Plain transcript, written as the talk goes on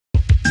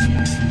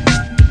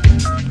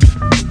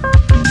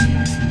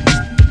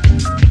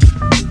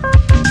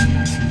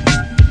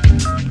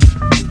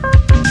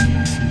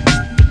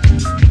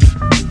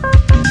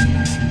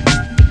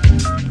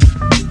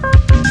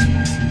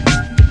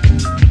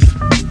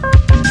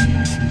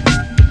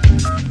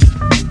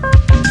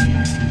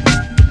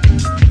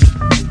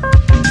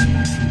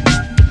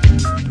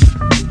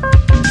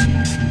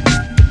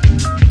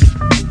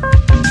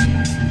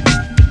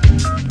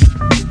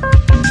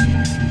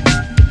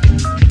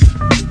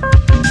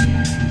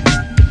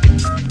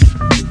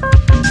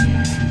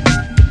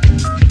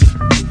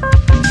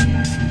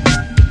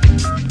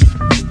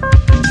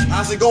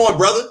on,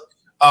 brother?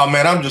 Oh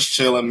man, I'm just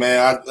chilling,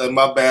 man.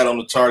 My bad on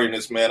the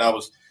tardiness, man. I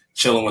was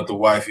chilling with the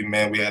wifey,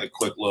 man. We had a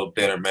quick little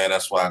dinner, man.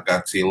 That's why I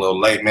got to you a little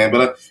late, man.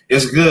 But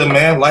it's good,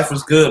 man. Life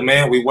is good,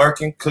 man. We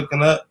working,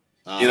 cooking up.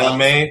 You know what I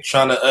mean?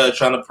 Trying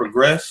to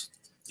progress.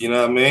 You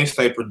know what I mean?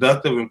 Stay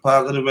productive and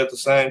positive at the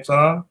same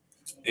time.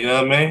 You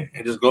know what I mean?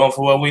 And just going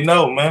for what we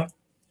know, man.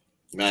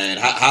 Man,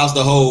 how's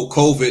the whole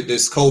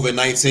this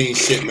COVID-19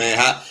 shit, man?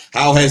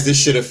 How has this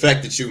shit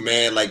affected you,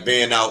 man? Like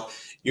being out,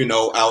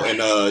 out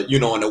in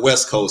on the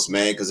West Coast,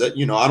 man. Because I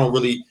don't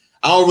really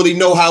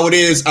know how it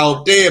is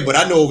out there, but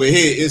I know over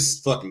here it's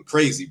fucking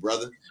crazy,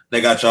 brother.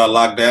 They got y'all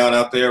locked down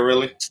out there,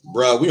 really?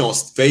 Bro, we on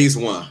phase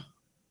 1.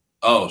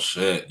 Oh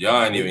shit,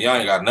 y'all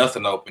ain't got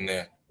nothing open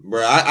there,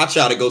 bro. I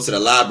try to go to the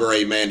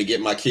library, man, to get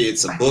my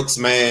kids some books,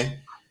 man.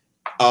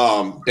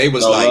 They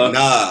was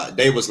nah.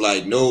 They was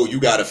like, no, you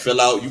gotta fill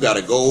out. You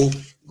gotta go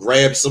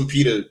grab some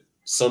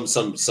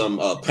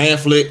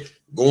pamphlet,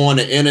 go on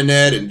the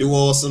internet and do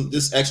all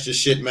this extra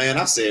shit, man.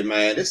 I said,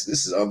 man, this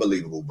is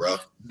unbelievable, bro.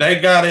 They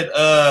got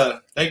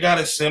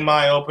it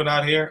semi open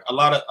out here. A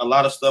lot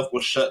of stuff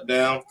was shut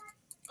down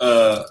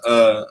for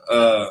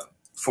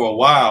a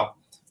while.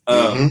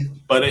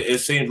 But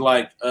it seems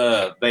like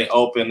they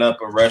open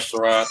up a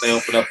restaurant. They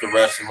open up the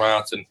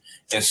restaurants and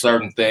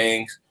certain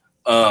things.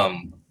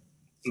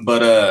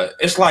 But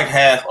it's like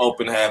half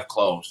open, half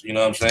closed. You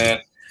know what I'm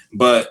saying?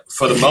 But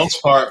for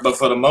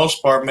the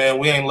most part, man,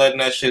 we ain't letting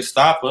that shit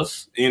stop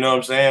us. You know what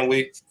I'm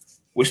saying?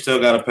 We still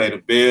gotta pay the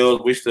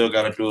bills. We still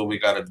gotta do what we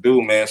gotta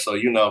do, man. So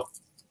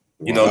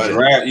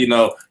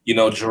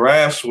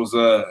giraffes was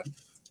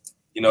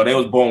they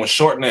was born with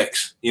short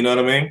necks. You know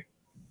what I mean?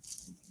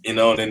 And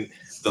then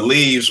the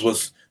leaves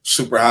was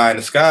super high in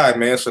the sky,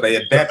 man. So they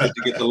adapted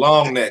to get the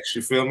long necks.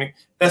 You feel me?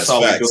 That's all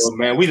we're doing,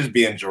 man. We just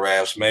being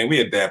giraffes, man. We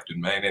adapted,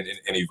 man,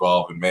 and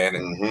evolving, man.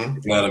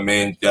 And, You know what I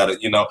mean?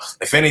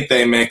 If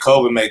anything, man,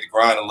 COVID made the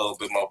grind a little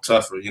bit more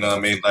tougher. You know what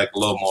I mean? Like a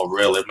little more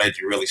real. It made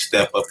you really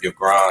step up your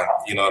grind.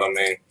 You know what I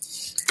mean?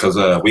 Because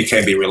we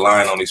can't be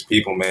relying on these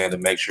people, man, to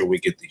make sure we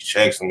get these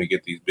checks and we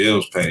get these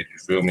bills paid. You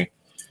feel me?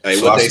 Hey,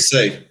 so they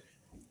say.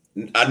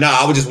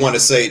 I would just want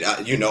to say,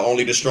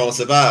 only the strong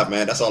survive,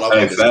 man. That's all I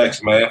want to say.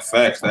 Facts, man.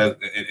 Facts. And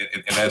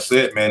that's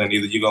it, man. And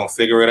either you're going to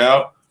figure it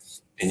out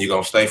and you're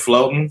going to stay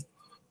floating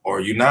or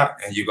you're not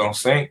and you're going to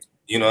sink.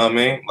 You know what I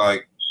mean?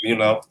 Like,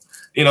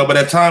 but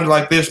at times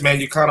like this,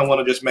 man, you kind of want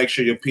to just make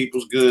sure your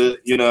people's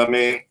good. You know what I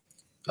mean?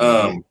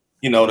 The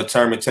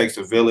term it takes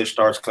a village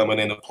starts coming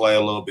into play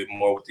a little bit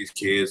more with these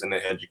kids and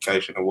their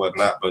education and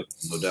whatnot. But,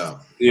 no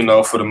doubt.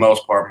 For the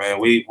most part, man,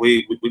 we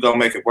going to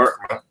make it work,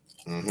 man.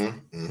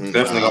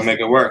 Definitely gonna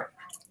make it work.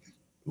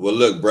 Well,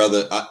 look,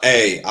 brother.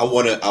 I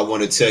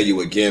want to tell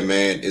you again,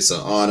 man. It's an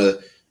honor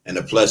and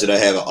a pleasure to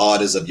have an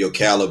artist of your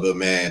caliber,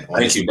 man, on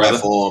this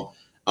platform. Brother.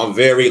 I'm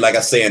very, like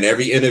I say in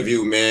every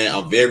interview, man.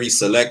 I'm very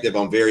selective.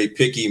 I'm very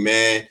picky,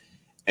 man.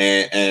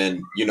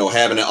 And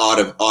having an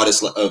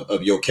artist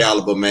of your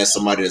caliber, man,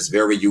 somebody that's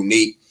very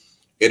unique.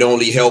 It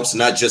only helps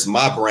not just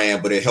my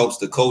brand, but it helps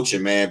the culture,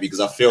 man. Because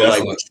I feel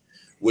like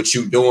what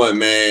you doing,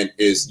 man,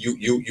 is you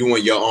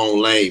in your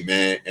own lane,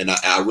 man, and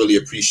I really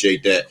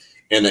appreciate that.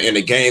 In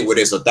a game where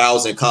there's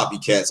 1,000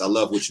 copycats, I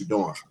love what you're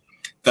doing.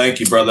 Thank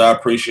you, brother. I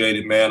appreciate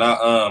it, man.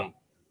 I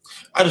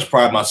just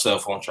pride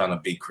myself on trying to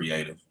be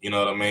creative. You know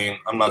what I mean?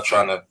 I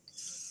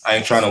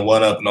ain't trying to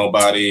one up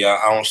nobody.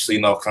 I don't see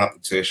no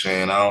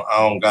competition. I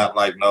don't got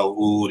like no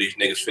these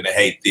niggas finna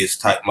hate this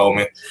type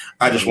moment.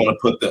 I just want to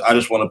put the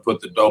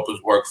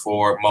dopest work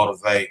forward,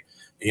 motivate.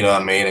 You know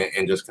what I mean,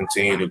 and just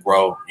continue to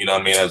grow. You know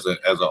what I mean, as an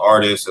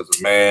artist, as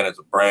a man, as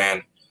a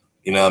brand.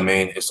 You know what I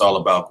mean. It's all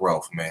about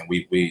growth, man.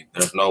 We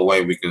there's no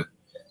way we could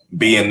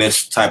be in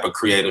this type of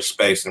creative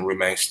space and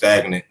remain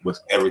stagnant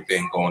with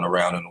everything going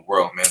around in the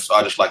world, man. So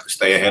I just like to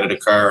stay ahead of the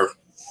curve,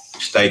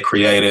 stay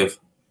creative,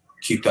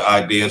 keep the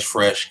ideas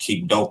fresh,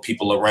 keep dope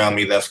people around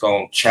me that's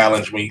gonna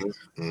challenge me.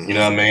 You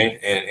know what I mean,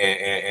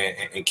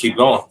 and keep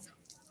going.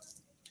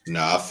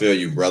 Nah, I feel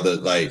you, brother.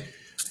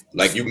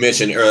 Like you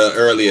mentioned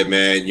earlier,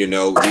 man, you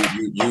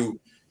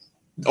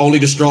only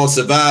the strong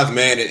survive,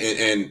 man,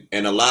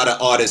 and a lot of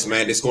artists,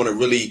 man, this gonna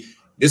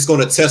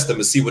test them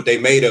and see what they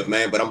made of,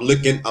 man. But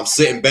I'm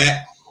sitting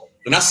back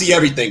and I see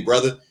everything,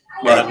 brother.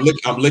 Right. And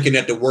I'm looking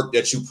at the work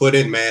that you put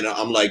in, man.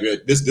 I'm like,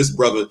 this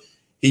brother,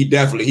 he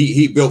definitely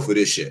he built for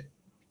this shit.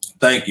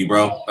 Thank you,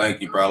 bro.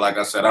 Like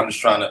I said, I'm just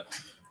trying to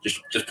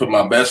just put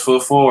my best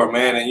foot forward,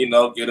 man, and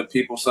give the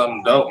people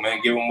something dope, man.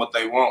 Give them what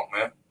they want,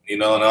 man.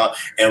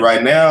 And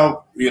right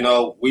now,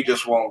 we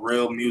just want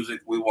real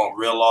music. We want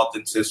real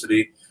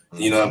authenticity.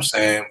 You know what I'm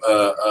saying?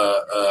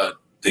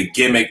 The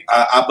gimmick.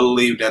 I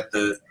believe that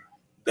the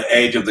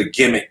age of the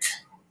gimmick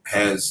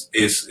is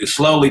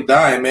slowly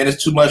dying, man.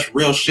 There's too much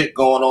real shit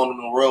going on in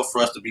the world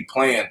for us to be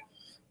playing.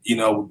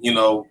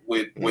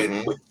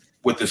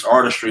 With this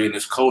artistry and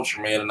this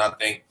culture, man. And I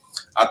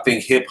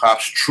think hip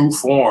hop's true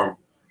form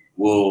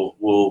will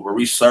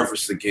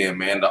resurface again,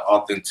 man. The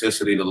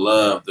authenticity, the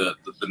love, the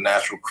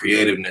natural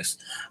creativeness,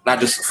 not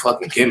just a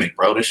fucking gimmick,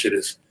 bro. This shit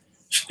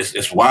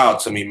it's wild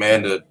to me,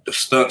 man. The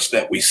stunts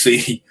that we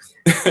see,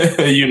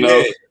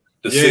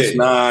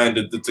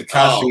 6ix9ine, the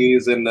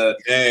Tekashis, and the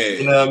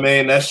you know what I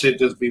mean. That shit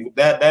just be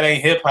that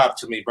ain't hip hop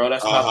to me, bro.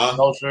 That's not the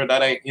culture.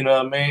 That ain't you know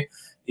what I mean.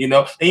 You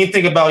know, and you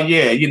think about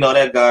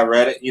that guy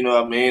Reddit. You know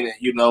what I mean. And,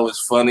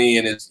 it's funny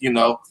and it's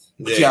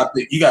but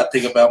you got to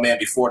think about, man,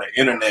 before the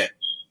internet,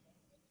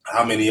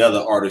 how many other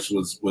artists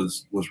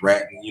was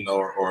ratting,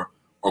 or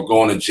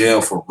going to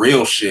jail for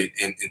real shit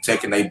and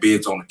taking their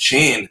bids on the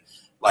chin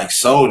like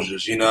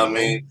soldiers, you know what I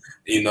mean?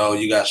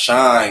 You got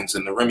Shines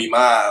and the Remy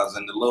Miles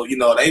and the little,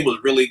 they was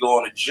really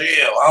going to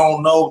jail. I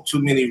don't know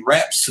too many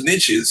rap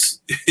snitches,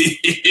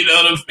 you know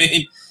what I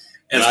mean?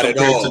 As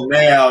compared to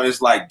now,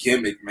 it's like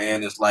gimmick,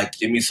 man. It's like,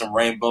 give me some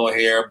rainbow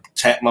hair,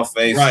 tap my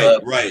face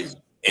up,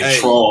 and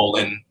troll,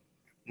 and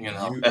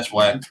that's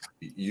why.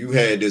 You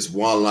had this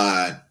one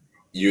line,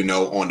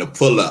 on the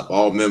pull up. I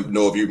don't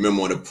know if you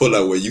remember on the pull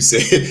up where you said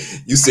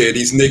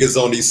these niggas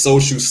on these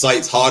social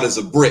sites hard as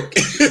a brick.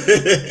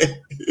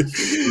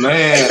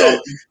 Man,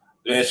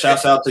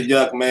 shouts out to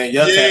Yuck, man.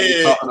 Yuck had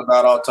me talking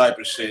about all type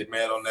of shit,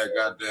 man, on that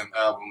goddamn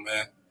album,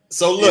 man.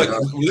 So look,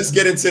 let's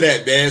get into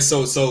that, man.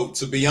 So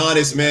to be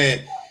honest,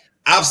 man,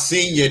 I've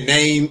seen your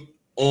name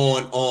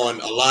on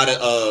a lot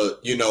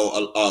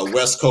of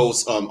West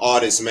Coast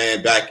artists,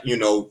 man, back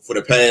for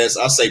the past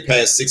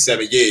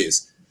 6-7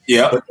 years.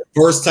 Yeah. But the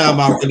first time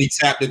I really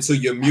tapped into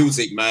your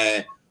music,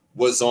 man,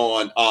 was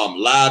on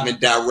Live and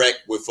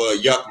Direct with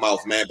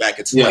Yukmouth, man, back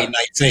in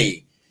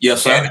 2019.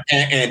 Yes, sir.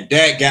 And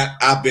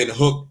I've been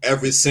hooked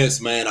ever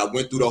since, man. I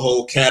went through the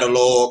whole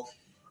catalog.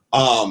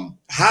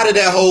 How did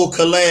that whole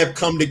collab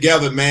come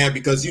together, man?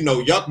 Because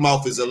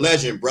Yukmouth is a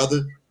legend,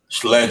 brother.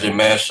 It's a legend,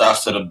 man.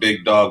 Shouts to the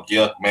big dog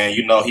Yuck, man.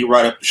 He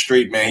right up the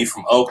street, man. He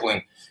from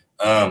Oakland.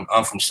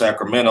 I'm from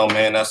Sacramento,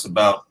 man. That's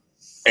about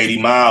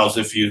 80 miles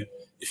if you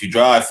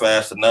drive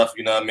fast enough,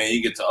 you know what I mean?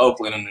 You get to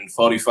Oakland in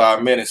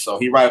 45 minutes. So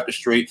he right up the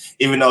street,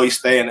 even though he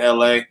stay in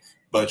LA,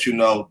 but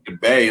the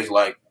Bay is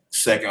like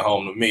second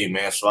home to me,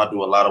 man. So I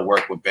do a lot of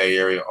work with Bay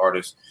Area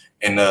artists.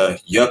 And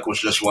Yuck was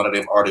just one of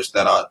them artists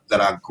that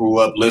I grew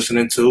up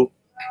listening to.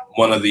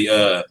 One of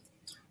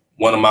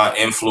my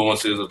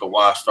influences as to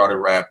why I started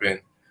rapping.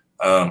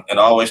 And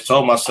I always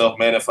told myself,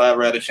 man, if I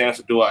ever had a chance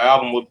to do an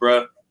album with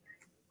bruh,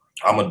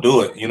 I'm gonna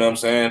do it. You know what I'm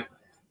saying?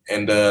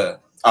 And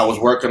I was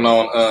working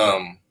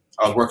on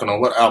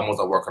what album was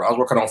I working on? I was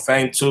working on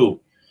Fame 2.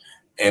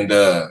 And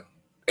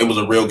it was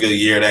a real good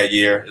year that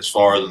year as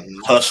far as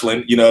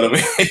hustling, you know what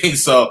I mean?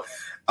 So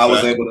I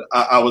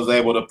was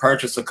able to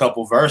purchase a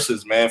couple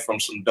verses, man, from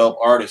some dope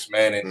artists,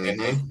 man,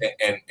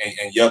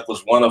 and Yuck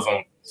was one of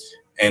them.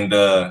 And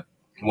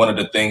one of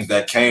the things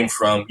that came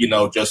from,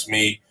 just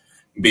me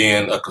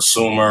being a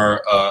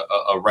consumer,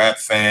 a rap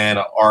fan,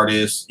 an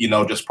artist,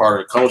 just part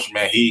of the culture,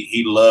 man.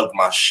 He loved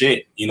my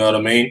shit, you know what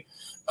I mean?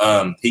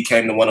 He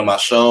came to one of my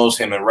shows,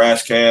 him and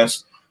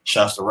Razzcast.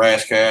 Shouts to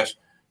Razzcast.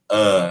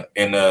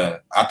 And I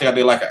think I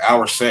did like an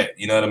hour set,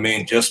 you know what I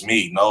mean? Just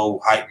me, no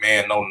hype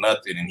man, no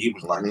nothing. And he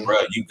was like, bro,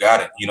 you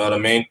got it, you know what I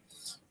mean?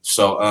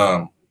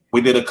 So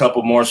we did a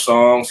couple more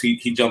songs. He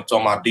jumped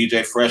on my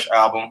DJ Fresh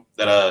album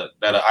that I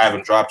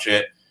haven't dropped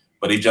yet,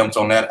 but he jumped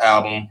on that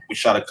album. We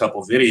shot a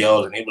couple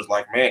videos, and he was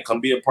like, man,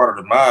 come be a part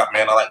of the mob,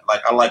 man.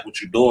 I like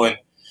what you're doing.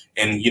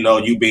 And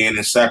you being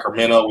in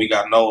Sacramento, we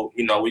got no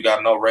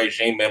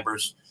regime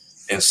members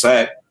in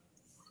Sac.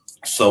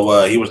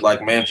 So he was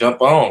like, man,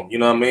 jump on, you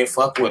know what I mean?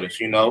 Fuck with us,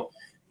 we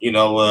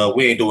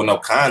ain't doing no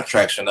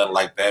contracts or nothing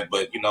like that,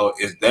 but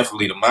it's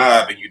definitely the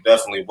mob, and you're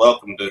definitely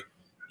welcome to,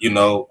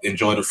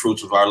 enjoy the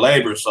fruits of our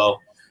labor. So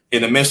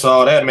in the midst of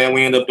all that, man,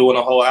 we ended up doing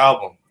a whole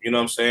album, you know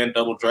what I'm saying?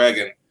 Double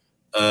Dragon,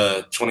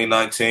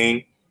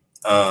 2019.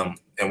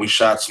 And we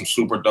shot some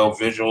super dope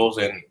visuals,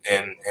 and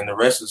the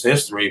rest is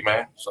history,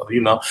 man. So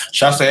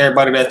shouts to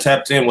everybody that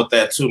tapped in with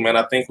that too, man.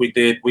 I think we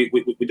did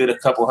a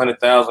couple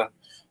 100,000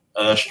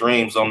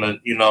 streams on the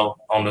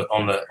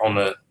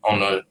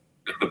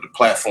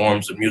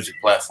platforms, the music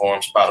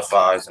platforms,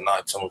 Spotify's and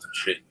iTunes and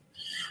shit.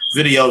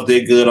 Videos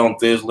did good on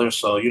Thizzler,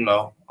 so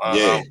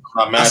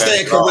I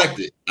stand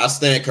corrected. I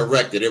stand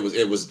corrected.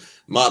 It was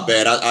my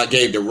bad. I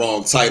gave the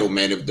wrong title,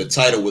 man. The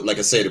title was, like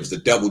I said, it was the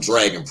Double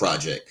Dragon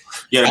Project.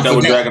 Yeah, the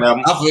Double Dragon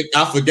album.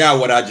 I forgot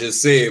what I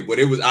just said, but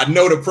it was. I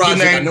know the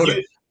project.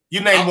 You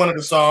named one of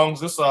the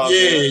songs. That's all.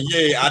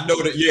 Yeah. I know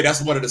that. Yeah,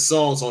 that's one of the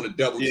songs on the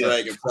Double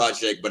Dragon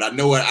Project. But I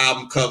know an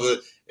album cover.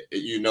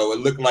 It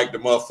looked like the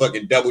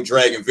motherfucking Double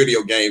Dragon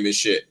video game and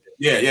shit.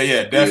 Yeah.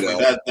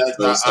 Definitely.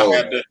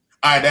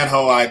 I had that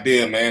whole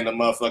idea, man. The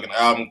motherfucking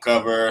album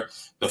cover.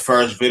 The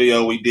first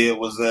video we did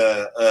was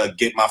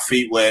Get My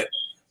Feet Wet.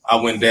 I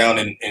went down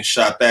and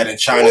shot that in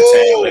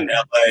Chinatown in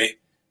LA.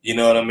 You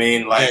know what I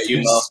mean? Like,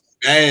 you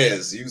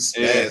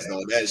spazzed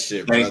on that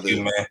shit, brother. Thank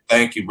you, man.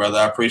 Thank you, brother.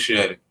 I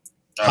appreciate it.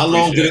 How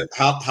long did it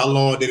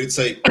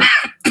take?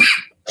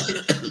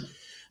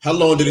 How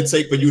long did it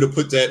take for you to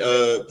put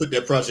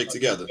that project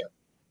together?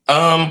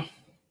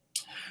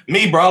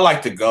 Me, bro, I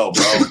like to go,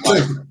 bro.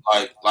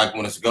 like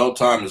when it's go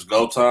time, it's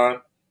go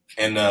time.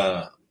 And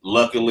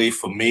luckily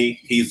for me,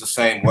 he's the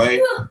same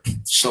way.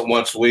 So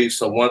once we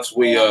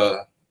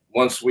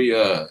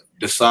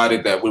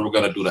decided that we were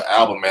going to do the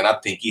album, man, I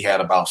think he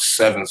had about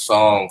 7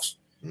 songs.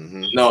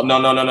 Mm-hmm. No.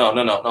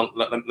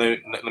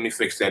 Let me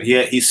fix that.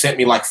 He sent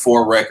me like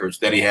 4 records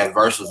that he had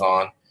verses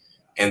on,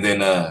 and then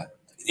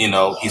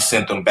he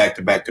sent them back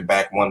to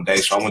back one day.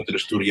 So I went to the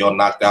studio,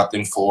 knocked out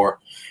them 4,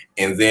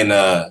 and then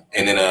I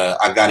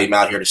got him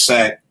out here to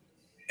SAC,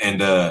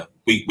 and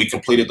we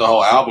completed the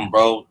whole album,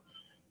 bro.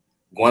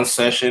 1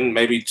 session,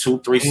 maybe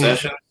 2-3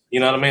 sessions. You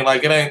know what I mean?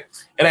 Like it ain't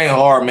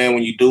hard, man,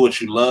 when you do what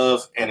you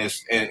love, and it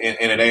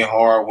ain't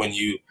hard when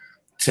you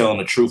telling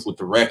the truth with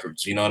the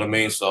records. You know what I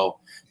mean? So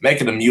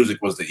making the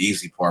music was the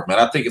easy part, man.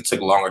 I think it took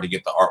longer to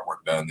get the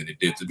artwork done than it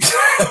did to be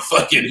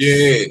fucking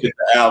get the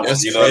album.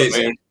 That's you know crazy. What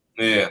I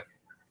mean? Yeah.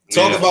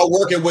 Talk about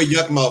working with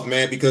Yukmouth,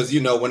 man, because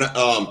when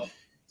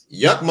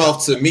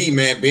Yukmouth to me,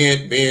 man,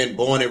 being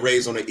born and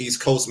raised on the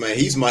East Coast, man,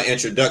 he's my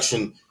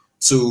introduction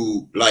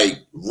to like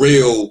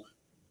real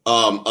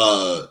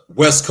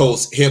West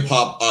Coast hip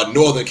hop,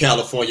 Northern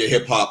California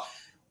hip hop.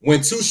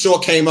 When Too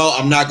Short came out,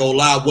 I'm not gonna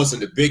lie, I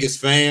wasn't the biggest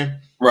fan.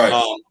 Right.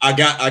 I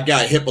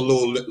got hip a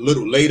little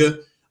later.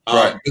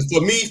 Right.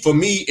 For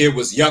me, it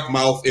was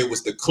Yukmouth. It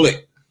was the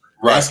Click.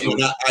 Right. That's when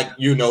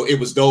it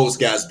was those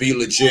guys. Be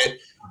Legit.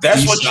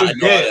 That's what you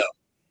get.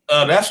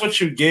 That's what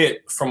you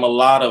get from a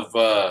lot of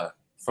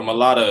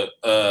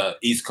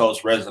East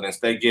Coast residents.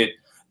 They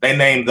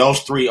name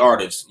those 3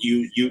 artists.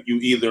 You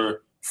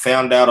either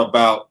found out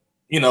about,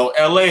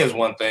 LA is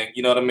one thing.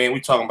 You know what I mean?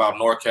 We talking about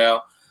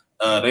NorCal.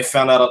 They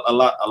found out a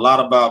lot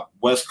about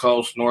West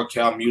Coast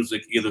NorCal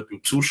music either through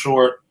Too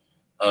Short,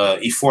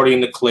 E40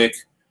 and the Click,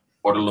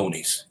 or the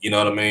Loonies. You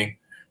know what I mean?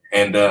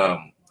 And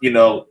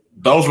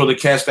those were the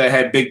cats that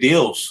had big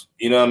deals.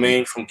 You know what I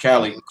mean? From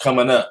Cali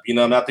coming up. You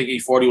know, and I think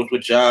E40 was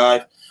with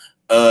Jive.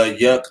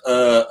 Yuck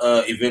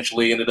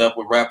eventually ended up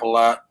with Rap a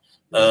Lot.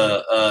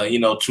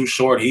 Too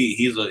Short,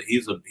 he's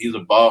a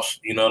boss.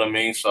 You know what I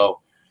mean?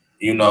 So.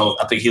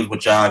 I think he was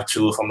with Jive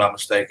too, if I'm not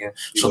mistaken.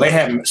 So they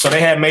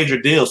had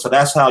major deals. So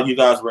that's how you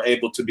guys were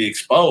able to be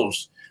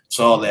exposed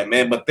to all that,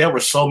 man. But there were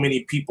so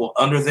many people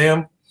under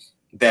them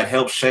that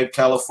helped shape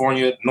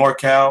California,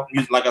 NorCal.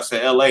 Like I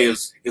said, LA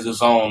is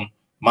his own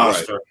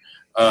monster.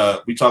 Right.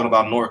 We talking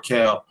about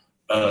NorCal.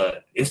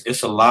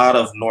 It's a lot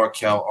of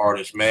NorCal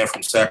artists, man,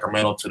 from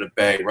Sacramento to the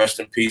Bay. Rest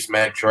in peace,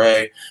 Mac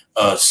Dre,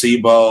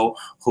 Sebo,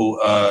 who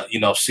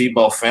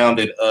Sebo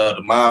founded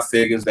the Mob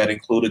Figures that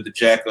included the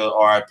Jacka,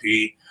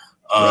 R.I.P.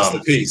 Rest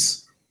in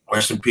peace.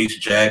 Rest in peace,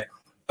 Jack.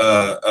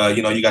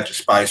 You got your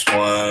Spice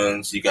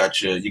Ones, you got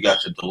your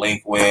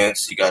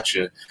Delinquents, you got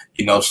your,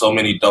 so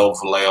many dope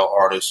Vallejo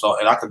artists. So,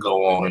 and I could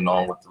go on and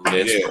on with the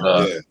list.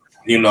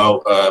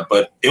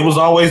 But it was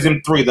always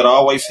them 3 that I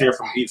always hear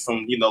from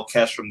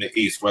cats from the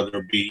East, whether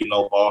it be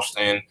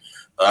Boston.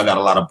 I got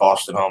a lot of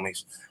Boston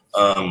homies.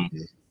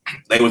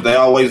 They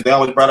always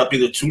brought up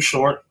either Too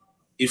Short,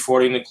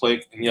 E40 and the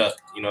Click, and Yuck.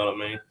 You know what I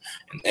mean?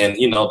 And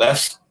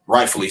that's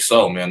rightfully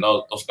so, man.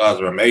 Those guys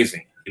are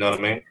amazing. You know what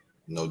I mean?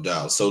 No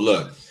doubt. So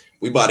look,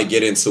 we about to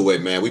get into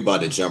it, man. We about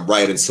to jump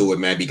right into it,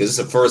 man, because it's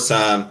the first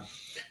time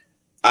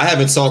I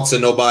haven't talked to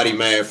nobody,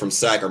 man, from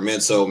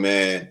Sacramento,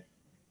 man,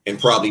 in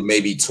probably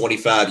maybe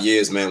 25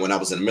 years, man, when I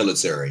was in the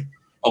military.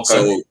 Okay.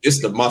 So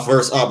it's my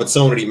first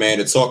opportunity, man,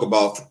 to talk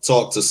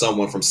to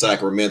someone from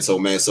Sacramento,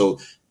 man. So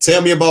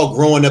tell me about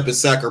growing up in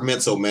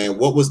Sacramento, man.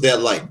 What was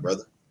that like,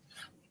 brother?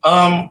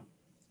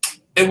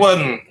 It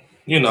wasn't,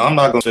 I'm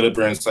not gonna sit up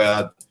there and say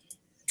I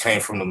came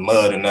from the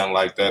mud and nothing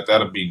like that.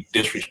 That'd be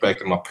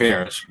disrespecting my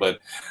parents. But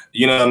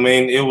you know what I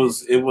mean? It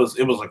was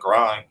a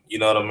grind. You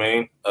know what I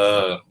mean?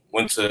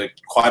 Went to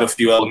quite a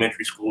few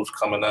elementary schools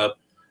coming up.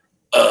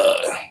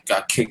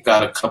 Got kicked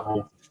out a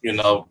couple,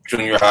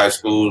 junior high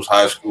schools.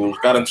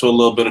 Got into a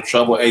little bit of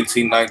trouble.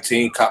 18,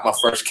 19. Caught my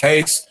first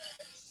case.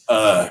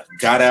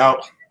 Got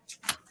out.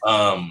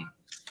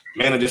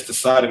 Man, I just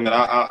decided, man,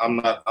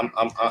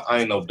 I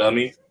ain't no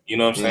dummy. You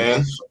know what I'm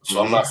saying?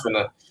 So I'm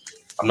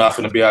not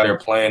finna be out here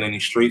playing in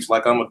these streets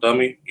like I'm a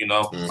dummy.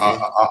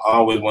 I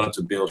always wanted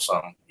to build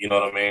something. You know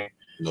what I mean?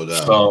 No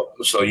doubt.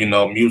 So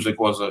music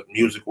was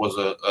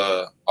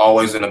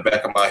always in the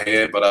back of my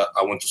head. But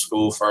I went to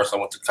school first. I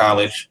went to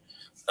college.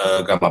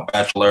 Got my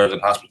bachelor's in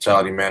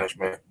hospitality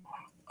management.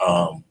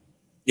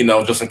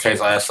 Just in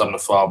case I had something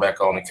to fall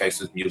back on in case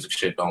this music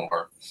shit don't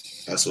work.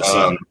 That's what's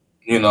up.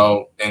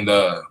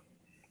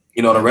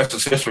 The rest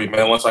is history,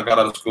 man. Once I got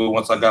out of school,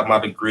 once I got my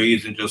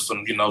degrees and just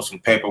some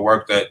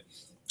paperwork that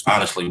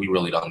honestly we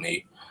really don't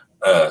need.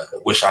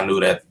 Wish I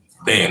knew that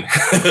then.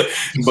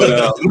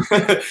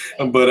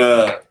 but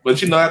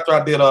after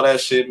I did all that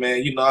shit,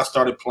 man, I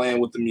started playing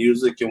with the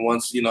music, and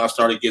once I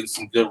started getting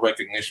some good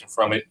recognition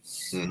from it,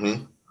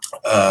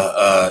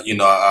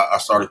 I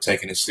started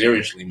taking it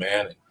seriously,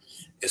 man.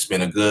 It's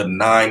been a good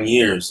 9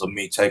 years of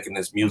me taking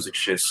this music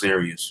shit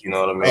serious. You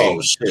know what I mean?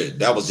 Oh shit,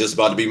 that was just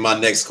about to be my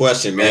next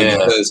question, man.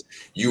 Yeah. Because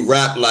you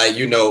rap like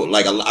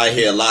I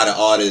hear a lot of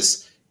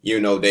artists.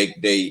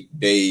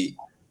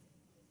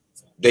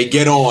 They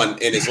get on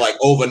and it's like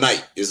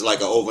overnight. It's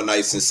like an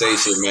overnight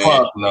sensation, man.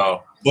 Fuck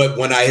no. But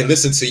when I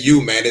listened to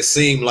you, man, it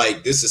seemed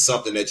like this is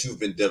something that you've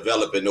been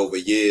developing over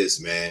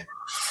years, man.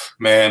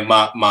 Man,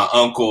 my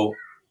uncle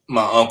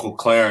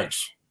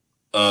Clarence,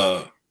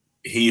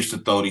 he used to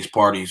throw these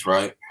parties,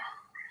 right?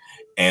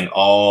 And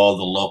all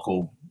the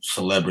local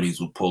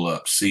celebrities would pull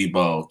up.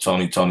 Sibo,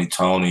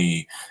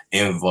 Tony,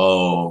 In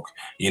Vogue,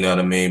 you know what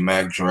I mean?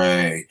 Mac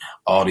Dre,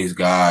 all these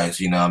guys,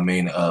 you know what I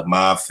mean?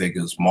 Mob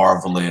Figures,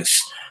 Marvelous.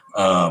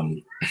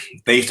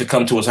 They used to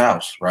come to his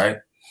house, right?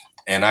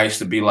 And I used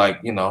to be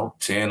like, 10,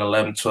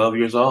 11, 12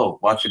 years old,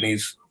 watching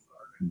these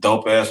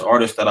dope ass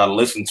artists that I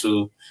listened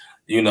to,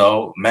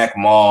 Mac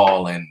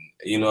Mall and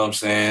what I'm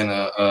saying,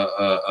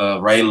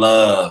 Ray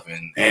Love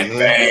and Ant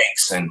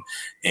Banks and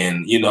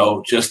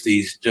just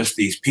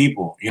these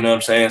people, you know what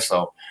I'm saying?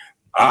 So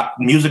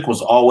music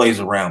was always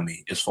around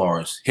me as far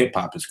as hip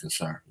hop is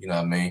concerned. You know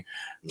what I mean?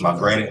 My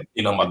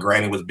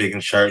granny was big in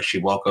church. She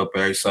woke up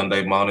every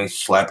Sunday morning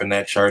slapping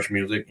that church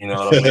music. You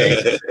know what I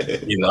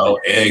mean?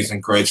 Eggs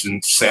and grits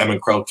and salmon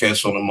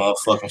croquettes on the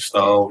motherfucking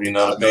stove. You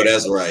know what I mean?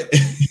 That's right.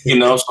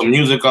 So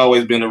music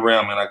always been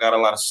around, man. I got a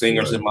lot of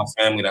singers in my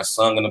family that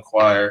sung in the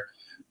choir.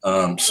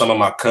 Some of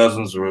my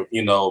cousins were,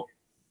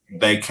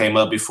 they came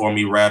up before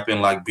me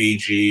rapping like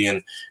BG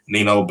and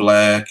Nino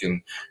Black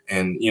and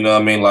you know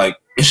what I mean? Like,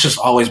 it's just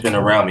always been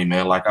around me,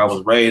 man. Like, I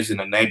was raised in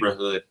a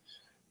neighborhood,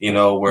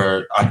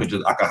 where I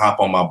could hop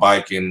on my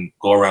bike and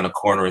go around the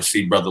corner and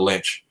see Brother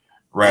Lynch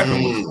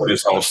rapping with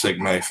his whole Sick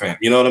May fam.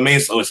 You know what I mean?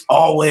 So it's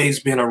always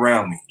been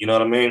around me. You know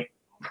what I mean?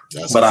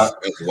 That's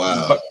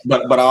wild.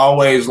 But I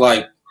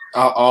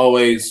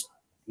always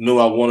knew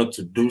I wanted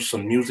to do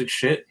some music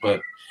shit,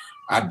 but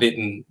I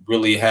didn't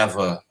really have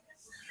how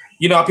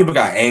people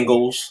got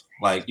angles,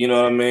 like, you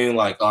know what I mean?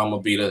 Like, oh, I'm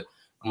gonna be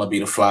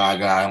the fly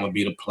guy, I'm gonna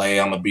be the play,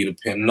 I'm gonna be the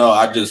pimp. No,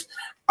 I was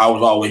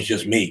always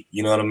just me,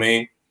 you know what I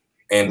mean?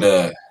 And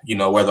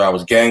whether I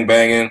was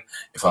gangbanging,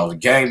 if I was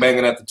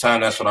gangbanging at the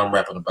time, that's what I'm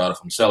rapping about. If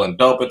I'm selling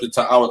dope at the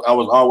time, I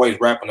was always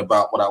rapping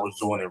about what I was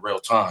doing in real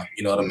time.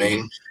 You know what I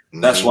mean?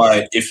 That's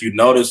why if you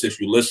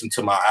listen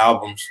to my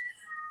albums,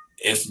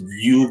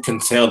 you can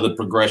tell the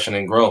progression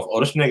and growth.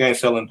 Oh, this nigga ain't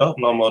selling dope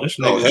no more. This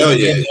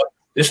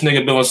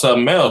nigga doing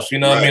something else. You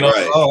know what I mean?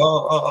 Right.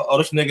 Oh,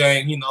 this nigga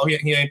ain't,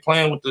 he ain't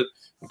playing with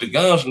the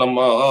guns no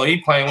more. Oh,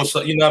 he playing with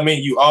something. You know what I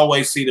mean? You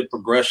always see the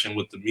progression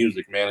with the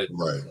music, man.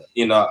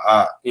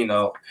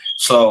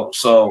 So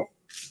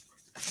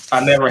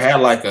I never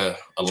had like a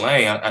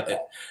lane.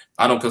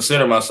 I don't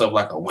consider myself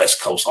like a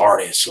West Coast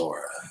artist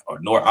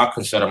nor I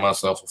consider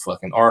myself a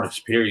fucking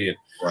artist, period.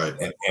 Right.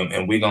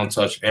 And we're gonna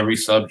touch every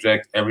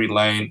subject, every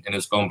lane, and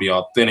it's gonna be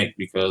authentic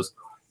because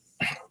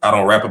I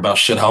don't rap about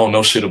shit I don't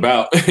know shit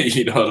about.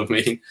 You know what I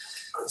mean?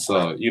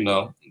 So,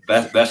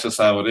 that's just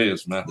how it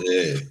is, man.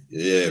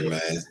 Yeah,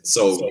 man.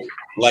 So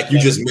like you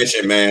just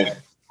mentioned, man,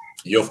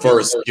 your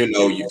first,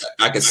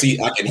 I can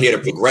hear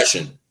the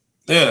progression.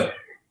 Yeah.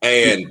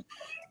 And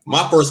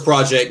my first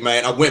project,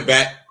 man, I went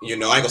back, I ain't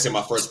gonna say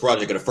my first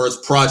project, the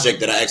first project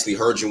that I actually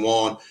heard you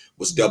on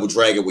was Double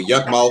Dragon with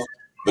Yuck Mouth.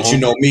 But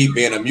me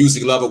being a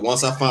music lover,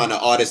 once I find an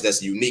artist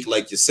that's unique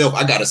like yourself,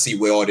 I gotta see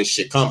where all this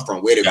shit come from.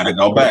 I gotta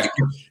go back.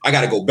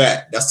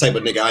 That's the type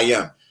of nigga I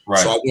am. Right.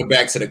 So I went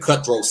back to the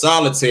Cutthroat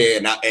Solitaire,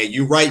 and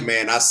you're right,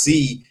 man. I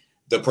see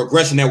the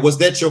progression. Now, was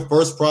that your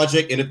first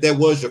project? And if that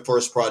was your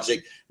first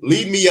project,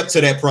 lead me up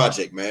to that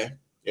project, man.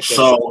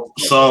 So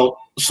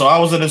I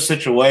was in a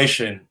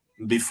situation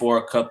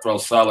before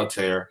Cutthroat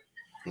Solitaire.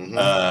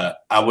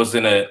 I was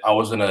in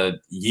a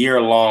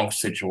year-long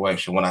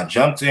situation. When I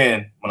jumped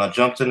in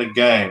the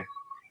game,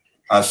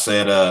 I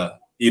said, I'm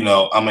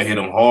gonna hit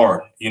them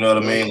hard. You know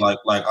what I mean? Like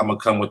I'm gonna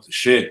come with the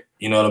shit.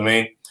 You know what I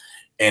mean?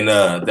 And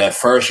that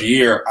first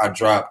year, I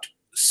dropped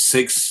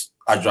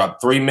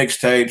 3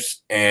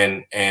 mixtapes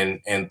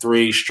and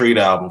 3 street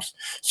albums.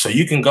 So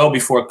you can go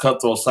before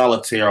Cutthroat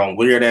Solitaire on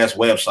weird ass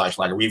websites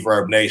like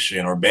Reverb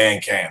Nation or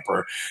Bandcamp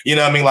or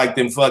like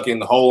them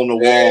fucking hole in the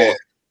wall.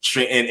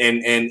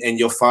 And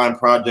you'll find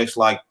projects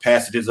like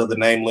Passages of the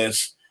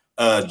Nameless,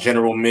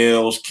 General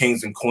Mills,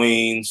 Kings and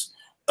Queens,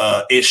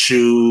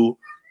 Issue,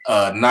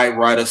 Night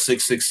Rider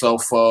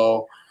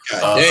 6604,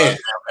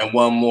 and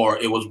one more.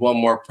 It was one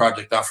more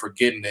project. I'm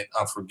forgetting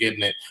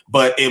it.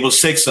 But it was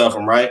 6 of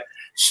them, right?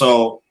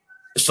 So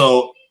that's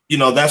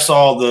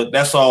all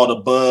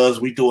the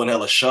buzz. We doing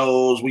hella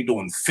shows. We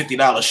doing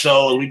 $50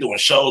 shows. We doing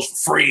shows for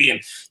free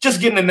and just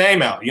getting the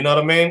name out. You know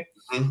what I mean?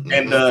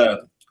 And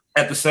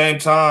at the same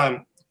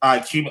time, I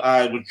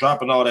was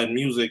dropping all that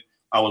music.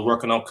 I was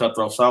working on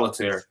Cutthroat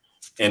Solitaire,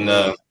 and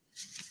I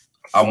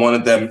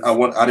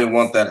didn't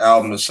want that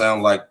album to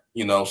sound like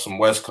some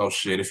West Coast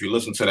shit. If you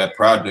listen to that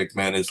project,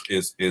 man,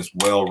 it's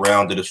well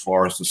rounded as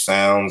far as the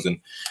sounds and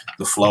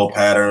the flow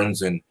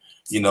patterns and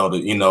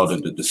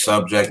the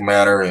subject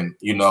matter and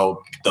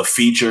the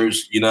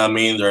features. You know what I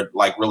mean? They're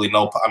like really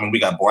we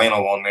got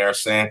Bueno on there,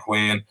 San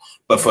Quinn,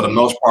 but for the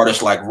most part,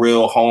 it's like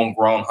real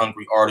homegrown,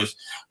 hungry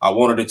artists. I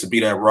wanted it to be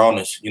that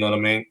rawness. You know what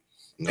I mean?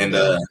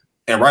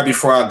 And right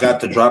before I got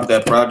to drop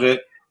that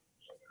project,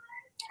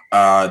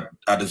 I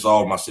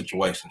dissolved my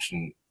situation.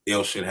 Some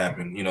ill shit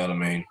happened. You know what I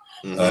mean?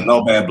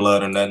 No bad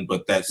blood or nothing,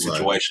 but that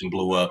situation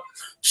blew up.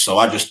 So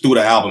I just threw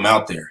the album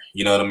out there.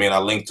 You know what I mean? I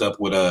linked up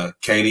with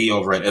KD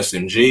over at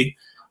SMG.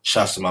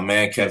 Shouts to my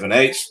man Kevin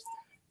Ates,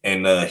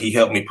 and he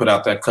helped me put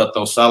out that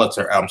Cutthroat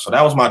Solitaire album. So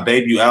that was my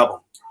debut album.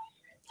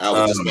 I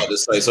was just about to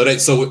say. So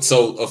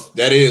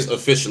that is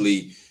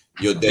officially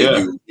your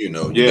debut. You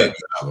know, your debut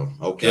album.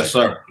 Okay. Yes,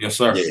 sir. Yes,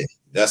 sir. Yeah,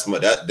 that's my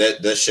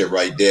that shit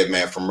right there,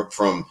 man.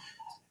 From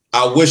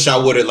I wish I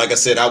would have. Like I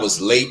said, I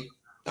was late.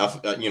 I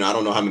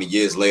don't know how many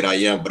years late I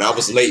am, but I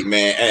was late,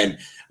 man. And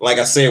like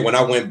I said, when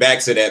I went back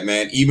to that,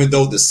 man, even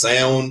though the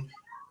sound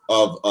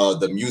of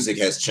the music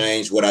has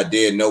changed, what I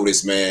did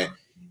notice, man,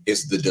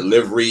 is the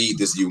delivery,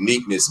 this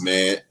uniqueness,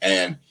 man.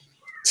 And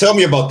tell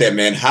me about that,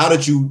 man. How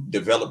did you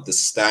develop the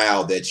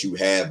style that you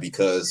have?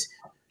 Because,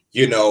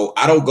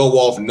 I don't go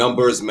off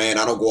numbers, man.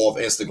 I don't go off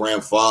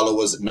Instagram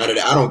followers, none of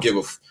that. I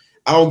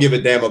don't give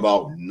a damn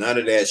about none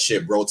of that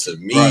shit, bro. To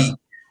me,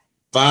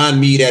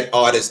 find me that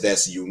artist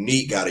that's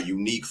unique, got a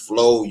unique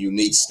flow,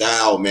 unique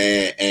style,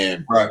 man.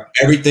 And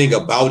everything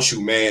about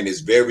you, man, is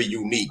very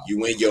unique.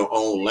 You in your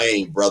own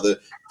lane, brother.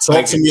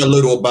 Talk to me a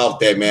little about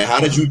that, man. How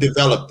did you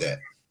develop that?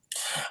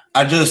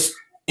 I just,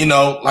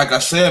 like I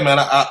said, man,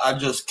 I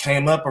just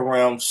came up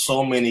around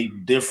so many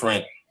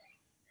different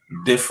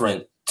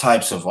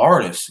types of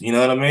artists. You know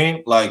what I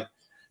mean? Like,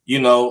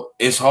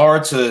 it's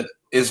hard to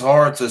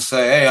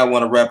say, hey, I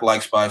want to rap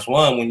like Spice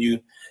One when you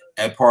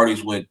at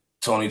parties with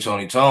Tony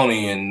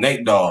and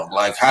Nate Dogg.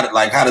 Like how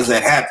does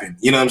that happen?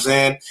 You know what I'm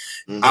saying?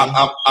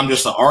 I'm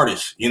just an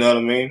artist. You know what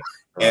I mean?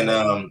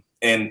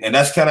 And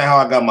that's kind of how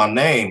I got my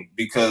name,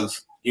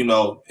 because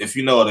if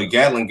you know what a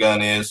Gatling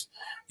gun is,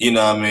 you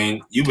know what I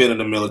mean, you've been in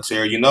the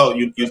military, you know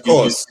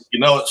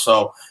it,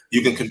 so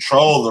you can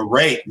control the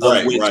rate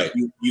of which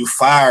you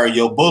fire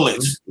your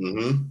bullets.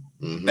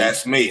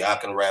 That's me. I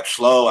can rap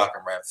slow, I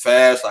can rap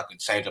fast, I can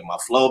change up my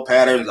flow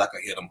patterns, I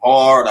can hit them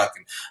hard, I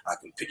can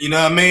you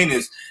know what I mean?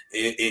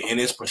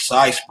 It's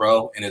precise,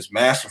 bro, and it's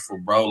masterful,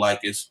 bro.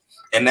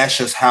 And that's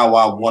just how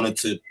I wanted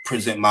to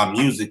present my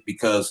music,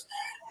 because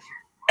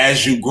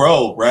as you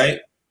grow, right?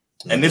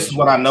 And this is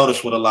what I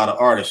noticed with a lot of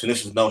artists, and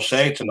this is no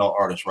shade to no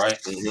artists, right?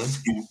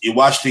 You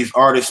watch these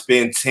artists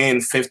spend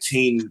 10,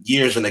 15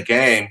 years in the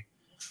game,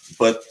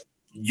 but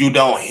you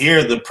don't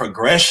hear the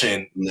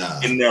progression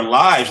in their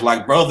lives.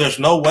 Like, bro, there's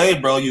no way,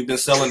 bro, you've been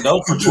selling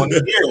dope for 20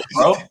 years,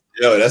 bro.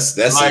 Yo, that's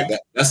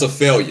a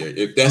failure.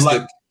 If that's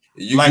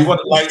you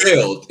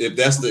failed, if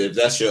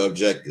that's your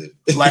objective.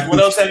 Like, what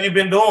else have you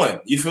been doing?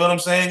 You feel what I'm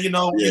saying?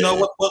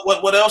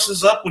 What else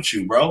is up with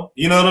you, bro?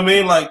 You know what I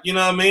mean? Like, you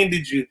know what I mean?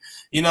 Did you,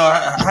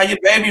 how your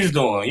baby's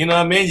doing? You know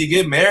what I mean? You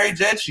get married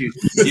yet? You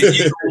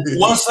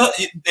what's up?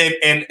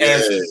 And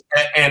as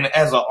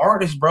an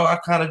artist, bro, I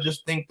kind of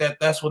just think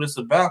that's what it's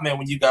about, man.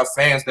 When you got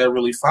fans that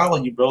really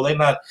follow you, bro, they're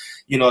not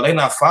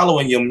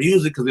following your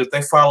music, because if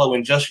they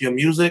following just your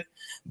music,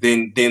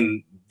 then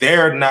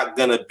they're not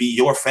going to be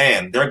your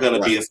fan. They're going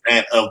to be a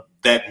fan of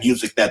that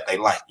music that they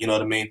like. You know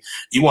what I mean?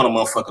 You want a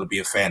motherfucker to be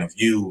a fan of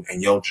you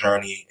and your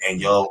journey and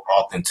your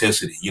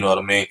authenticity. You know what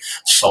I mean?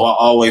 So I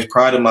always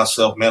prided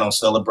myself, man, on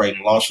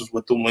celebrating losses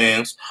with the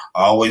wins.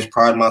 I always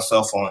pride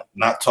myself on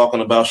not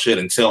talking about shit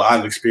until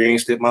I've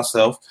experienced it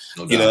myself.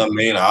 You know what I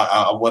mean?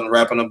 I wasn't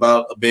rapping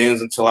about a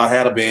Benz until I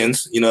had a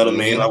Benz. You know what I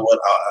mean?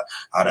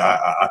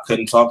 I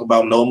couldn't talk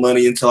about no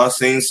money until I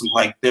seen some,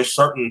 like, there's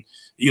certain,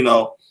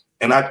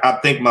 and I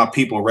think my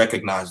people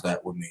recognize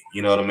that with me.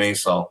 You know what I mean?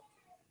 So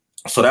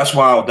that's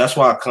why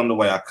I come the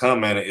way I come,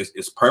 man.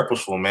 It's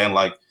purposeful, man.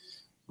 Like,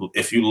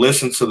 if you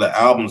listen to the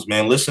albums,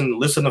 man, listen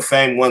to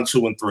Fame 1,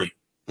 2, and 3.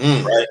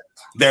 Right?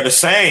 They're the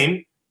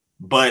same,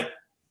 but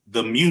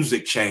the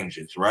music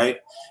changes, right?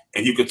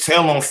 And you could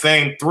tell on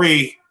Fame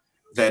 3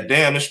 that,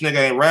 damn, this nigga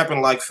ain't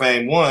rapping like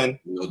Fame 1.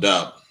 No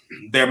doubt.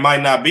 There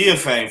might not be a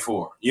Fame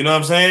 4. You know what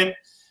I'm saying?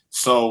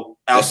 So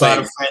outside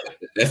of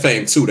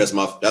Fame 2, that's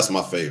my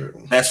favorite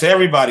one. That's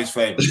everybody's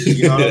favorite.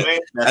 You know what I mean?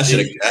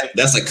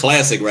 That's a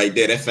classic right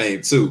there. That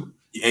Fame 2.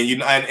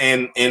 And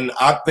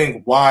I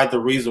think the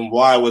reason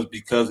why was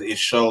because it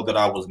showed that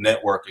I was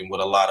networking with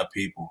a lot of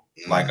people.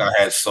 Like, I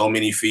had so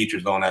many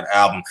features on that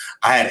album.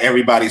 I had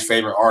everybody's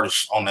favorite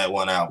artists on that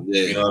one album.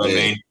 You know what I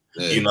mean?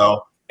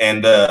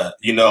 And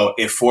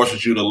it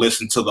forces you to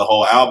listen to the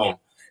whole album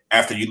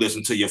after you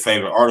listen to your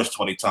favorite artist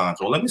 20 times.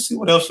 Well, let me see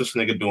what else this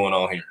nigga doing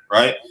on here,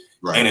 right?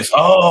 And it's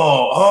and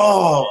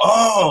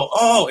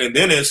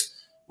then it's,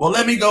 well,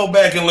 let me go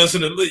back and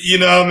listen to, you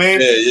know what I mean?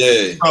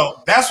 Yeah.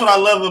 So that's what I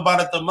love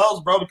about it the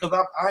most, bro, because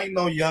I ain't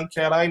no young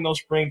cat. I ain't no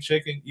spring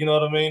chicken. You know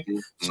what I mean?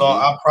 So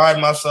I pride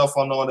myself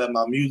on knowing that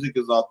my music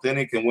is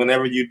authentic. And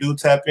whenever you do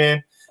tap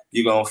in,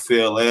 you're going to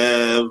feel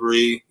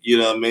you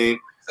know what I mean?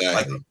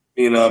 Exactly. Like,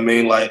 you know what I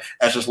mean? Like,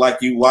 that's just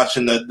like you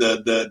watching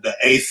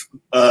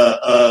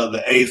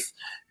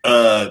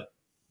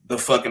the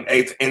fucking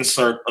eighth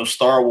insert of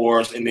Star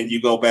Wars, and then you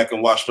go back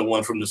and watch the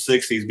one from the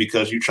 60s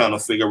because you're trying to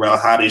figure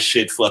out how this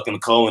shit fucking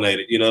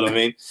culminated. You know what I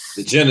mean?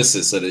 The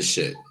genesis of this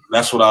shit.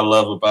 That's what I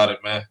love about it,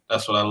 man.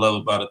 That's what I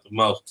love about it the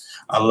most.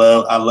 I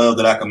love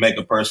that I can make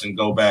a person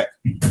go back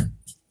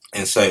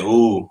and say,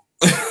 ooh,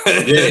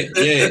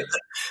 Yeah,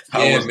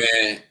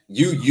 man.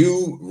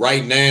 You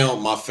right now,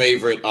 my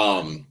favorite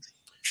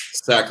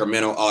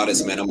Sacramento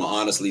artist, man. I'm gonna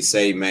honestly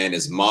say, man,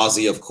 is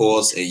Mozzy, of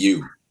course, and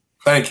you.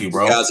 Thank you,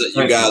 bro.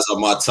 You guys are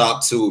my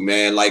top two,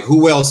 man. Like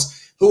who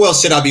else? Who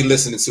else should I be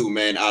listening to,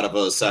 man? Out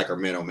of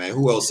Sacramento, man.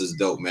 Who else is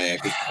dope, man?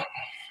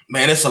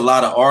 Man, it's a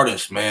lot of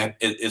artists, man.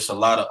 It's a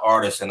lot of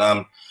artists, and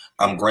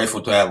I'm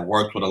grateful to have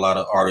worked with a lot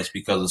of artists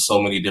because of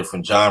so many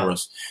different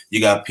genres.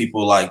 You got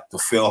people like the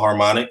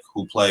Philharmonic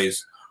who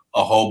plays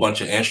a whole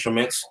bunch of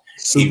instruments.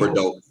 Super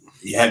dope.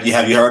 Have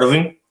you heard of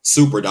him?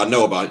 Super. I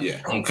know about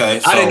Okay.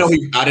 So, I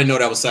didn't know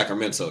that was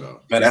Sacramento though.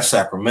 Man, that's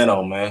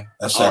Sacramento, man.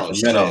 That's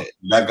Sacramento.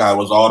 That guy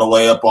was all the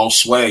way up on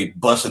Sway,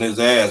 busting his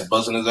ass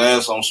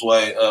on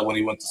Sway when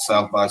he went to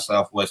South by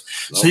Southwest.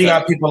 So you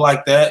got people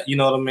like that, you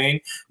know what I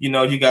mean? You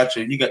know, you got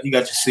your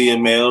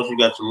CMLs, you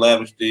got your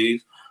Lavish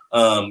D's.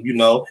 You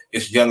know,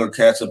 it's younger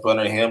cats up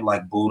under him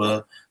like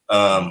Buddha.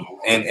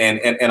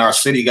 And our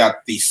city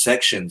got these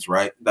sections,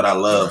 right, that I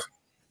love.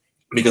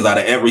 Because out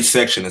of every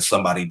section is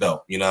somebody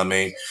dope, you know what I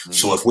mean? Mm-hmm.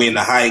 So if we in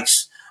the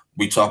Heights,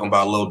 we talking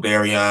about Lil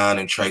Darion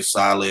and Trey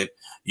Solid,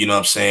 you know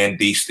what I'm saying,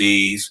 D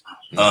Steez.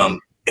 Mm-hmm.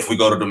 If we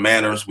go to the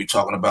Manors, we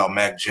talking about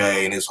Mac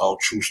J and his whole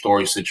true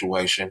story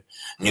situation.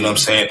 You know what I'm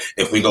saying?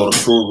 If we go to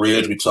Fruit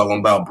Ridge, we talking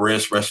about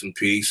Briss, rest in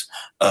peace,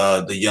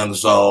 the Young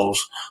Zoes.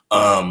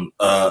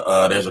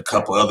 There's a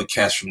couple other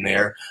cats from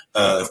there.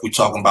 If we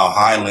talking about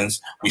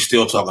Highlands, we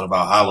still talking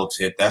about Hollow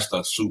Tip. That's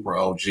the super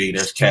OG.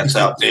 There's cats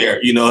out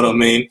there. You know what I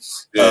mean?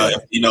 Yeah.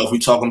 If we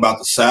talking about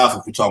the South,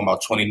 if we talking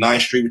about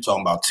 29th Street, we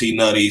talking about T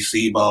Nutty,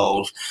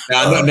 Sebos.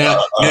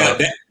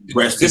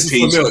 This is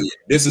familiar.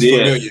 This is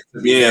familiar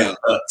to me. Yeah.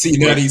 T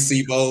Nutty,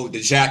 Sebo, the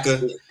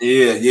Jacka.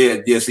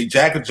 Yeah. See,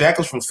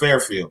 Jacka's from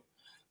Fairfield.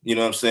 You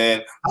know what I'm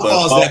saying? How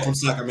far is that from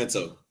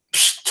Sacramento?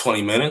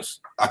 20 minutes.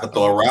 I could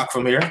throw a rock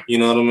from here. You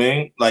know what I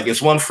mean? Like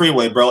it's one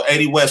freeway, bro.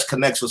 80 West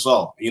connects us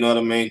all. You know what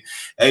I mean?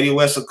 80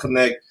 West will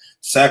connect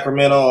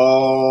Sacramento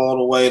all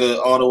the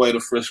way to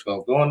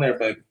Frisco. Go in there,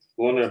 baby.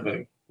 Go in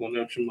there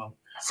with your mom.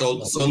 So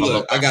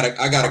look, I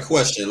got a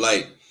question.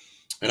 Like,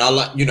 and I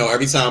like, you know,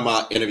 every time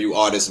I interview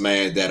artists,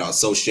 man, that I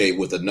associate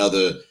with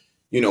another,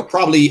 you know,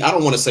 probably, I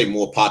don't want to say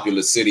more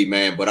popular city,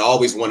 man, but I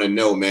always want to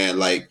know, man,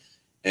 like,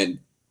 and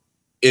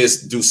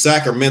do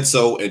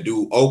Sacramento and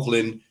do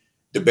Oakland,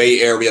 the Bay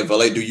Area,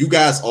 LA, do you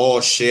guys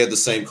all share the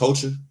same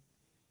culture?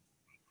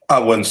 I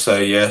wouldn't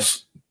say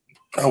yes.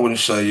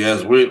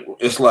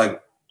 It's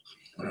like,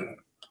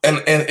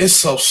 and it's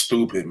so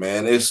stupid,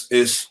 man.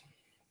 It's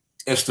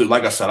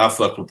like I said, I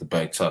fucked with the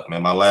Bank Tuck,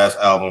 man. My last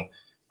album,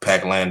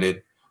 Pack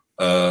Landed,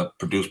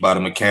 produced by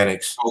the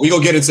Mechanics. Oh, we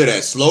gonna get into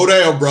that. Slow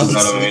down, brother. You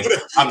know what I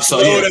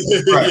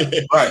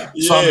mean? Right.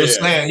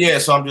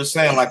 So I'm just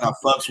saying, like I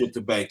fucks with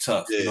the Bank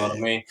Tuck. You know what I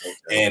mean?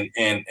 Okay.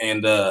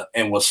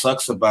 And what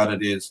sucks about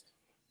it is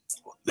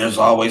there's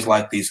always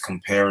like these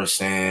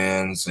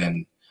comparisons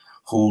and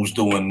who's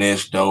doing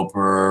this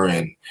doper,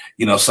 and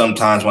you know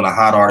sometimes when a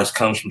hot artist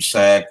comes from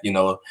Sac, you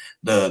know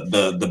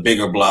the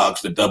bigger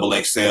blogs, the double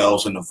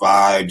XLs and the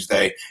Vibes,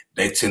 they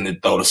tend to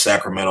throw the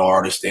Sacramento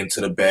artist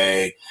into the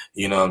Bay.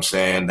 You know what I'm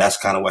saying? That's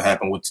kind of what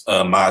happened with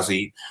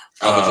Mozzy.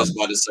 I was just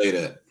about to say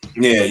that.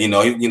 Yeah, you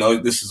know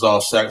this is all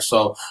Sac.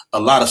 So a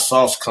lot of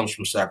sauce comes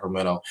from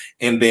Sacramento,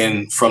 and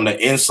then from the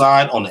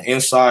inside, on the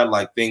inside,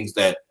 like things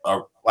that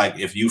are. Like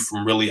if you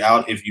really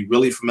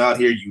from out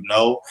here, you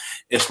know,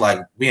 it's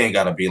like we ain't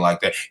gotta be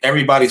like that.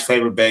 Everybody's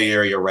favorite Bay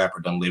Area rapper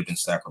done lived in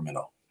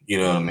Sacramento. You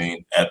know what I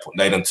mean?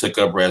 They done took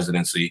up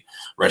residency.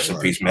 Rest in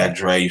peace, Mac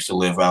Dre used to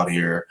live out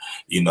here.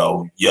 You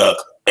know, Yuck,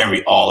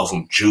 all of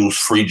them, Juice,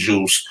 Free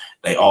Juice,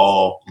 they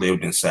all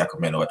lived in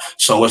Sacramento.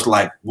 So it's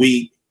like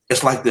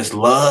this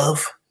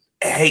love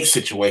and hate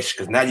situation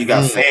because now you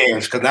got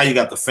fans. Because now you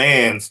got the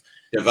fans.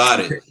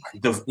 Divided,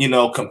 you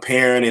know,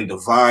 comparing and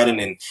dividing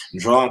and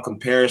drawing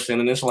comparison,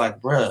 and it's like,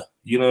 bruh,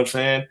 you know what I'm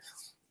saying?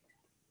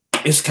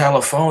 It's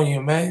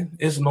California, man.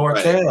 It's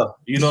NorCal. Right.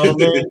 You know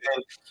what I mean?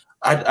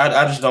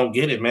 I just don't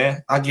get it,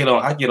 man. I get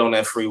on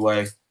that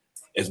freeway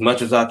as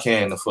much as I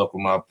can to fuck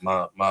with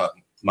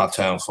my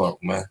town folk,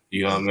 man.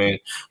 You know what I mean?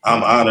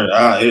 I'm honored.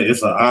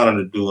 It's an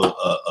honor to do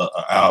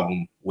a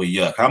album with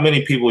Yuck. How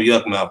many people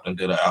Yuck Mouth did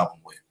an album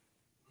with?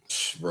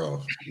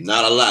 Bro,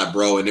 not a lot,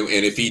 bro. And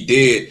if he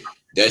did.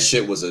 That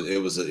shit was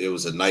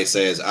a nice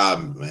ass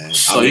album, man.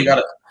 So you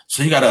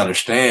gotta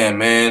understand,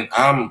 man.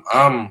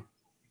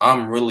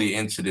 I'm really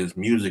into this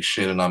music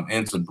shit, and I'm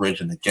into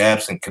bridging the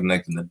gaps and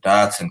connecting the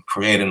dots and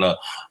creating a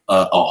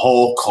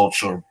whole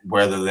culture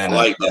rather than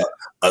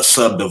a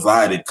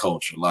subdivided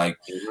culture. Like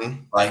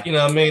you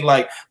know what I mean?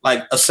 Like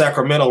a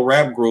Sacramento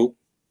rap group.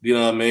 You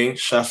know what I mean?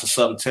 Shouts to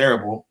Something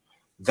Terrible.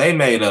 They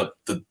made up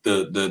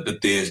the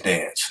Thiz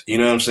Dance. You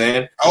know what I'm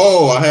saying?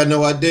 Oh, I had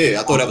no idea.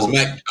 I thought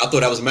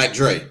that was Mac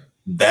Dre.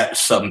 That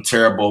Something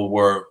Terrible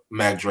where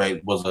Mac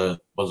Dre was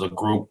a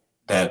group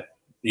that,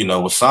 you know,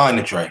 was signed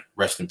to Dre,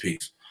 rest in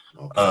peace.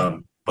 Okay.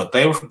 But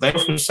they were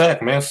from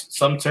Sac, man.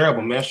 Something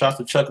terrible, man. Shouts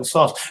to Chuck and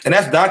Sauce. And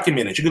that's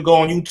documented. You could go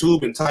on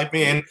YouTube and type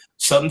in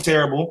something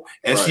terrible,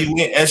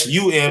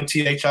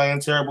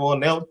 SUMTHIN terrible,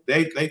 and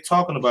they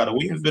talking about it.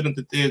 We invented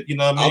the theater, you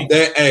know what I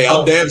mean?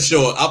 I'm damn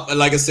sure.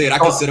 Like I said, I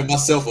consider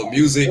myself a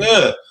music,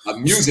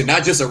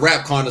 not just a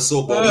rap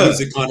connoisseur, but a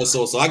music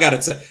connoisseur. So I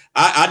gotta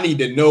I need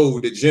to know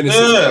the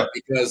genesis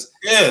because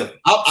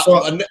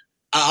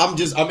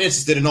I'm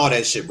interested in all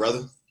that shit,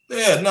 brother.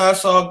 Yeah, no,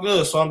 it's all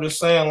good. So I'm just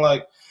saying,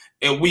 like,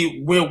 and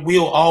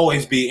we'll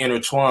always be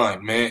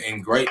intertwined, man,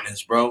 in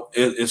greatness, bro.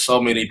 It's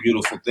so many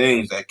beautiful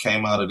things that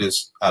came out of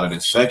this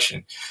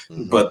section,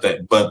 but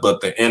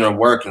the inner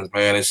workings,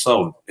 man, it's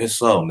so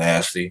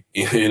nasty.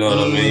 You know what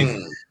I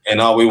mean?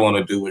 And all we want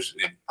to do is,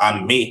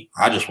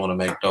 I just want to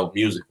make dope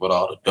music with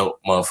all the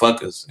dope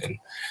motherfuckers and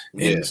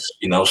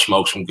you know,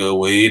 smoke some good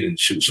weed and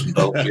shoot some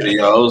dope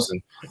videos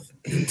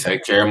and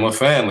take care of my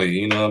family.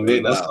 You know what I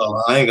mean? That's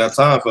all. I ain't got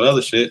time for the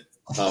other shit.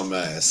 Oh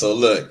man. So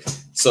look,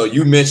 so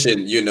you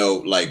mentioned, you know,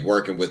 like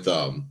working with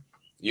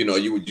you know,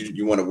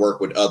 you want to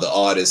work with other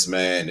artists,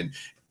 man. And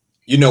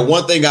you know,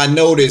 one thing I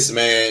noticed,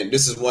 man,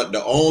 this is I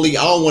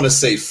don't want to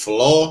say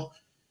flaw,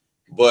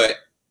 but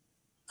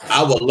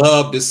I would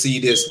love to see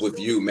this with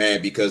you,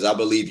 man, because I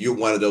believe you're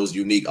one of those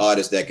unique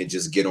artists that can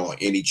just get on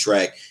any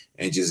track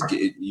and just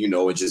get, you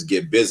know, and just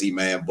get busy,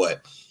 man.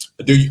 But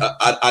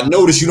I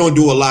noticed you don't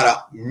do a lot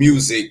of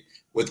music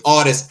with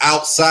artists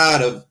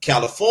outside of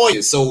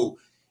California. So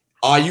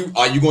are you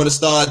going to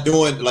start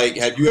doing, like,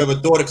 have you ever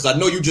thought it? Because I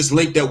know you just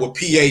linked up with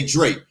P.A.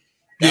 Drake.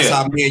 That's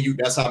how me and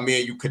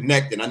you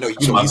connect. And I know,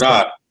 you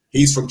know,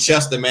 he's from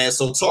Chester, man.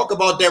 So talk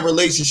about that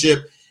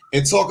relationship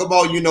and talk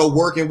about, you know,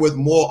 working with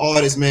more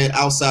artists, man,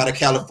 outside of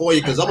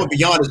California. Because I'm gonna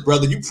be honest,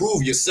 brother, you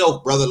prove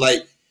yourself, brother.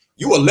 Like,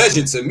 you a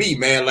legend to me,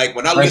 man. Like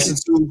when I listen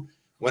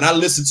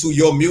to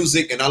your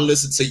music and I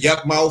listen to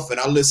Yuck Mouth and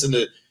I listen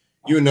to,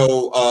 you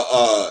know,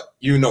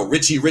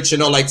 Richie Rich, you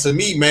know, like, to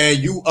me,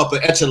 man, you upper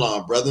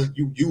echelon, brother.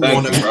 You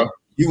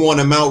on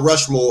a Mount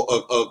Rushmore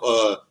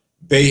of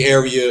Bay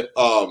Area,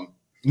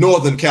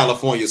 Northern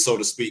California, so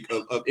to speak,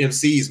 of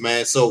MCs,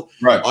 man. So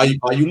are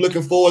you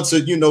looking forward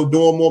to, you know,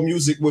 doing more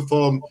music with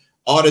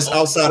artists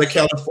outside of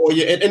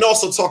California, and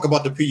also talk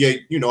about the PA,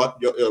 you know,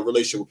 your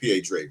relationship with PA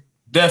Drake?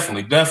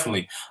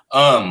 Definitely.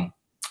 I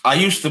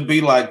used to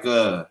be like,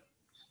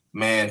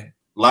 man,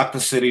 lock the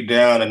city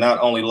down, and not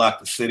only lock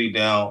the city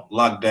down,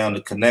 lock down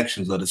the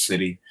connections of the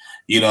city.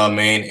 You know what I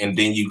mean? And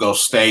then you go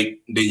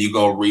state, then you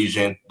go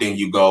region, then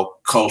you go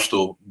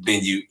coastal,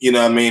 then you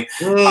know what I mean?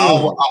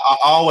 I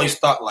always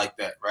thought like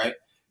that, right?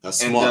 That's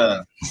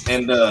smart.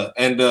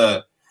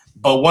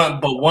 But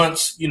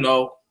once, you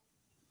know,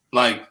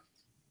 like,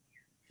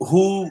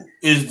 who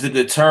is to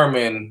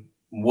determine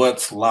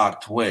what's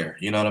locked where?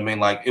 You know what I mean?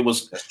 Like, it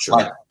was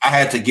like I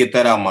had to get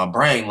that out of my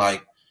brain.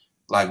 Like,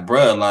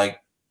 bruh,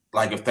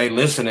 like if they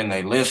listening,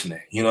 they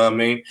listening. You know what I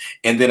mean?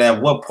 And then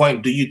at what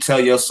point do you tell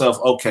yourself,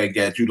 okay,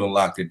 Gad, you done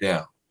locked it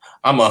down?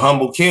 I'm a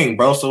humble king,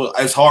 bro. So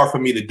it's hard for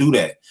me to do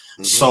that.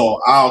 So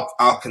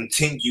I'll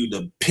continue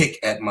to pick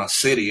at my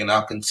city, and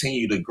I'll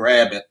continue to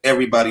grab at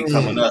everybody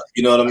coming up.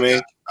 You know what I mean?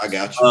 I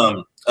got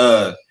you.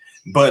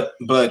 But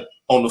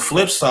on the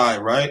flip side,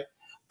 right?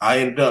 I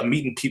ended up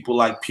meeting people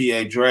like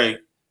P.A. Drake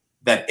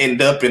that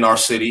end up in our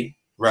city,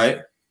 right?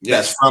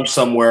 Yes. That's from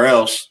somewhere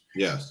else.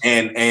 Yes.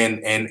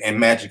 And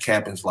magic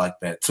happens like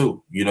that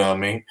too. You know what I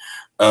mean?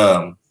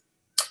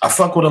 I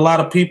fuck with a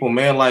lot of people,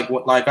 man. Like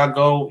I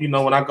go, you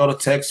know, when I go to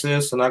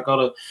Texas and I go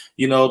to,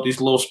 you know,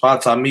 these little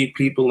spots, I meet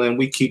people and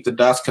we keep the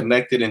dots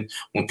connected. And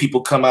when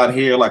people come out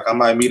here, like I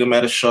might meet them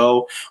at a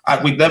show.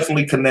 We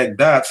definitely connect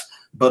dots.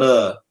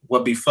 But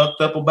what be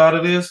fucked up about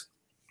it is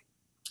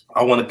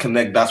I want to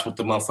connect dots with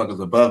the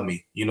motherfuckers above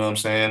me. You know what I'm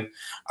saying?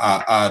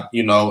 I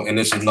you know, and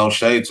this is no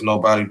shade to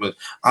nobody, but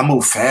I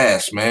move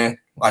fast, man.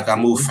 Like I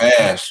move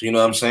fast, you know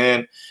what I'm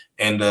saying?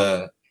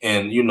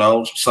 And you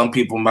know, some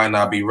people might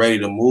not be ready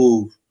to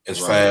move as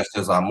fast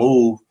as I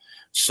move.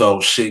 So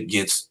shit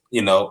gets,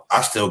 you know,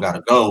 I still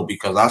gotta go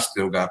because I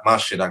still got my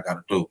shit I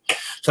gotta do.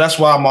 So that's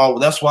why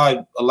that's why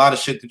a lot of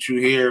shit that you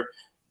hear,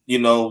 you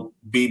know,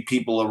 be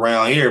people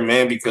around here,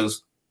 man,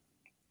 because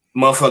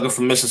motherfucker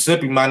from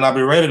Mississippi might not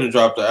be ready to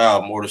drop the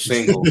album or the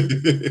single.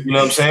 You know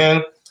what I'm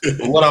saying?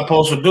 But what I'm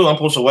supposed to do, I'm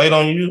supposed to wait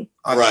on you.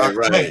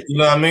 Right. You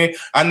know what I mean?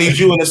 I need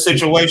you in a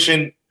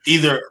situation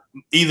either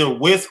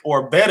with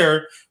or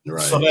better,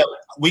 so that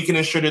we can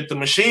ensure that the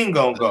machine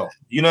gonna go.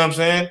 You know what I'm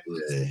saying?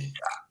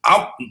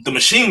 The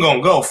machine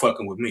gonna go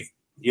fucking with me.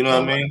 You know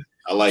what I mean?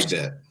 I like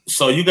that.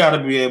 So you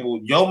gotta be able,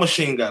 your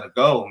machine gotta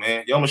go,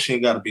 man. Your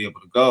machine gotta be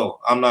able to go.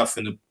 I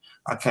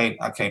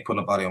can't put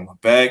nobody on my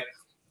back.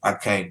 I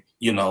can't,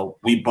 you know,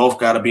 we both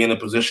got to be in a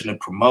position to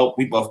promote.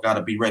 We both got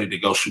to be ready to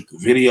go shoot the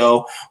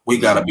video. We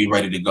got to be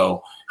ready to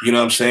go. You know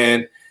what I'm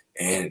saying?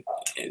 And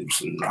a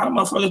lot of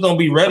motherfuckers don't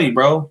be ready,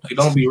 bro. They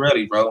don't be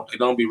ready, bro. They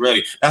don't be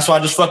ready. That's why I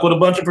just fuck with a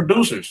bunch of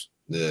producers.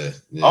 Yeah.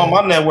 All my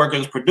network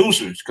is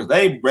producers because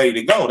they ready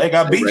to go. They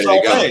got beats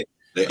all day.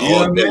 They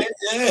all day.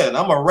 Yeah, and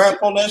I'm going to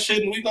rap on that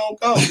shit and we going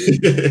to go.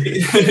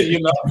 You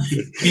know?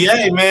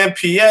 PA, man.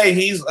 PA,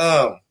 he's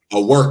a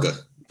worker.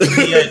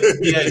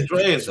 P.A.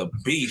 Dre is a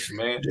beast,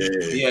 man. Yeah.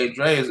 P.A.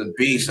 Dre is a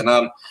beast,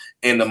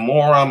 and the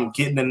more I'm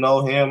getting to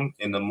know him,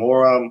 and the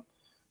more I'm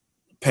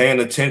paying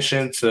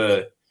attention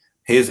to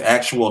his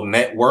actual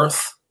net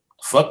worth.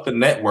 Fuck the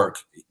network,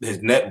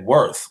 his net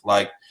worth.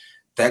 Like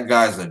that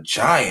guy's a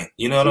giant.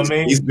 You know what I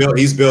mean?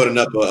 He's building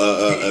up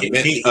a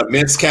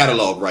immense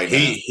catalog right now.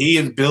 He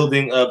is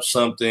building up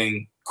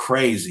something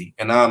crazy,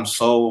 and I'm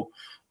so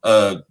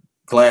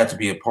glad to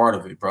be a part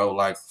of it, bro.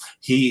 Like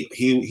he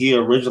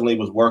originally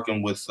was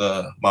working with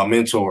my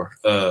mentor,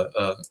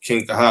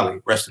 King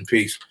Kahali, rest in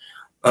peace.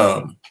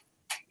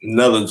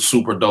 Another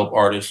super dope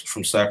artist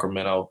from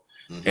Sacramento.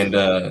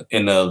 Mm-hmm.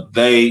 And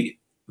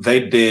they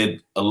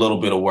did a little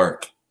bit of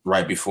work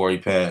right before he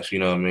passed, you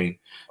know what I mean?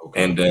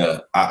 Okay. And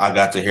I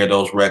got to hear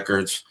those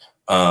records.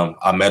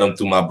 I met him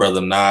through my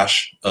brother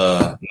Nash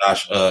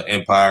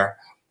Empire.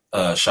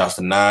 Shouts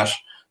to Nash.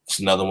 It's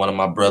another one of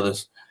my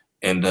brothers.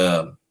 And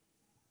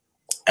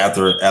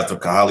after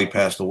Kahali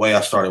passed away,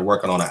 I started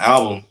working on an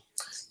album.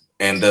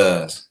 And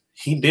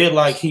he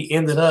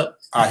ended up,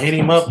 I hit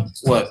him up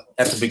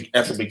at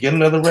the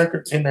beginning of the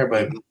record. In there,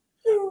 baby.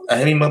 I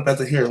hit him up at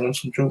the here. Want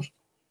some juice?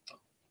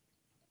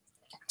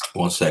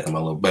 1 second, my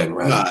little baby.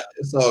 Right? Nah,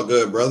 it's all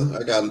good, brother.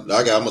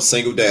 I'm a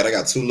single dad. I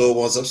got 2 little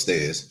ones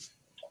upstairs.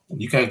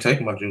 You can't take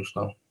my juice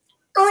though.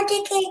 I want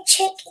to get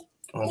chicken.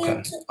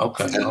 Okay.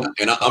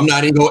 And I'm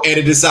not even gonna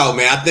edit this out,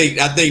 man. I think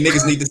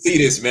niggas need to see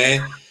this,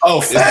 man. Oh,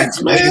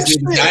 facts, man.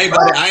 I ain't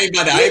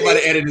about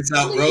to edit this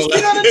out, bro.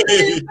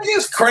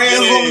 Niggas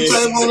crayons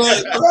on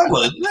the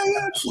table.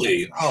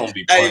 Please, I don't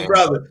be playing. Hey,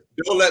 brother,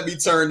 don't let me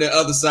turn the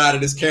other side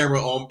of this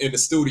camera on in the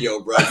studio,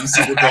 bro. You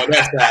see what's on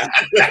that side.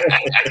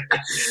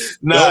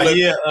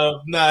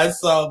 Nah,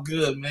 it's all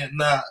good, man.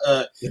 But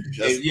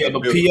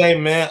PA,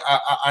 man,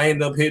 I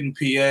ended up hitting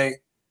PA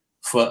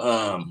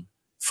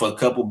for a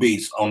couple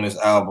beats on this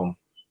album.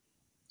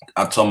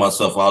 I told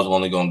myself I was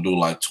only gonna do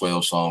like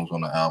 12 songs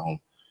on the album.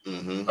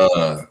 Mm-hmm.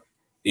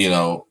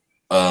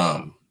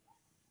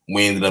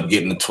 We ended up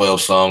getting the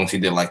 12 songs. He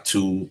did like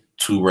two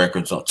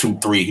records on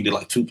 2-3. He did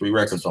like 2-3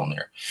 records on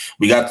there.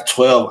 We got to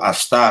 12. I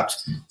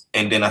stopped,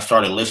 and then I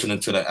started listening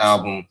to the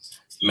album.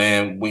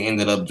 Man, we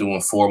ended up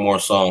doing 4 more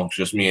songs,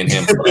 just me and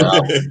him for the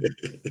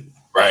album.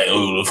 Right,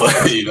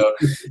 you know,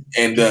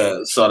 and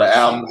so the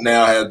album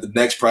now has the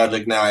next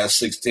project now has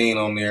 16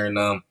 on there,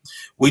 and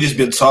we just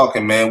been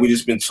talking, man. We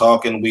just been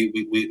talking. We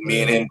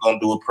me and him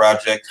gonna do a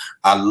project.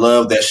 I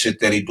love that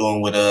shit that he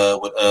doing with Pain.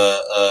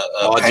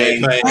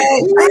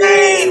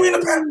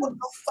 What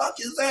the fuck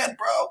is that,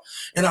 bro?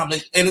 And I'm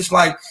like, and it's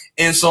like,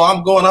 and so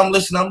I'm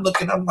listening, I'm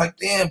looking, I'm like,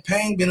 damn,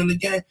 Pain been in the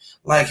game,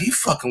 like he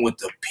fucking with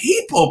the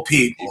people.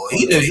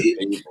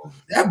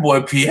 That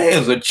boy PA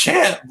is a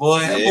champ, boy.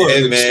 That boy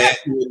is man.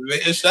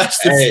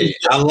 Hey,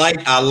 I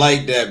like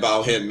that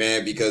about him,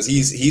 man, because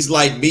he's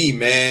like me,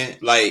 man.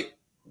 Like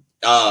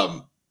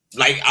I'm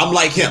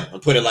like him. I'll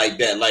put it like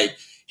that. Like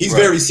he's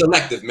very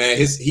selective, man.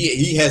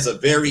 He has a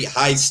very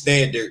high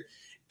standard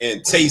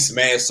and taste,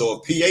 man.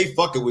 So if PA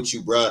fucking with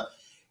you, bro,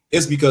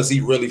 it's because he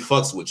really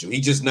fucks with you.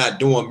 He just not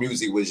doing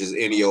music with just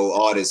any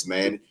old artist,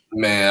 man.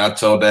 Man, I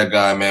told that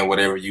guy, man,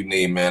 whatever you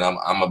need, man, I'm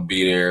gonna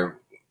be there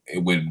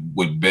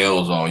with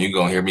bells on. You're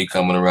gonna hear me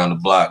coming around the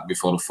block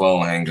before the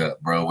phone hang up,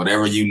 bro.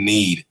 Whatever you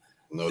need.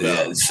 No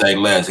doubt. Say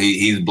less.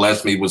 He's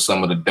blessed me with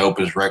some of the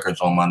dopest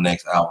records on my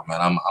next album, man.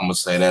 I'm gonna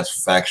say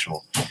that's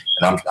factual.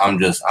 And I'm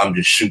just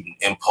shooting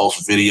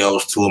impulse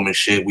videos to him and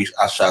shit.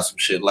 I shot some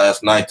shit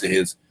last night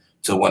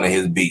to one of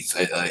his beats.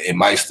 It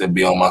might still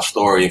be on my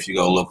story. If you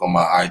go look on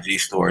my IG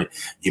story,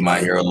 you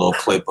might hear a little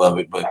clip of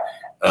it. But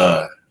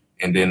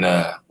and then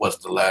what's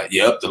the last?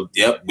 Yep.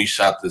 We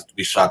shot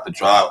the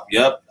drive.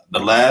 Yep. The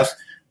last.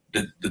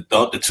 The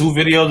 2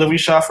 videos that we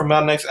shot from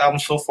our next album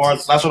so far,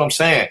 that's what I'm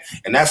saying.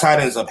 And that's how it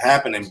ends up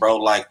happening, bro.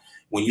 Like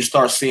when you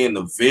start seeing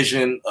the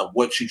vision of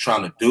what you're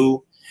trying to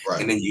do,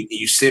 and then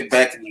you sit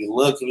back and you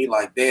look and you're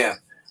like, damn,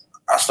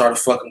 I started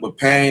fucking with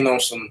Pain on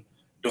some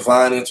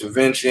divine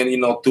intervention, you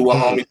know, through a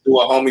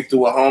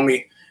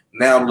homie.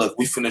 Now look,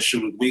 we finna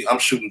shoot. I'm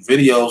shooting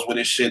videos with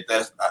this shit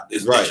that's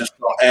just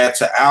gonna add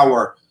to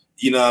our,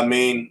 you know what I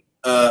mean,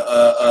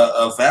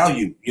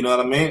 value. You know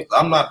what I mean?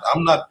 I'm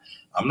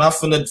not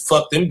finna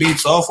fuck them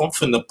beats off. I'm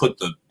finna put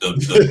the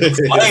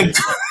flame.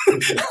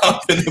 I'm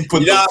finna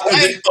put the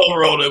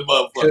flamethrower on that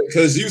motherfucker.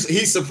 Because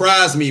he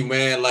surprised me,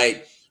 man.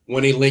 Like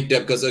when he linked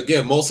up, because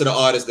again, most of the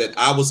artists that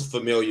I was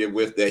familiar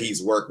with that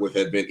he's worked with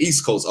have been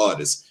East Coast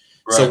artists.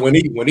 Right. So when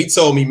he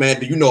told me, man,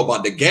 do you know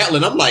about the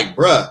Gatlin? I'm like,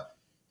 bruh,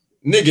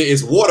 nigga,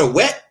 is water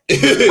wet?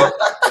 Bro,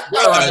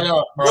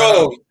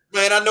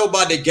 man, I know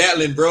about the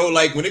Gatlin, bro.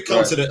 Like when it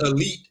comes to the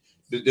elite.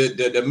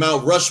 The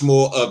Mount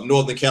Rushmore of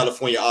Northern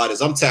California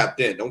artists, I'm tapped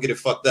in. Don't get it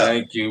fucked up.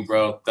 Thank you,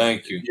 bro.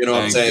 Thank you. You know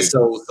what I'm saying?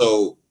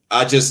 So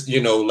I just,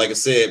 you know, like I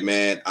said,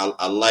 man,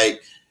 I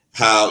like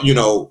how, you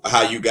know,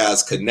 how you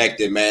guys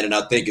connected, man, and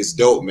I think it's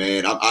dope,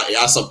 man.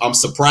 I'm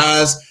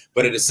surprised,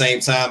 but at the same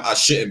time, I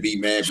shouldn't be,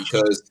 man,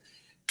 because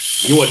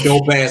you're a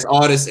dope ass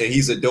artist and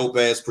he's a dope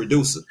ass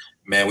producer.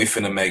 Man, we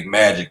finna make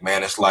magic,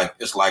 man. It's like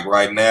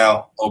right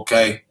now,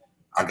 okay.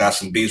 I got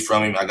some beats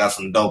from him. I got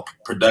some dope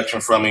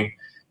production from him.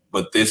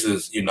 But this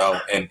is, and I'm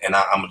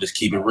gonna just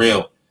keep it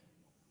real,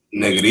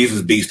 nigga. These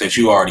is beats that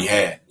you already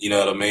had. You know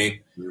what I mean?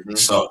 Mm-hmm.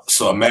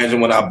 So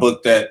imagine when I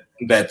booked that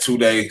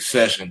 2-day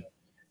session,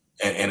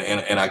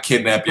 and I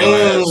kidnap your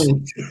ass.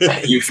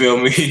 You feel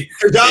me?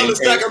 Y'all in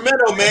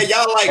Sacramento, man.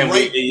 Y'all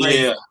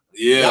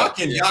yeah.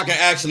 Y'all can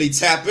actually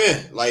tap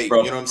in, like,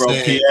 bro, you know what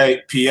I'm saying?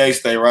 PA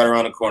stay right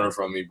around the corner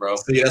from me, bro.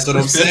 See, that's what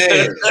I'm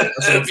saying.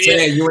 That's what I'm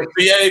saying.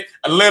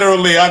 PA,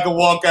 literally, I could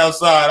walk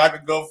outside. I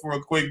could go for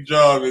a quick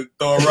jog and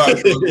throw a rock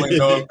through the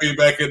window and be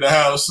back in the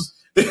house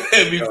before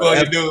you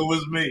knew it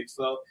was me.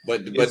 So,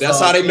 but that's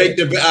how they make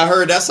I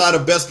heard that's how the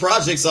best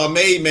projects are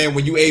made, man.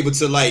 When you able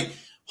to like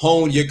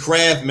hone your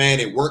craft,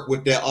 man, and work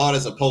with that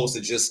artist, opposed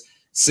to just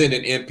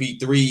sending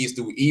MP3s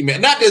through email.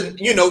 Not that,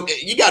 you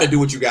got to do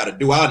what you got to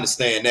do. I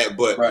understand that,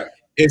 but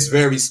it's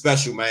very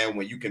special, man,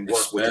 when you can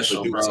work with the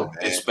producer, bro. Man.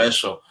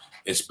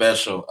 It's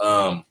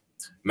special.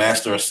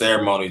 Master of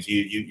Ceremonies.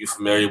 You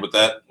familiar with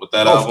that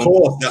album? Of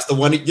course, that's the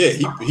one.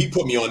 He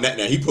put me on that.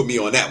 Now he put me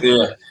on that one.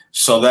 Yeah.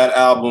 So that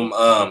album.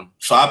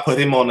 So I put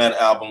him on that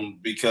album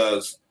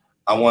because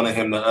I wanted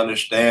him to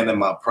understand that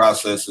my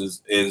process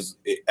is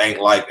it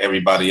ain't like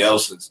everybody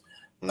else's.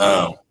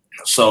 Mm-hmm.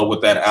 So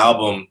with that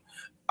album,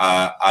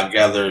 I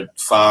gathered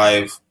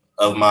 5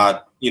 of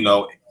my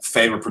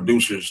favorite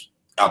producers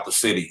out the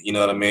city. You know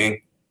what I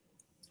mean?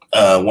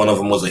 One of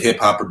them was a hip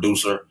hop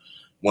producer.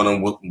 One of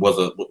them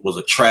was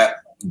a trap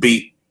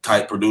beat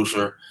type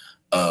producer.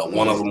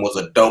 One of them was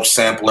a dope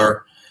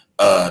sampler.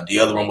 The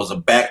other one was a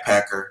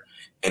backpacker,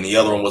 and the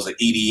other one was an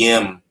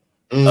EDM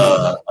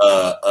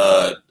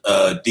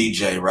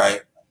DJ,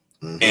 right?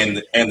 Mm-hmm.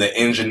 And the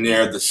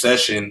engineer of the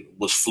session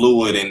was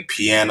fluid in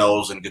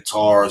pianos and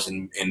guitars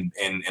and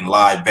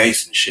live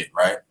bass and shit,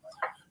 right?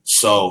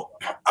 So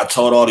I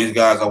told all these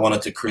guys I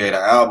wanted to create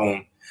an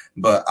album,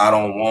 but I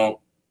don't want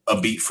a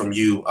beat from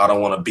you. I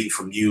don't want a beat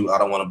from you. I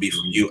don't want a beat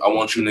from you. I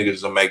want you niggas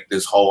to make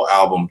this whole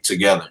album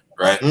together,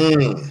 right?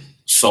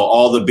 So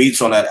all the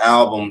beats on that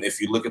album,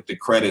 if you look at the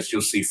credits,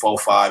 you'll see 4 or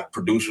 5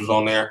 producers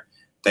on there.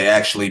 They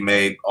actually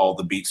made all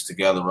the beats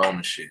together on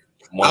the shit.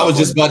 I was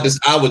just about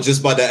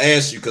to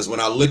ask you, because when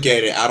I look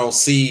at it, I don't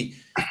see,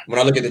 when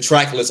I look at the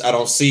track list, I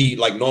don't see,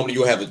 like, normally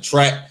you'll have a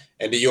track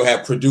and then you'll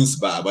have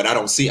produced by, but I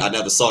never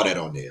saw that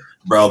on there.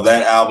 Bro,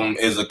 that album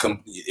is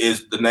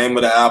the name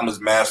of the album is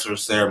Master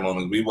of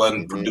Ceremonies. We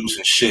wasn't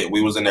producing shit.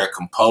 We was in there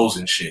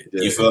composing shit.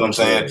 Yeah, you feel what I'm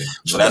saying? Yeah,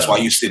 so that's why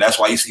you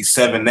see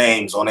 7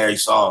 names on every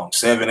song,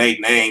 7,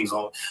 8 names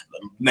on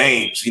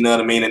names. You know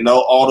what I mean? And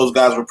all those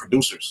guys were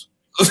producers.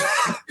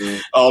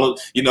 All of,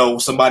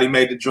 somebody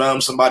made the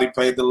drums, somebody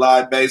played the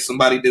live bass,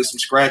 somebody did some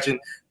scratching.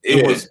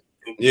 It was,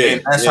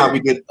 and that's how we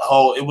did the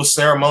whole. It was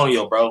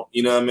ceremonial, bro.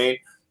 You know what I mean?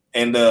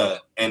 And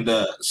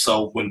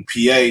so when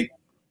PA,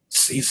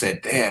 he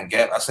said, "Damn,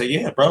 Gab," I said,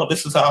 "Yeah, bro,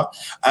 this is how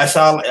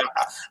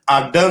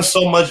I've done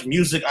so much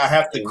music. I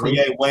have to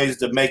create ways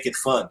to make it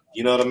fun.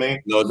 You know what I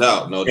mean? No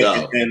doubt.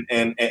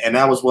 And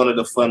that was one of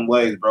the fun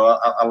ways, bro.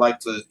 I like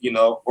to,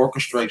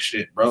 orchestrate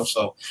shit, bro.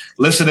 So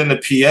listening to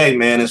PA,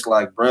 man, it's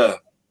like, bro,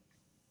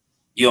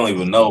 you don't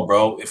even know,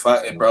 bro.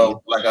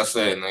 Bro, like I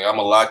said, I'm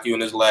gonna lock you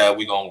in this lab.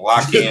 We gonna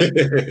lock in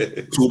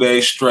 2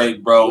 days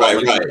straight, bro.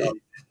 Right.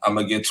 I'm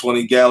gonna get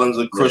 20 gallons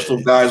of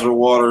Crystal Geyser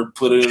water,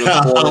 put it in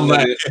a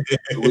corner.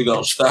 We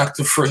gonna stock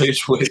the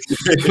fridge with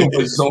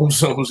Zoom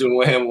Zooms and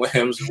Wham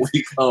Whams, and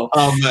we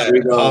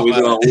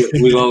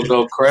gonna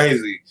go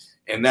crazy,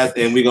 and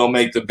we gonna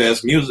make the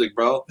best music,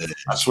 bro.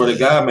 I swear to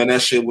God, man,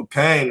 that shit with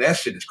Pain, that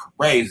shit is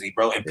crazy,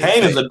 bro. And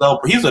Pain is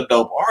he's a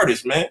dope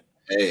artist, man.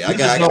 Hey, I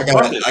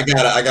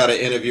got an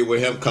interview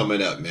with him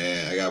coming up,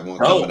 man. I got one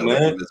coming up with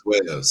him as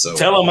well. So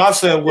tell him I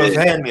said what's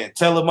happening.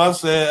 Tell him I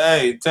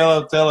said, hey, tell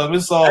him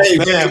it's all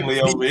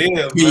family over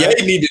here.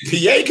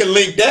 PA can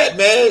link that,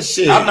 man.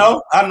 Shit. I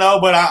know,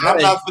 but I'm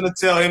not gonna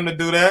tell him to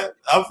do that.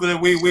 I'm gonna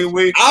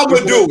I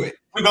would do it.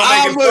 We're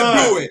gonna make it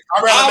fun.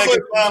 I'd rather make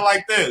it fun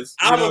like this.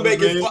 I'm gonna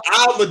make it fun.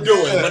 I'm gonna do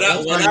it. But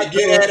when I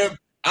get at him,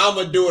 I'm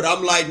gonna do it.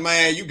 I'm like,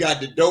 man, you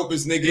got the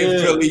dopest nigga in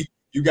Philly.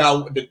 You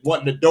got the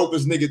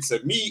dopest nigga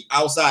to me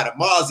outside of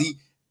Mozzie,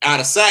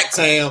 out of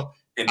Sacktown.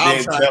 And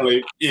then tell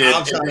him,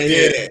 I'm trying to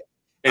hear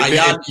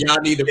that.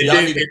 Y'all need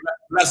to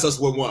bless us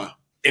with one.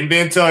 And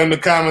then tell him the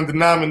common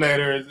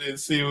denominator and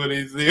see what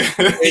he's there.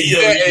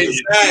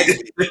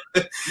 Exactly.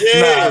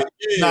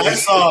 Nah,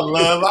 it's all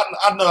love.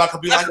 I know I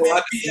could be like, tell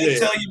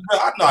you, bro.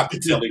 I know I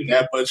can tell him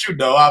that, but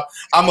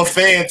I'm a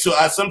fan too.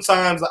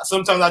 Sometimes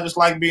I just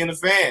like being a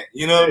fan.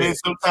 You know what I mean?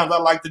 Sometimes I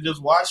like to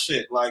just watch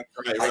shit. Like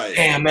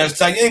damn, man,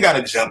 you ain't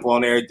gotta jump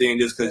on everything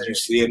just because you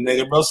see a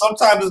nigga, bro.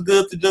 Sometimes it's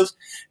good to just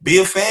be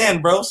a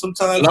fan, bro.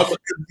 Sometimes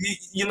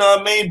you know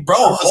what I mean,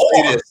 bro.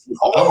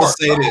 I'm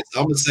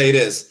gonna say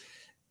this.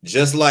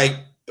 Just like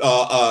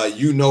what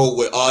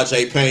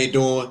RJ Payne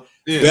doing,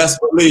 best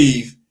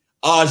believe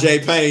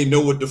RJ Payne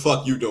know what the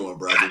fuck you doing,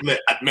 brother.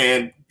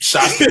 Man,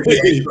 shots to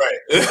me,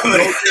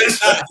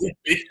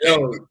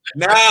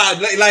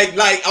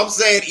 like I'm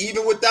saying,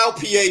 even without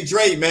PA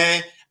Dre,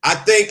 man, I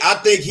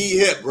think he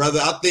hit, brother.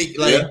 I think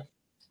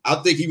I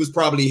think he was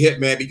probably hit,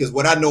 man, because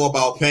what I know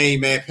about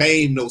Pain, man,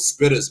 Pain no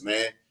spitters,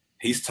 man.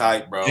 He's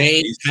tight, bro.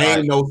 Pain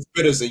no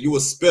spitters, and you a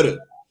spitter.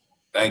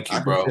 Thank you,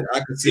 bro.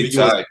 I consider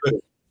you a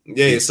spitter.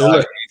 Yeah, he's so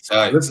look,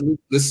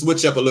 let's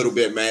switch up a little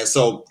bit, man.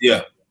 So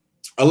yeah,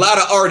 a lot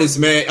of artists,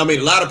 man. I mean,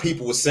 a lot of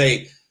people would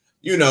say,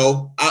 you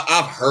know,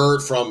 I've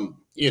heard from,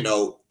 you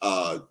know,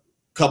 a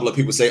couple of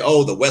people say,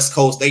 oh, the West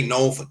Coast, they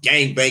known for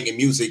gang banging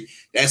music.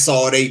 That's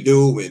all they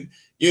do. And,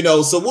 you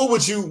know, so what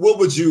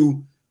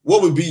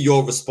would be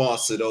your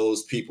response to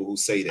those people who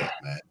say that,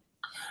 man?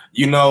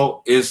 You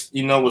know,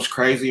 what's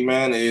crazy,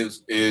 man,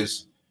 is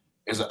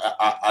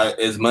I,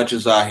 as much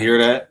as I hear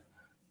that,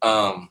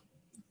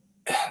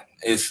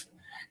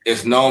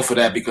 it's known for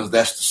that because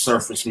that's the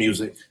surface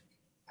music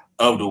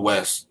of the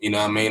West. You know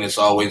what I mean? It's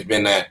always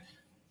been that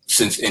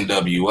since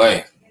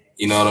NWA.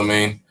 You know what I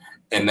mean?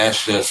 And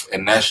that's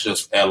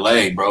just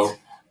LA, bro.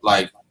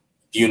 Like,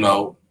 you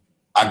know,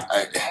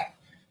 I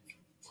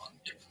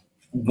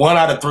 1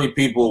 out of 3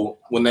 people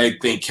when they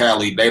think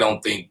Cali, they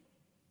don't think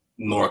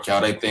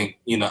NorCal. They think,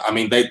 you know, I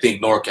mean, they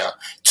think NorCal.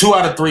 2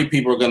 out of 3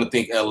 people are gonna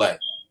think LA.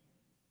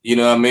 You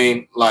know what I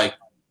mean? Like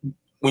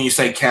when you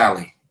say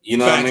Cali, you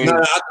know what I mean? No,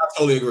 I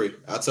totally agree.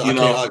 I can't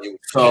argue.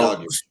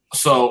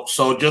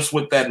 So just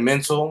with that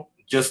mental,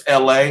 just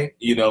LA,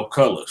 you know,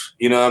 colors.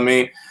 You know what I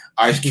mean?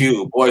 Ice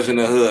Cube, Boys in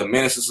the Hood,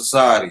 Menace to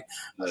Society.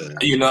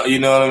 You know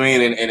what I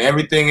mean? And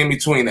everything in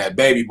between that,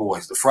 Baby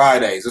Boys, the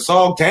Fridays. It's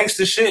all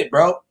gangster shit,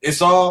 bro.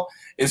 It's all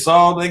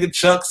nigga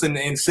Chucks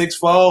and 6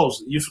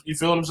 Foes. You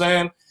feel what I'm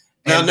saying?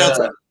 Now,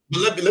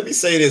 let me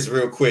say this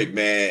real quick,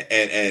 man,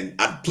 and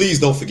please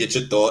don't forget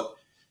your thought,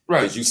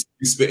 right? Because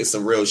you spitting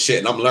some real shit,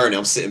 and I'm learning.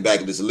 I'm sitting back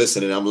and just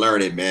listening. I'm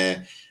learning,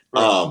 man.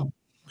 Right.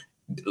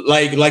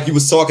 Like you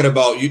was talking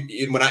about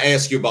you when I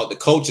asked you about the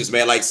coaches,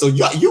 man. Like, so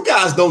you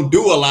guys don't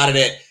do a lot of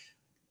that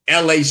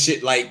LA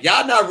shit. Like,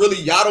 y'all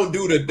don't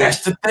do the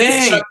that's the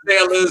thing. Chuck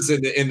Taylors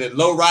and the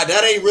low ride.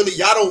 That ain't really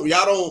y'all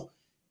don't.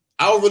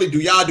 I don't really do.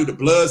 Y'all do the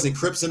Bloods and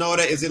Crips and all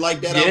that. Is it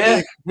like that?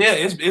 Yeah.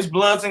 It's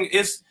Bloods and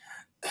it's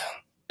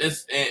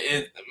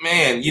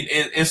man.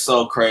 It's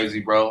so crazy,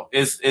 bro.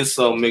 It's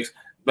so mixed.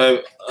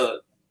 But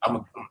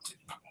I'm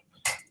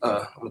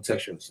gonna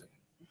text you in a second.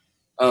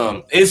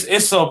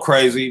 It's so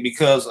crazy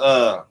because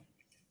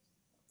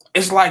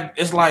it's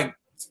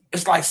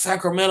like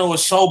Sacramento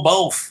is so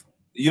both.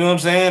 You know what I'm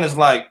saying? It's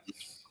like,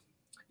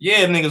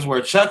 yeah, niggas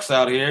wear Chucks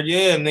out here.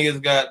 Yeah,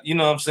 niggas got, you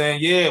know what I'm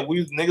saying? Yeah,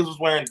 niggas was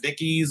wearing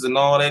Dickies and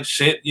all that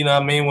shit. You know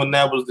what I mean? When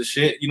that was the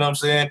shit, you know what I'm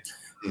saying?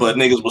 But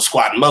niggas was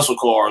squatting muscle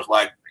cars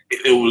like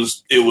it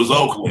was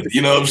Oakland.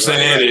 You know what I'm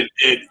saying?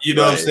 You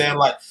know what I'm saying?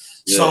 Like,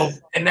 so,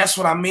 and that's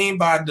what I mean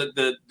by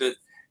the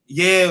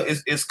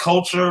it's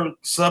culture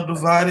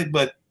subdivided,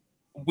 but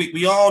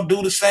we all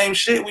do the same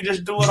shit. We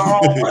just do it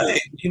our own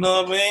way. You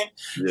know what I mean?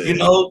 Yeah. You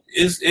know,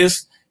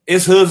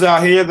 it's hoods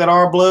out here that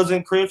are Bloods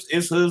and Crips.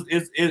 It's hoods,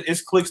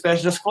 it's cliques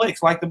that's just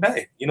cliques like the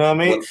Bay. You know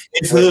what I mean?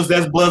 It's hoods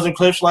that's Bloods and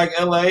Crips like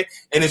LA,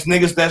 and it's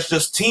niggas that's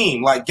just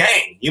team like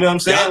gang. You know what I'm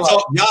saying?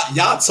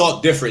 Y'all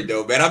talk different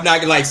though, man. I'm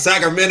not like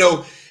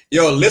Sacramento.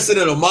 Yo, listen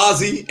to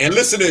Mozzie and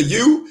listen to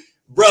you,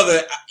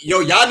 brother. Yo,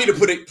 y'all need to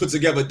put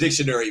together a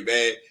dictionary,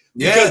 man.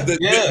 Because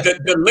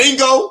the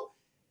lingo,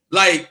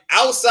 like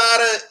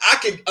outsider, I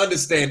can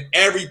understand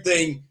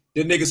everything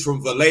the niggas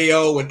from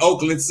Vallejo and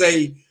Oakland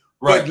say.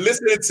 Right. But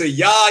listening to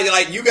y'all,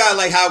 like you got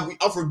like how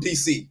I'm from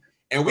DC,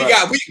 and we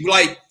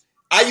like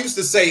I used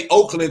to say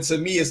Oakland to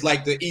me is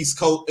like the East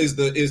Coast is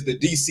the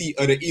DC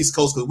of the East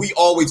Coast because we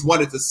always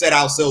wanted to set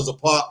ourselves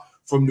apart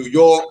from New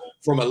York,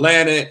 from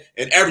Atlanta,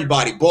 and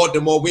everybody.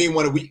 Baltimore, we didn't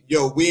want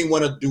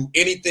to do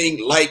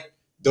anything like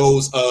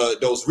those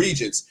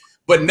regions.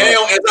 But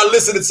now, as I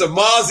listen to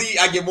Mozzie,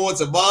 I get more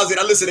into Mozzie. And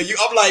I listen to you.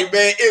 I'm like,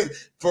 man,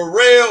 it's for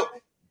real.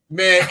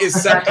 Man, it's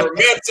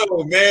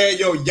Sacramento, man.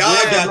 Yo, y'all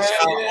got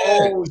your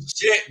own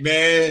shit,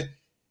 man.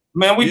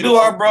 Man, we do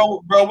our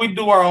bro. We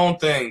do our own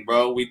thing,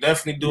 bro. We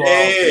definitely do our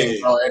own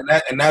thing, bro.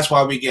 And that's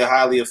why we get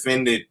highly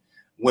offended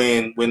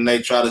when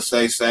they try to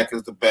say Sac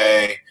is the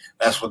Bay.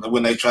 That's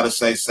when they try to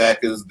say Sac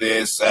is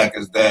this, Sac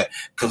is that.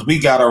 Because we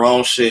got our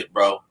own shit,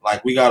 bro.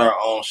 Like, we got our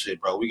own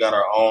shit, bro. We got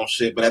our own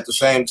shit. But at the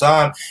same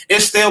time,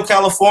 it's still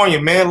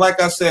California, man.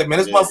 Like I said, man,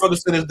 this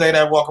motherfuckers to this day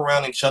that walk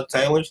around in Chuck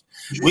Taylors.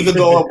 We could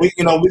go we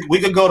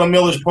could go to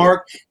Millers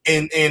Park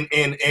and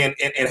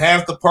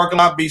have the parking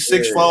lot be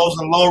 6 Foes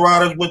and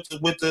lowriders with the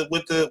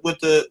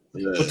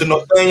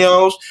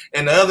Norteños,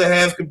 and the other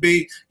half could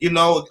be, you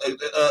know,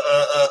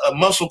 a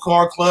muscle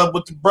car club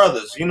with the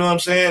brothers. You know what I'm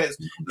saying?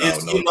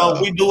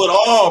 We do it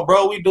all,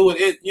 bro. We do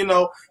it, you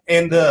know,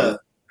 and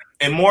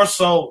more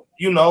so,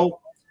 you know,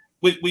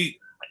 we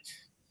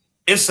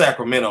it's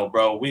Sacramento,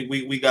 bro.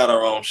 We got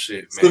our own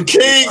shit, man. Some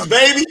kings,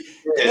 baby.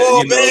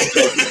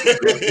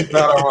 We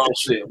got our own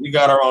shit. We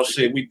got our own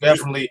shit. We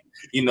definitely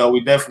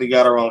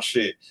got our own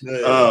shit.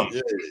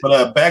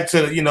 But back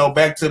to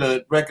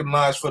the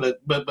recognized for the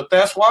but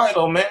that's why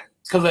though, man,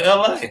 because of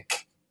LA.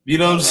 You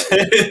know what I'm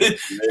saying?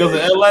 Because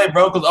of LA,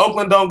 bro. Because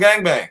Oakland don't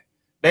gangbang.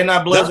 They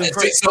not Bloods and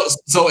Crips.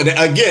 So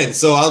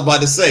I was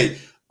about to say,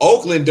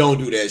 Oakland don't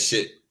do that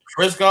shit.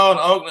 Frisco and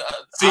Oakland.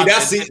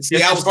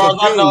 As far as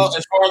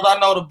I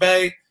know, the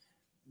Bay,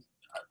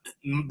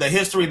 the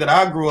history that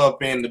I grew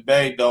up in, the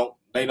Bay don't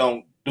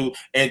do,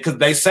 and because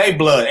they say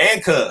blood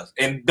and cuz,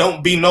 and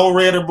don't be no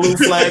red or blue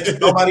flags in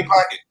nobody's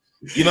pocket.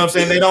 You know what I'm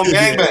saying? They don't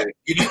gangbang.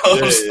 You know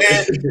what I'm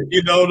saying?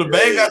 You know, the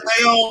Bay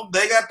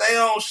got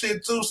their own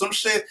shit too. Some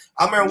shit.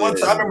 I remember one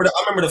time. I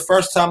remember the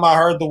first time I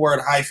heard the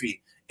word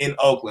hyphy in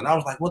Oakland. I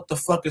was like, "What the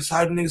fuck is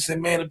hyphy?" Niggas said,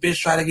 "Man, the bitch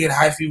tried to get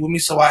hyphy with me,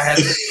 so I had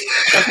to."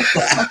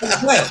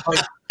 Like,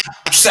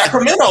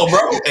 Sacramento,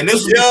 bro. And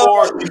this was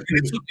before.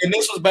 And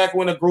this was back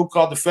when a group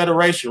called the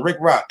Federation. Rick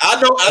Rock.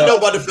 I know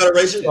about the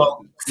Federation.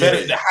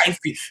 The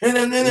hyphy. And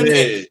then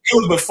it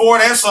was before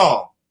that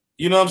song.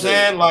 You know what I'm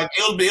saying? Like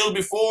it was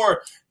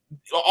before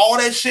all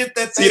that shit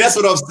that they. See, that's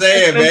what I'm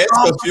saying, man.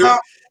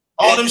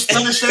 All them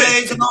stunner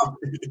shades and all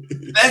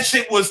that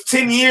shit was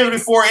 10 years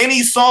before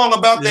any song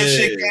about that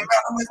shit came out.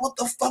 I'm like, what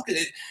the fuck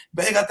is it?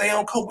 They got their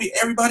own code.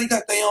 Everybody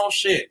got their own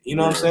shit. You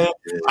know what I'm saying?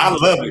 I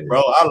love it,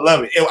 bro. I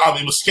love it.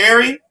 It was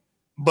scary,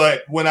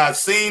 but when I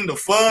seen the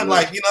fun,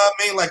 like, you know what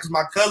I mean? Like, cause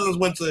my cousins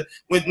went to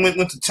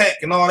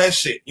tech and all that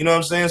shit. You know what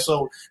I'm saying?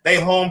 So they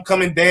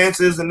homecoming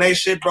dances and they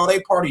shit, bro.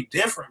 They party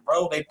different,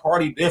 bro. They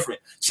party different.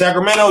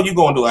 Sacramento, you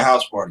going to a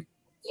house party.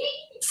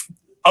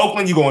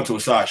 Oakland, you going to a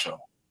sideshow.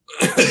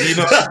 You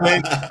know what I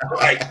mean?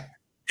 Like,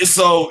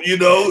 so, you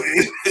know,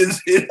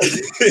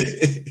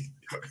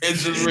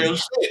 it's just real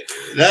shit.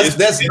 That's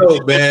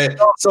dope, man.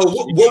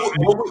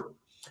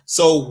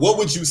 So what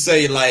would you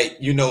say, like,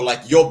 you know,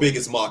 like your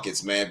biggest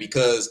markets, man?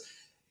 Because,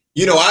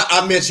 you know,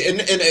 I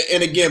mentioned,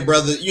 and again,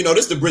 brother, you know,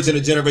 this is the Bridging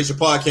the Generation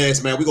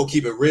podcast, man. We're gonna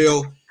keep it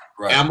real.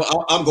 Right. I'm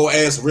gonna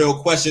ask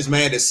real questions,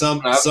 man, that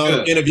some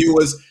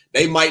interviewers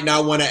they might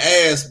not want to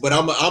ask, but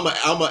I'm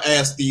gonna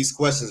ask these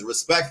questions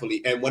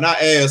respectfully. And when I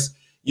ask,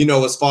 you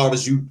know, as far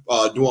as you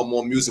doing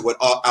more music with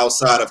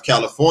outside of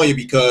California,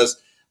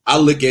 because I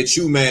look at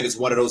you, man, as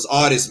one of those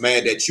artists,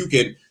 man, that you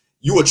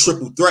a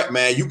triple threat,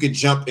 man. You can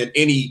jump in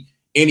any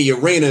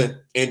arena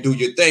and do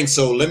your thing.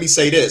 So let me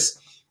say this.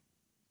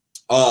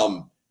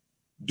 Do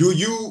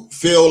you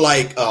feel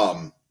like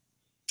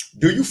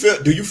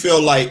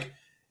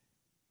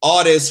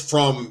artists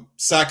from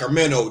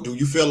Sacramento, do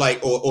you feel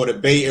like or the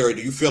Bay Area,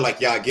 do you feel like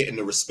y'all getting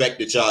the respect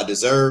that y'all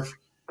deserve?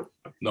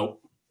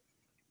 Nope.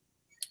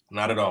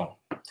 Not at all.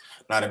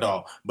 Not at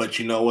all. But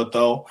you know what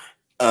though?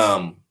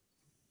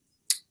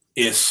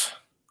 It's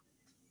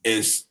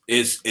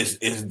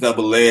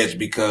double-edged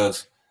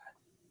because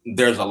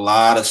there's a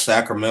lot of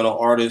Sacramento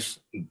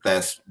artists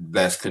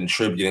that's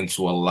contributing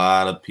to a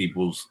lot of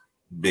people's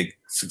big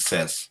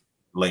success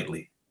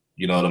lately.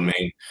 You know what I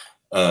mean?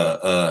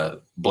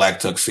 Black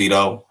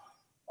Tuxedo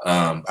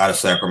out of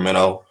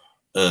Sacramento.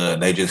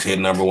 They just hit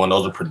number one.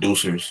 Those are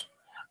producers.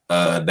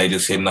 They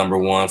just hit number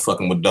one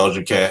fucking with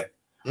Doja Cat.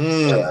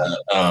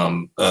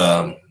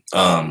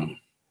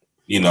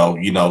 You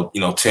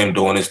know, Tim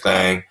doing his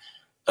thing.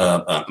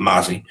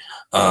 Mozzie.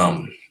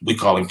 We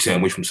call him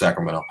Tim. We from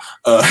Sacramento.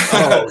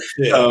 Little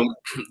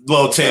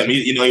Tim.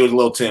 He was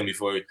Little Tim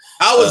before.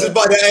 I was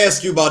about to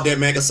ask you about that,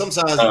 man. Because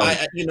sometimes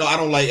I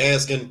don't like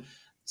asking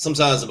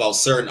sometimes about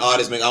certain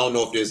artists, man. I don't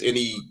know if there's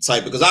any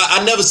type because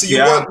I never see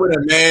you work with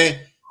him, man.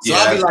 So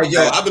I'll be like,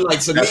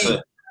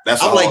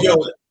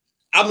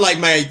 I'm like,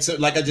 man,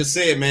 like I just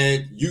said,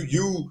 man,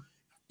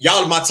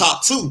 y'all are my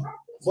top two.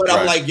 But right.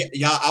 I'm like,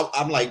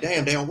 I'm like,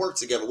 damn, they don't work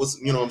together.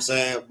 You know what I'm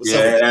saying?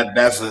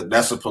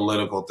 That's a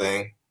political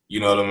thing. You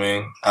know what I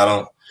mean? I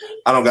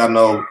don't got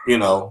no, you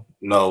know,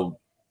 no.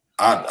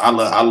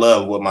 I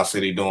love what my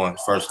city doing.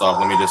 First off,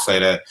 let me just say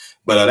that.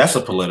 But that's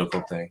a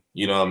political thing.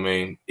 You know what I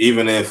mean?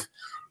 Even if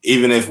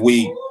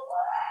we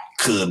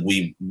could,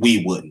 we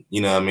wouldn't.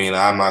 You know what I mean?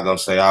 I'm not gonna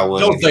say I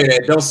wouldn't. Don't say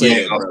that. Don't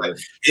say that. Don't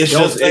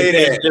say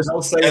that.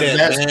 Don't say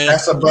that, man.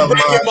 That's above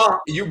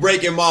you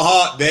breaking my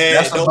heart, man.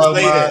 That's don't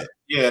say that.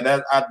 Yeah,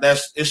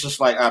 that's it's just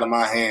like out of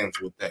my hands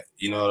with that.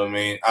 You know what I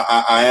mean?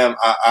 I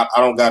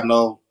ain't got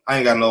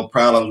no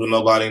problems with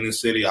nobody in the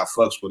city. I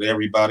fucks with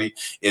everybody.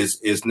 It's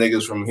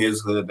niggas from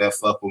his hood that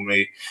fuck with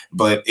me,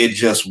 but it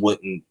just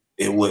wouldn't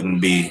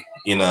be.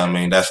 You know what I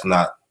mean? That's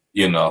not.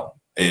 You know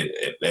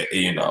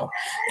you know,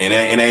 it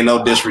ain't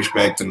no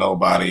disrespect to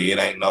nobody. It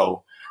ain't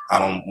no. I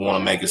don't want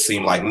to make it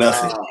seem like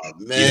nothing. Oh,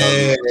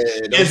 man,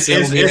 you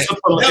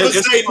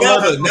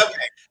know?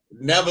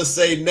 Never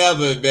say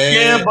never,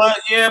 man. But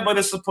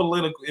it's a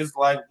political. It's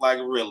like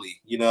really,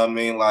 you know what I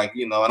mean? Like,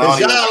 you know, and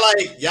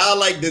y'all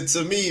like the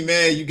to me,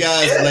 man. You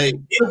guys like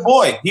he the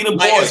boy.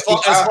 As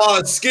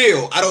far as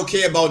skill, I don't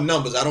care about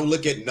numbers. I don't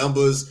look at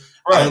numbers.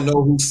 Right. I don't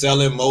know who's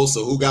selling most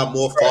or who got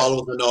more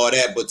followers and all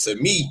that. But to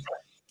me,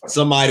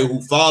 somebody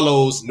who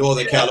follows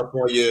Northern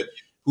California,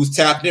 who's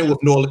tapped in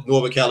with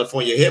Northern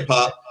California hip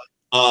hop,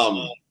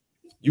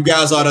 you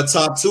guys are the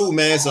top two,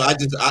 man. So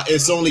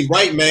it's only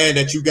right, man,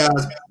 that you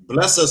guys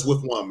bless us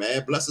with one,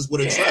 man. Bless us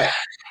with a track.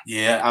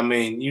 Yeah, I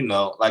mean, you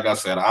know, like I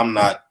said, I'm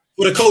not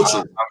for the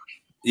culture.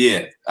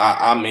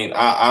 I mean,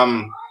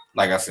 I'm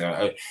like I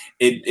said,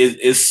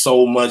 it's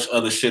so much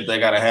other shit that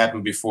gotta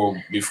happen before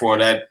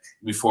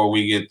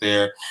we get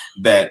there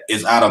that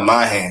is out of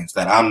my hands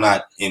that I'm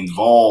not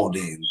involved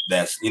in.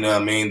 That's you know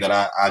what I mean. That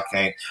I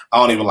can't. I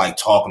don't even like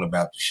talking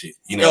about the shit.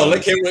 You know. Yo,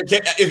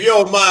 if you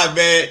don't mind,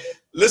 man,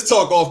 let's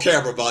talk off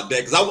camera about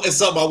that because it's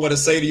something I want to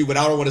say to you, but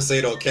I don't want to say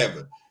it on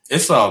camera.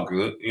 It's all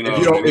good. You know.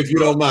 If you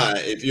don't mind.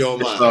 It's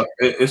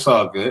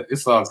all good.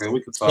 It's all good.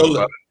 We can talk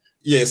about it.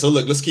 Yeah. So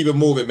look, let's keep it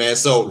moving, man.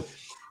 So.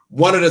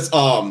 One of the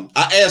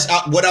I asked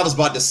what I was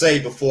about to say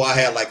before I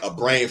had like a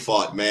brain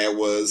fart, man,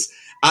 was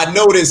I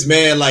noticed,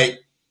 man, like,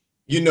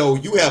 you know,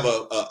 you have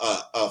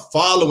a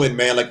following,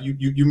 man. Like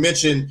you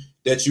mentioned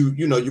that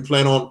you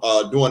plan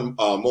on doing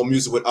more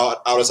music with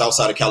artists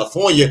outside of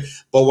California.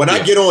 But when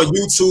I get on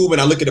YouTube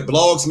and I look at the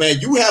blogs, man,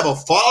 you have a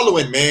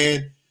following,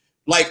 man,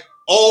 like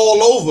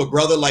all over,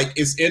 brother. Like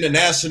it's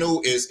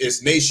international,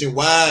 it's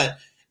nationwide.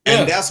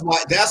 And that's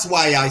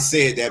why I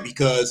said that,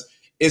 because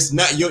it's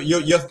not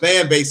your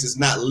fan base is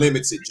not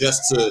limited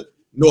just to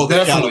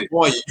Northern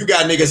California. You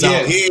got niggas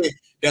out here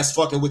that's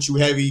fucking with you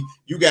heavy.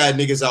 You got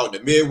niggas out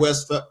in the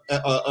Midwest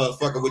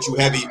fucking with you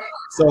heavy.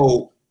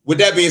 So with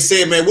that being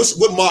said, man,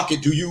 what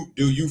market do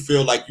you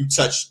feel like you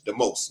touch the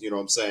most? You know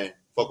what I'm saying?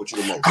 Fuck with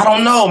you the most. I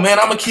don't know, man.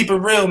 I'm gonna keep it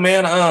real,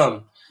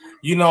 man.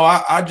 You know,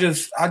 I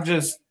just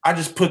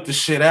put the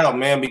shit out,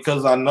 man,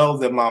 because I know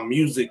that my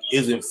music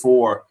isn't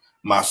for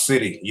my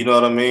city, you know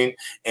what I mean?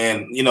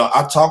 And you know,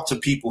 I talk to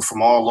people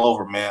from all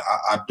over, man.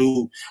 I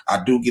do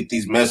get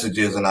these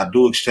messages, and I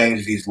do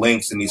exchange these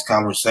links and these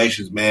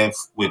conversations, man,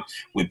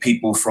 with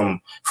people from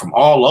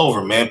all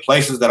over, man.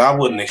 Places that I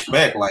wouldn't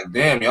expect. Like,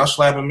 damn, y'all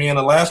slapping me in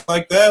the last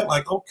like that?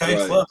 Like, okay,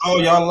 fuck. Oh,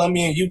 y'all love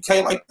me in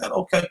UK like that?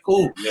 Okay,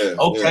 cool.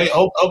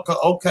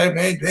 Okay,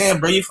 man.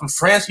 Damn, bro, you from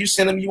France? You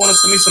want to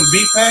send me some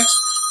beat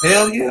packs?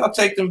 Hell yeah, I'll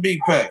take them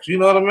beat packs. You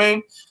know what I mean?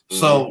 Mm-hmm.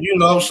 So, you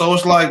know, so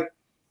it's like,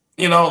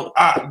 you know,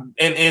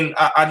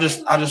 I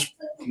just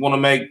want to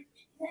make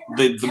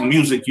the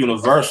music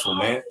universal,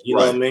 man. You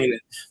know what I mean?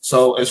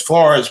 So as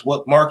far as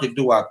what market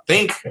do I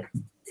think,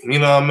 you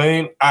know what I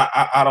mean?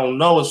 I don't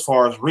know as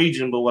far as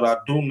region, but what I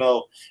do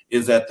know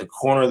is that the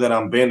corner that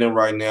I'm bending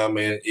right now,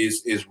 man,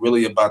 is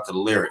really about the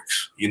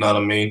lyrics. You know what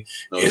I mean?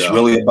 It's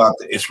really about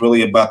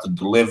the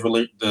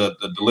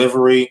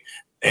delivery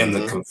and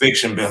the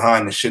conviction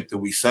behind the shit that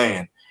we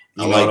saying.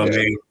 You know what I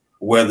mean?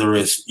 Whether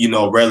it's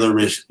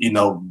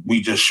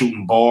we just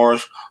shooting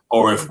bars,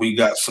 or if we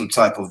got some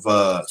type of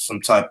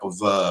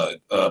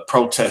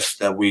protest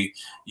that we,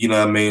 you know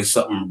what I mean,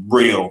 something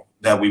real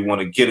that we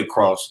want to get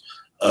across.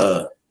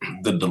 The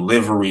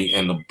delivery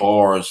and the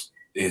bars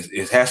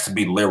it has to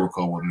be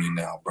lyrical with me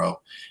now,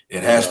 bro.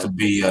 It has to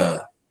be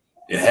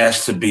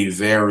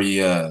very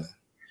it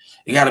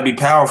got to be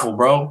powerful,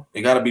 bro.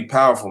 It got to be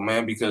powerful,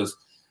 man, because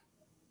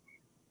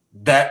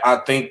I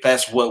think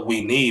that's what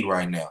we need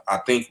right now. I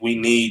think we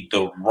need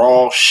the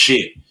raw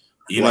shit.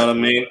 You know what I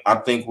mean? I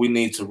think we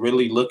need to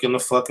really look in the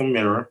fucking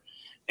mirror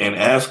and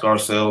ask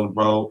ourselves,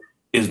 bro,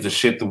 is the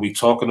shit that we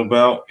talking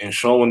about and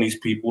showing these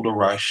people the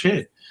right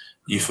shit?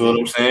 You feel what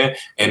I'm saying?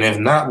 And if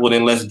not, well,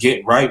 then let's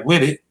get right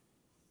with it.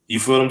 You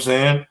feel what I'm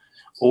saying?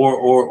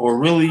 Or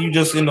really you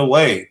just in the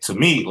way. To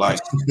me, like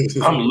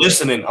I'm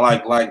listening,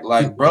 like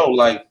bro,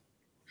 like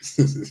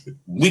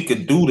we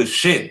could do the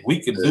shit.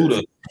 We could do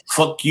the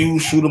fuck you,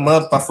 shoot them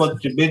up, I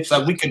fucked your bitch.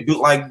 Like we could do,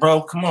 like,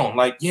 bro, come on.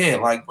 Like, yeah,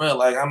 like, bro,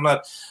 like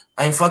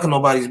I ain't fucking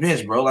nobody's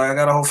bitch, bro. Like I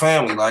got a whole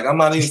family. Like I'm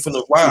not even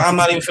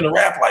finna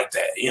rap like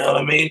that. You know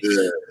what I mean?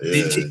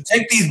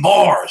 Take these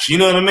bars. You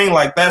know what I mean?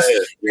 Like that's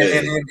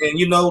and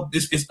you know,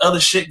 this other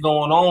shit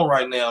going on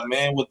right now,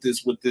 man, with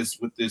this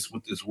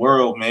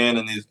world, man,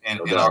 and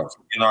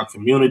in our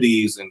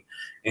communities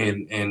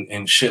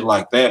and shit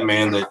like that,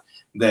 man,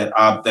 that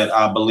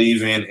I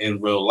believe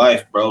in real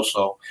life, bro.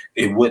 So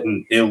it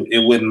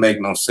wouldn't make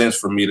no sense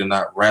for me to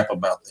not rap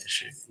about that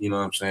shit. You know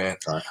what I'm saying?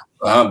 Right.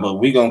 But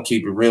we gonna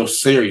keep it real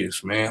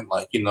serious, man.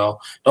 Like, you know,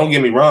 don't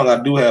get me wrong.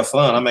 I do have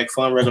fun. I make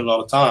fun records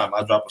all the time.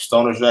 I drop a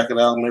Stoner Jacket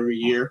album every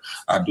year.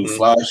 I do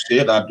fly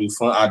shit. I do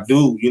fun. I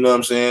do. You know what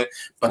I'm saying?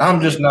 But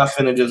I'm just not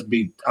finna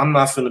I'm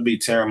not finna be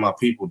tearing my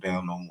people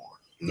down no more.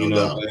 You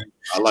know what I'm saying?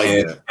 I like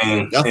that.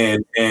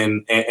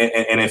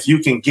 And if you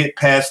can get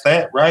past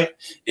that, right?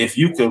 If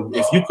you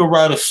could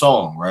write a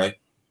song, right?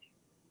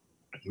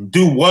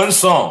 Do one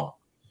song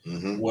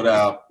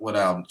without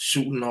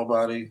shooting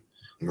nobody,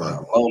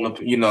 without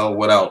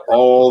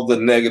all the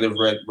negative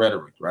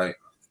rhetoric, right?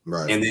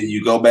 Right. And then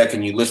you go back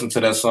and you listen to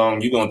that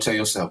song, you're gonna tell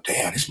yourself,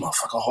 damn, this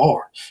motherfucker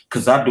hard.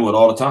 Cause I do it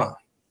all the time.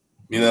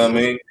 You know what I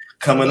mean?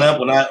 Coming up,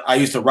 when I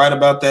used to write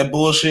about that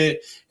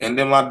bullshit, and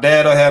then my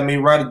dad will have me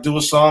do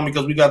a song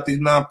because we got these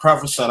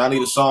nonprofits, son. I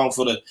need a song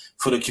for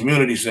the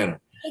community center,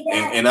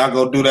 and I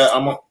go do that.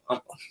 I'm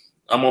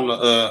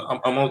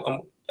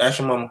ask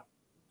your mama.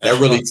 That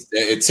really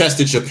it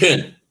tested your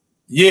pen.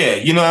 Yeah,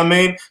 you know what I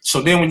mean.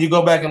 So then when you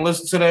go back and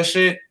listen to that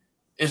shit,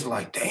 it's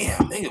like,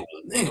 damn, nigga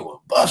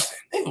was busting.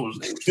 Nigga was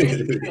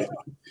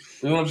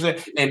you know what I'm saying?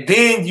 And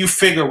then you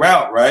figure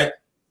out, right?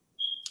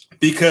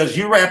 Because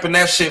you rapping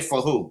that shit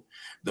for who?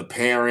 The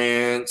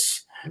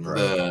parents,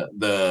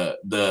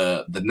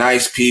 the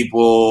nice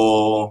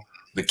people,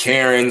 the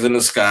Karens and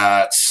the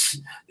Scots.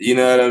 You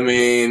know what I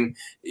mean?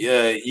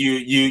 Yeah,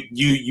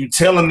 you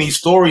telling these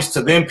stories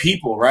to them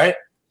people, right?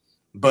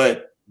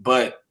 But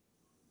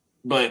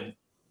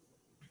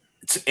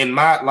in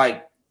my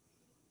like,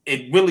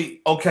 it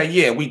really okay.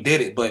 Yeah, we did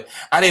it, but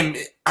I didn't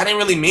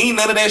really mean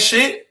none of that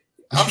shit.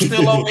 I'm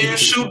still over here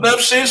shooting up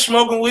shit,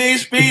 smoking weed,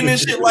 speeding and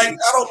shit. Like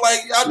I don't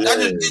like. I just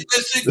did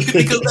that shit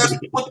because that's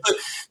what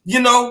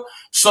the.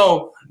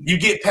 So you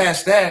get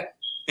past that,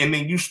 and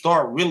then you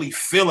start really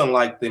feeling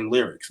like them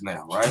lyrics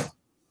now, right?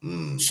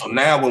 So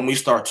now when we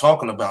start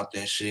talking about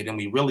that shit, and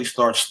we really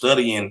start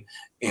studying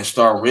and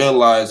start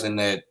realizing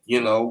that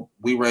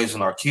we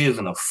raising our kids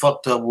in a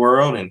fucked up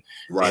world, and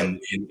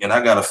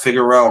I got to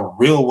figure out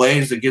real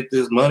ways to get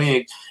this money.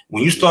 And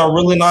when you start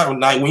really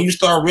when you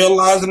start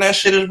realizing that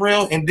shit is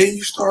real, and then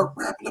you start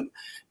rapping them,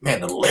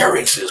 man, the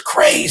lyrics is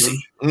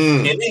crazy.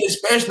 And then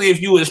especially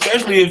if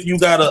you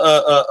got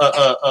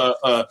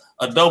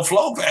a dope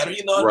flow pattern,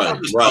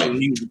 I'm just talking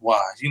music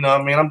wise. You know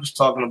what I mean? I'm just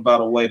talking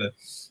about a way to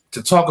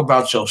talk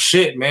about your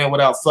shit, man,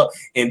 without fuck.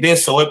 And then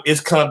so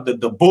it's kind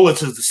of the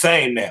bullets is the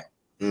same now.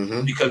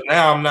 Because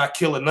now I'm not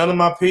killing none of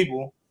my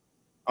people.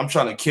 I'm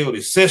trying to kill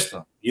this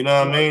system. You know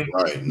what I mean?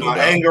 Right. No my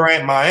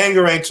doubt.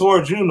 anger ain't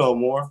towards you no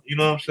more. You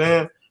know what I'm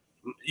saying?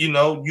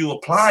 You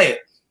apply it.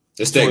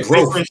 It's that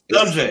growth.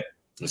 Subject.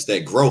 It's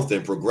that growth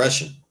and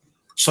progression.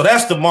 So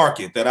that's the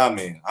market that I'm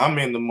in. I'm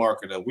in the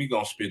market that we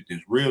gonna spit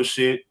this real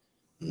shit.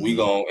 We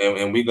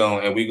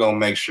gonna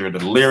make sure the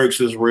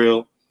lyrics is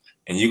real,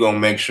 and you gonna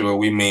make sure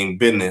we mean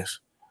business.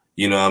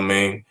 You know what I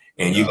mean?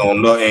 And you gonna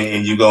know,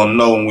 and you gonna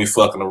know when we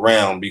fucking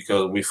around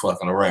because we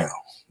fucking around.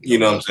 You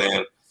know what I'm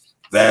saying?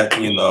 That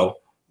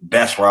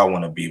that's where I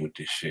want to be with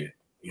this shit.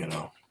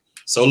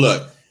 So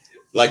look,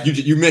 like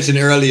you mentioned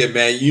earlier,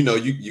 man. You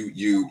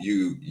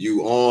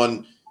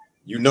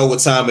know what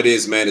time it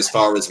is, man. As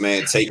far as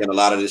taking a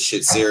lot of this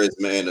shit serious,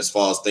 man. As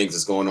far as things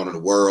that's going on in the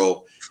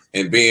world,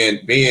 and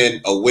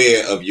being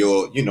aware of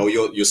your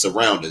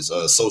surroundings,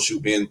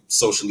 being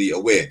socially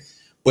aware.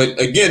 But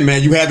again,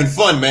 man, you having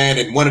fun, man.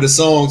 And one of the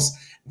songs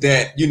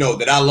that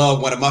that I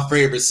love, one of my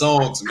favorite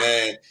songs,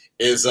 man,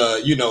 is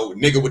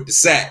 "Nigga with the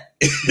Sack."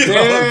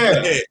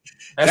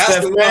 That's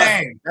the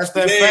one. That's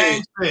that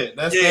fame shit.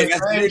 That's shit.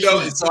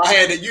 So I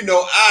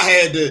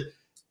had to.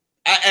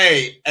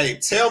 Hey,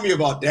 tell me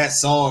about that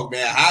song,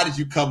 man. How did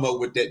you come up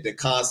with the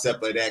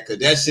concept of that? Because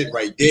that shit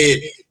right there,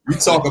 you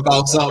talk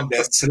about something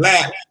that's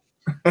slap.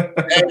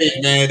 Hey,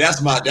 man,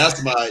 that's my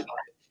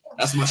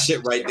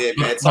shit right there,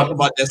 man. Talk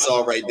about that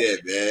song right there,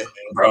 man.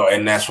 Bro,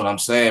 and that's what I'm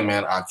saying,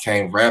 man. I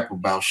can't rap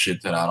about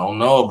shit that I don't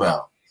know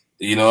about.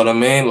 You know what I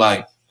mean?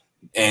 Like,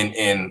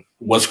 and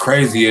what's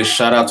crazy is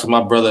shout out to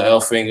my brother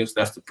L Fingers.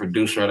 That's the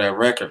producer of that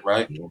record,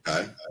 right?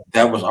 Okay.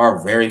 That was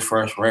our very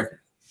first record.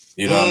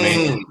 You know what I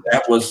mean?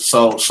 That was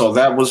so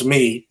that was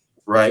me,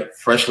 right?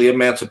 Freshly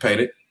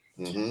emancipated,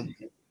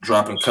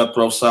 dropping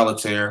Cutthroat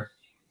Solitaire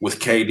with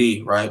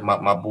KD, right?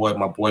 My boy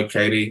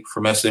KD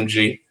from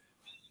SMG.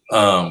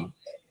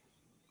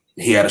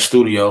 He had a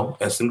studio,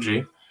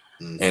 SMG,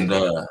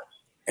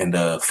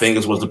 and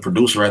Fingers was the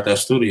producer at that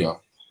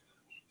studio.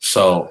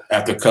 So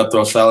after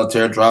Cutthroat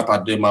Solitaire drop,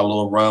 I did my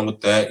little run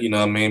with that. You know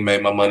what I mean?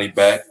 Made my money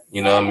back.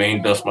 You know what I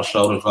mean? Dust my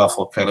shoulders off.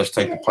 Okay, let's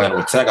take the plan of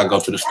attack. I go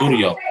to the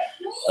studio.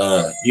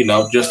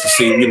 Just to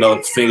see,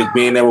 Fingers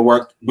being never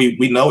worked.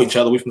 We know each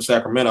other. We from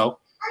Sacramento.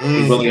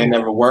 We really ain't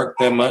never worked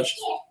that much.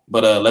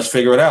 But let's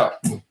figure it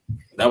out.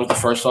 That was the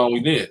first song we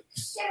did.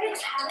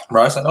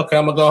 Right? I said, okay,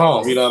 I'm gonna go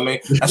home. You know what I mean?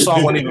 That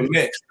song wasn't even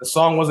mixed. The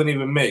song wasn't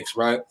even mixed,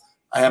 right?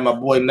 I had my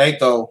boy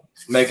Natho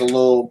make a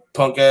little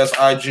punk ass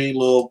IG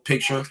little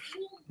picture.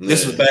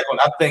 This is back when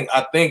I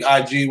think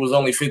IG was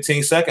only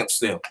 15 seconds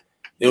still.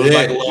 It was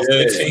like a little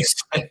 15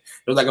 second,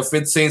 it was like a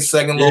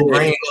 15-second little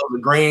green. It was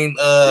a green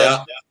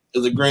it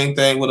was a green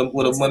thing with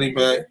a money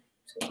bag.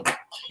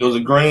 It was a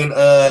green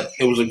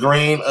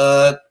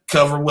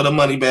cover with a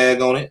money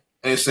bag on it,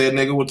 and it said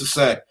 "nigga with the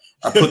sack."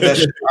 I put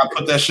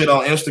that shit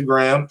on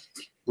Instagram,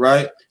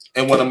 right?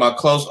 And one of my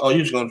close,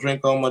 you just gonna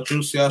drink all my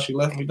juice? See how she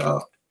left me,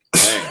 dog?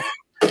 Damn.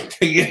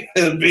 Yeah,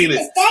 beat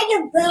it. Is that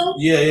your bro?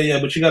 Yeah.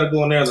 But you gotta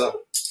go in there though.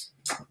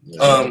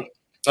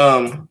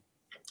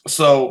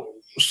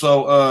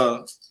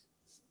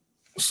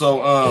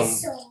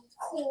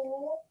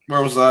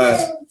 Where was I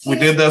at? We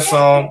did that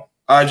song.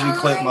 IG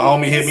clip. My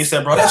homie hit me,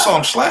 said, "Bro, that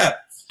song slap."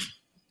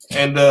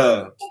 And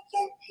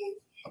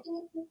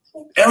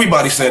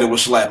everybody said it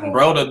was slapping,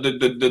 bro. The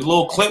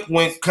little clip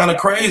went kind of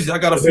crazy. I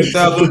got a few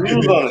thousand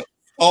views on it.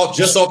 Oh,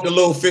 just off the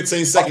little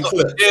 15-second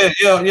clip.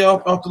 Yeah,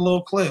 off the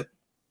little clip.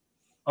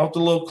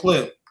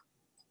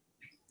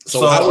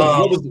 So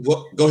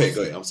go ahead.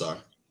 I'm sorry.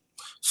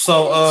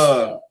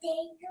 So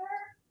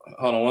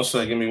hold on one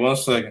second. Give me 1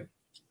 second.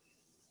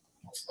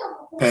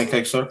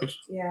 Pancake Circus?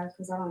 Yeah,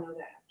 because I don't know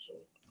that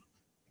actually.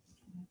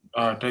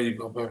 All right, there you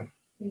go, baby.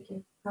 Thank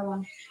you. How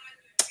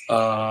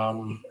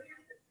long?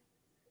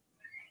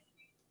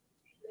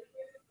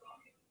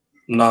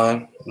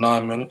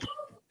 9 minutes.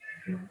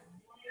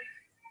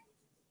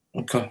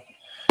 Okay.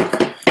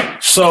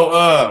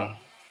 So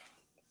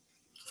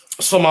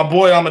so my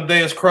boy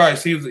Amadeus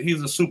Christ,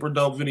 he's a super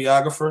dope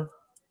videographer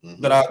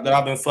that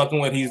I've been fucking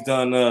with. He's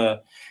done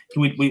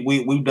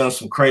we've done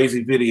some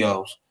crazy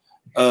videos.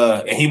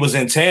 And he was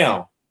in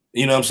town,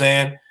 you know what I'm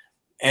saying?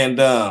 And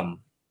I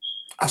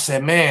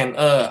said, man,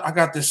 I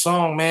got this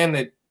song, man,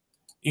 that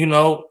you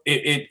know,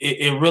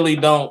 it really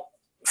don't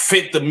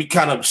fit the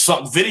kind of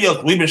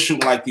videos we've been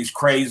shooting, like these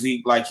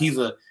crazy, like he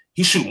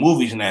shoot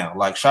movies now,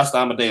 like shouts to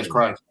Amadeus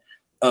Christ.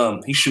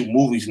 He shoot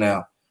movies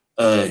now.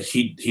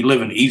 He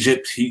live in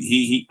Egypt.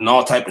 He and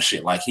all type of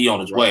shit. Like he on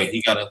his way.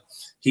 He got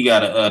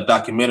a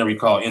documentary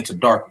called Into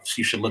Darkness.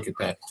 You should look at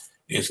that.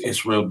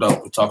 It's real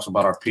dope. It talks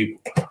about our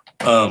people.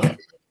 But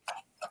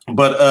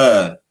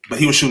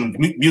he was shooting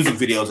music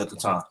videos at the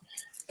time.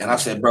 And I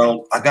said,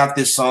 bro, I got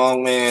this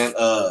song, man.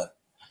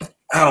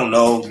 I don't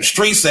know. The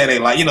streets say they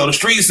like, you know, the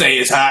streets say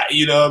it's hot.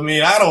 You know what I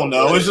mean? I don't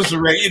know. It's just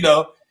a, you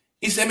know.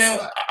 He said, man,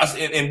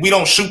 and we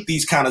don't shoot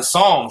these kind of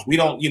songs. We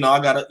don't, you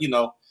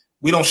know,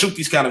 we don't shoot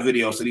these kind of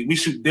videos. So we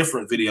shoot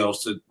different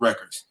videos to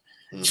records.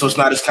 Mm-hmm. So it's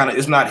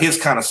not his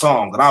kind of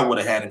song that I would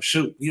have had him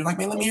shoot. He was like,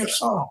 man, let me hear the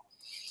song.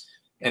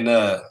 And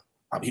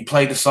he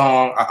played the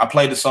song. I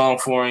played the song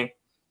for him.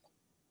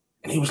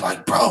 And he was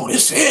like, bro,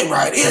 this is it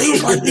right here. He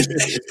was like,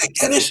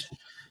 this.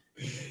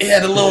 It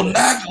had a little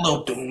knock, a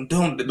little doom,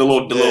 doom, the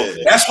little.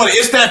 That's what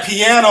it's that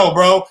piano,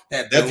 bro.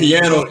 That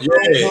piano,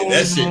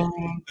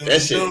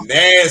 that shit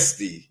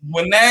nasty.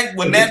 When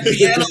that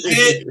piano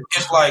hit,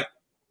 it's like,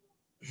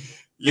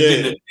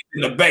 in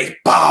the bass,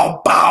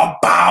 bow, bow,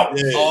 bow.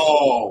 Yeah.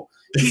 Oh,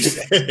 he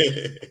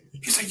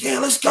said, yeah,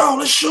 let's go,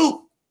 let's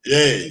shoot.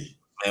 Yeah,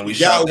 man, we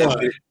shot that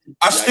one.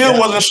 I still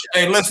wasn't.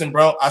 Hey, listen,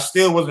 bro. I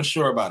still wasn't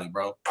sure about it,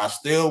 bro. I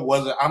still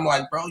wasn't. I'm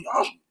like, bro,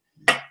 y'all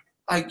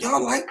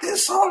like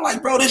this song?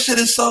 Like, bro, this shit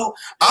is so.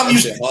 I'm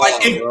used to like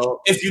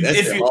if you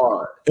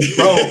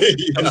bro,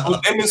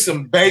 them is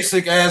some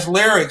basic ass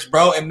lyrics,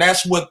 bro, and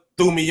that's what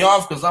threw me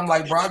off because I'm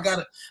like, bro, I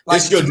gotta. Like,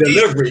 it's your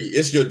delivery.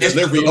 It's your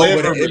delivery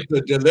over that. It's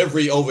the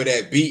delivery over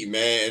that beat,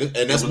 man,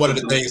 and that's one of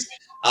the things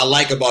I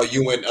like about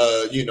you and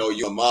you know,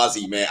 you and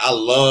Mozzie, man. I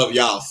love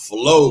y'all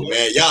flow,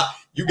 man.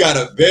 You got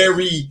a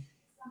very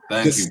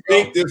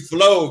distinctive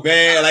flow,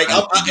 man. Like,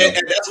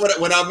 and that's what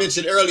when I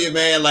mentioned earlier,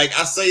 man. Like,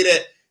 I say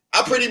that.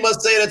 I pretty much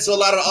say that to a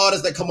lot of the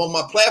artists that come on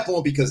my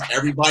platform because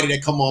everybody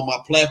that come on my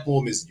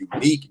platform is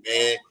unique,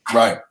 man.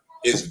 Right.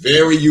 It's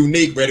very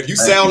unique, man. If you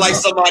sound like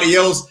somebody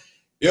else,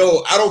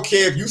 yo, I don't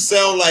care if you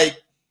sound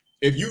like,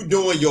 if you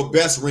doing your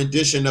best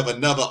rendition of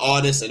another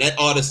artist and that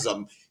artist is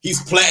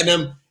he's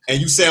platinum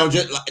and you sound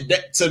just like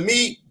that, to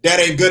me,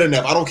 that ain't good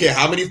enough. I don't care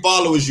how many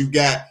followers you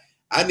got.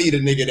 I need a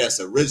nigga that's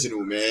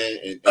original,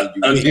 man.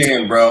 And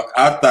again, bro,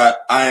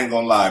 I ain't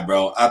gonna lie,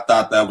 bro. I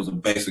thought that was a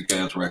basic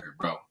ass record,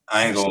 bro.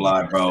 I ain't gonna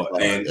lie, bro.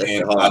 And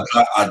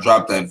I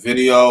dropped that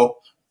video,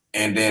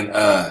 and then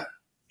that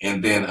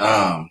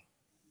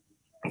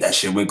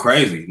shit went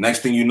crazy.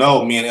 Next thing you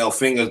know, me and El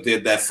Fingers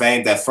did that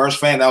first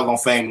Fame that was on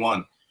Fame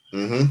 1.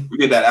 Mm-hmm. We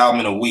did that album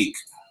in a week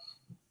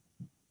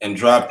and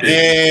dropped it.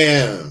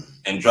 Damn.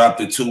 And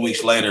dropped it 2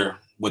 weeks later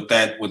with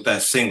that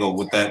single,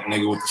 with that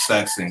nigga with the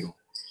sax single.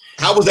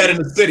 How was that in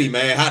the city,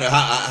 man?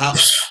 How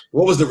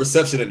what was the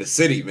reception in the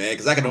city, man?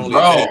 Because I can only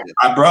imagine.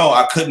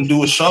 I couldn't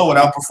do a show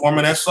without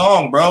performing that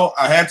song, bro.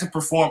 I had to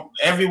perform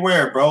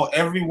everywhere, bro.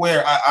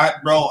 Everywhere.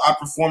 I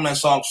performed that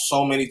song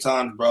so many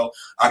times, bro.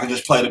 I could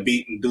just play the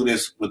beat and do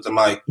this with the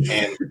mic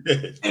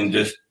and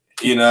just,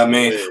 you know what I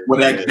mean? With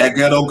that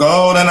ghetto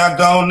gold and I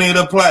don't need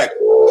a plaque.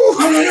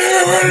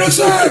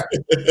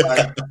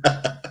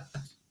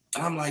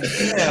 I'm like,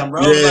 damn,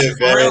 bro. Like,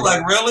 for real,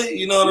 like, really?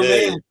 You know what I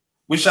mean?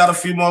 We shot a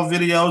few more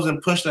videos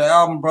and pushed the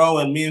album, bro.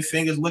 And me and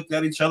Fingers looked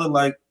at each other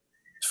like,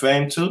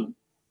 Fame 2?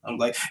 I'm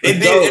like,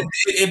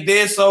 it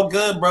did so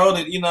good, bro,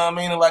 that, you know what I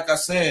mean? And like I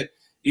said,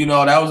 you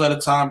know, that was at a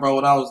time, bro,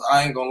 when I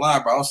ain't gonna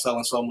lie, bro, I was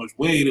selling so much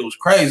weed. It was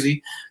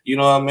crazy. You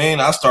know what I mean?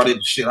 I started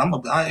shit. I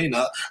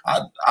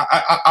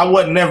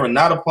wasn't never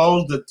not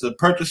opposed to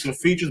purchasing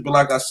features, but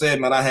like I said,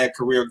 man, I had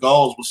career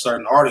goals with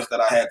certain artists that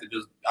I had to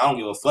just, I don't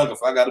give a fuck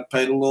if I got to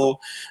pay the little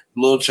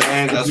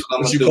change. That's what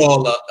I'm gonna do.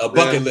 Call a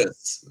bucket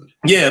list.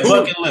 Yeah,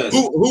 bucket list.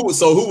 Who was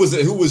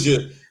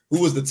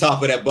the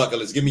top of that bucket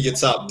list? Give me your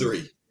top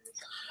 3.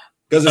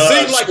 Because it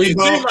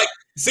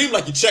seemed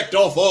like you checked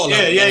off all.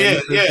 Yeah.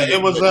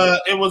 It was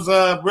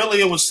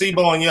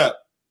Sebo and Yuck.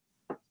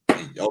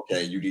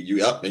 Okay,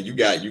 you up and you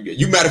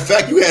matter of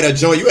fact, you had a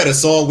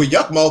song with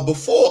Yuck Mouth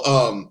before.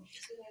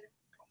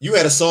 You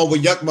had a song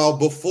with Yuck Mouth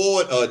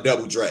before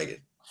Double Dragon.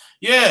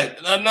 Yeah,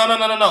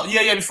 no.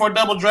 Yeah, before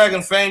Double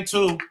Dragon, Fame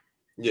 2.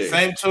 Yeah.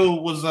 Fame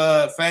 2 was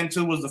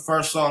the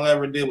first song I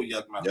ever did with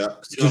Yuck Mouth. Yeah,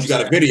 because you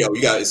got a video.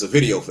 It's a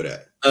video for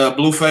that.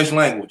 Blueface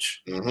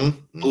Language.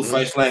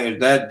 Blueface Language.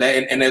 That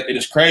it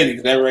is crazy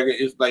because that record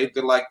is like it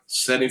did like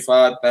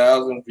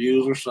 75,000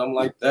 views or something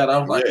like that. I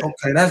was like,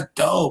 okay, that's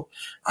dope.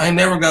 I ain't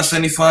never got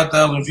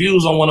 75,000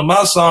 views on one of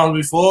my songs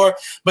before,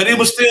 but it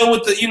was still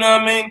with you know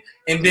what I mean.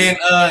 And then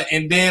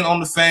on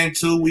the Fame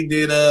 2, we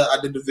did I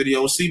did the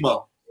video with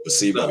Sebo.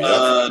 Placebo,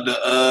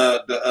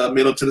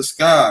 Middle to the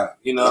Sky.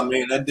 You know what I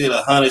mean? That did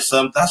 100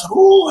 something. I said,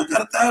 ooh, I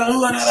got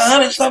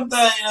 100 something.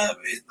 You know what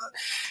I mean?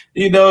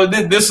 You know,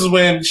 this is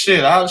when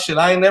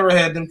I ain't never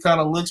had them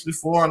kind of looks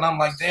before, and I'm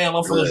like, damn,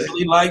 motherfuckers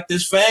really like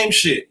this fame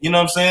shit. You know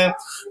what I'm saying?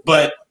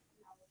 But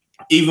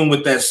even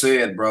with that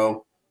said,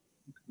 bro,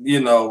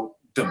 you know,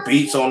 the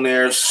beats on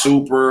there,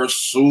 super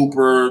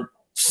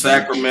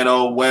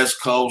Sacramento,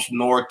 West Coast,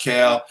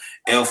 NorCal.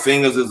 El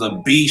Fingers is a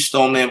beast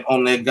on them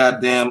on that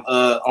goddamn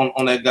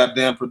on that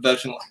goddamn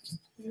production.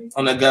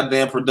 On that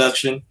goddamn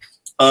production.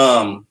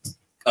 In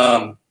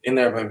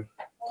there, baby.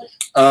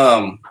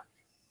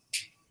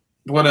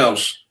 What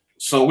else?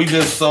 So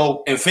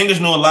and Fingers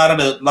knew a lot of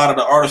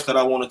the artists that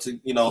I wanted to,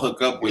 you know,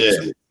 hook up with.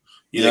 Yeah.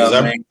 You know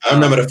what I mean? I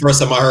remember the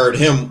first time I heard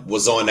him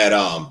was on that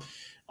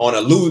on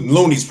a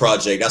Looney's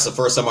project. That's the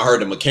first time I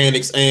heard the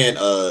Mechanics and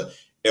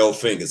El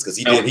Fingers, because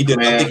he did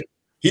I think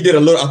he did a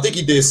little. I think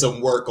he did some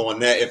work on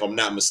that, if I'm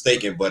not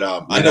mistaken. But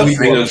I know he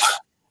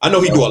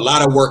do a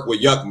lot of work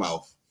with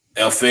Yuck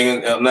El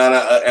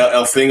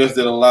Fingers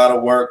did a lot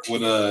of work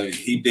with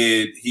he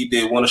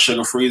did one of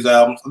Sugar Free's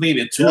albums. I think he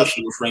did two of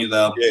Sugar Free's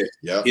albums.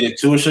 Yeah. He did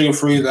two of Sugar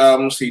Free's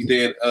albums. He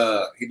did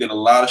a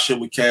lot of shit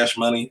with Cash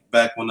Money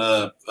back when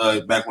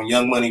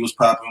Young Money was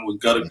popping with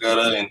Gutta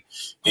Gutta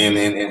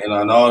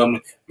and all them.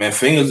 Man,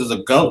 Fingers is a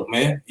goat,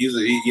 man. He's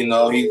a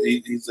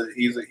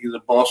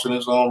boss in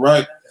his own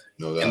right.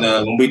 No doubt.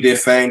 And when we did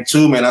Fame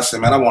 2, man, I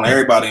said, man, I want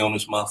everybody on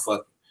this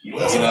motherfucker. You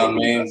know what I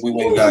mean? We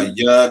went and got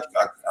Yuck.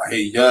 I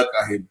hit Yuck.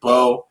 I hit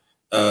Bo.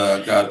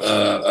 Got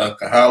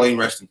Kahali,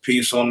 rest in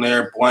peace, on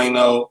there.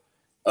 Bueno,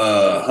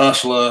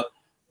 Hustler,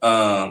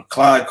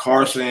 Clyde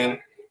Carson.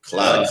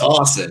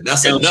 Carson.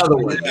 That's another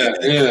one.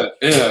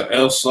 Yeah.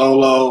 El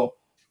Solo.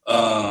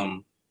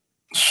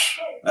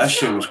 That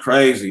shit was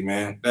crazy,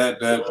 man. But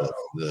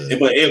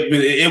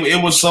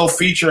it was so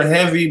feature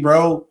heavy,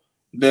 bro,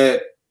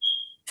 that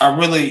I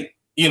really,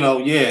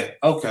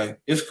 okay,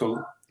 it's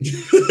cool.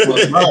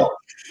 But, bro,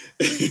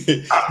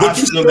 but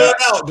you stood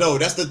out though.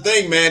 That's the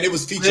thing, man. It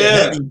was feature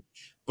heavy,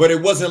 but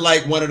it wasn't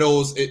like one of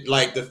those.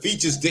 Like the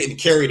features didn't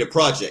carry the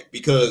project,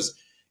 because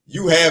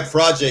you have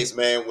projects,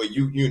 man, where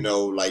you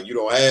know, like you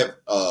don't have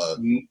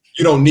you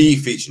don't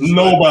need features.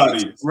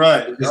 Nobody,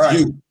 right?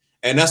 You.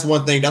 And that's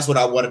one thing. That's what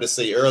I wanted to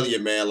say earlier,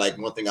 man. Like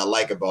one thing I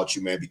like about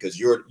you, man, because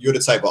you're the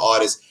type of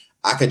artist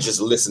I can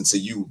just listen to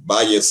you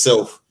by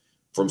yourself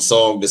from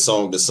song to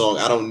song to song.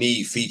 I don't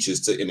need features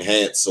to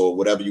enhance or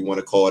whatever you want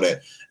to call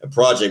that a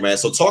project, man.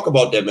 So talk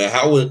about that, man.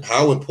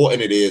 How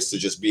important it is to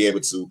just be able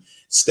to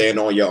stand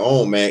on your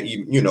own, man,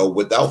 even,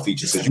 without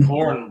features. It's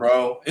important,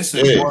 bro. It's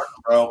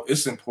important, bro.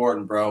 It's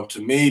important, bro,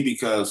 to me,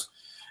 because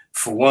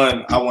for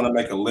one, I want to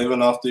make a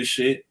living off this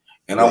shit.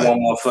 And I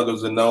want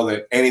motherfuckers to know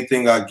that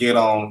anything I get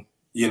on,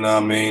 you know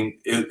what I mean,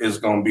 it's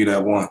going to be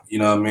that one. You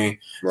know what I mean?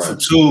 Right. For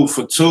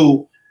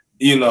two,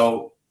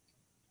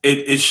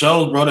 it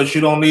shows, bro, that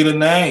you don't need a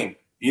name.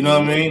 You know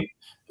what I mean?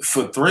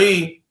 For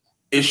three,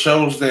 it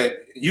shows that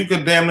you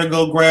could damn near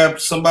go grab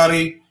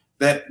somebody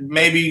that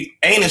maybe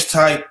ain't as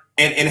tight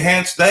and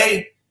enhance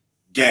their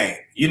game.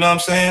 You know what I'm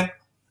saying?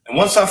 And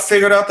once I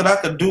figured out that I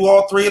could do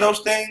all three of those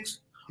things,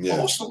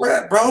 what's the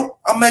rap, bro?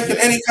 I'm making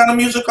any kind of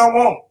music I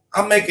want.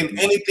 I'm making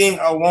anything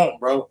I want,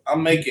 bro.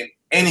 I'm making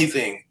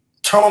anything.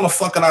 Turn on the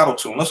fucking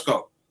auto-tune. Let's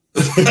go.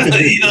 You know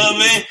what I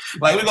mean?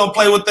 Like, we're gonna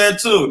play with that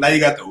too. Now you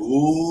got the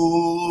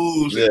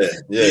all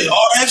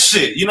that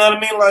shit. You know what I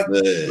mean? Like,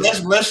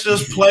 let's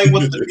just play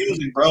with the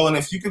music, bro. And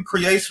if you can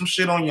create some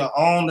shit on your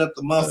own that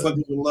the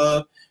motherfuckers will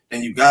love,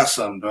 then you got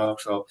something,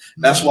 dog. So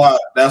that's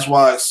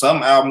why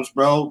some albums,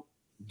 bro,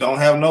 don't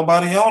have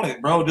nobody on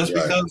it, bro. Just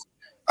because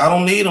I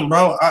don't need them,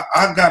 bro.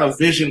 I got a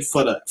vision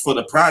for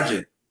the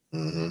project.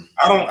 Mm-hmm.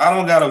 I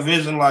don't got a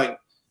vision like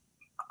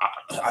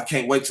I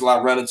can't wait till I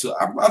run into.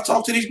 I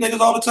talk to these niggas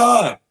all the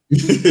time.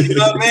 You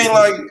know what I mean?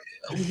 Like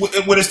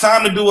when it's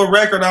time to do a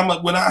record,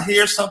 when I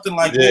hear something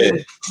like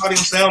somebody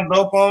sound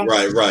dope on,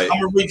 right. I'm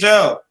gonna reach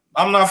out.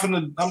 I'm not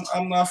finna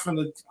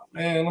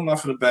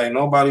bang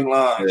nobody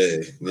line.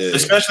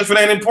 Especially if it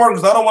ain't important,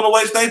 because I don't want to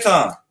waste their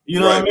time.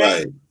 You know what I mean?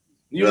 Right.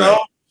 You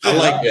know.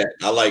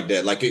 I like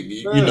that. Like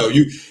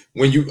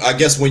when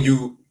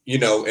you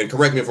and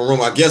correct me if I'm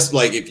wrong, I guess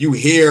like if you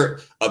hear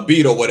a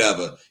beat or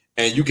whatever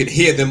and you can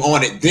hear them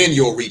on it, then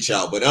you'll reach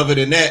out. But other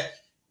than that,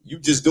 you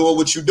just doing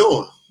what you're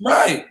doing.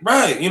 Right.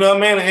 You know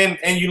what I mean?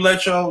 And you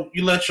let your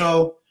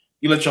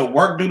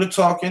work do the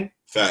talking.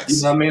 Facts.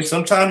 You know what I mean?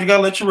 Sometimes you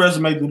gotta let your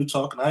resume do the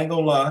talking. I ain't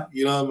gonna lie.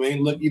 You know what I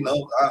mean? Look,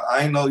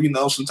 I ain't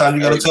know, sometimes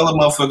you gotta tell a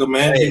motherfucker,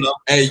 man.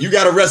 Hey, you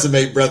got a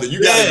resume, brother.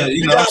 You got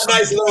a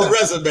nice little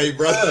resume,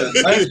 brother.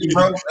 Thank you,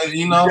 bro.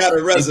 You got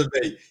a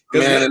resume.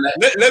 Man,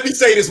 let me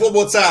say this one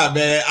more time,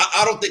 man.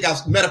 I don't think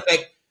matter of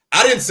fact,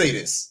 I didn't say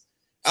this.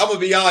 I'm gonna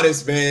be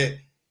honest, man.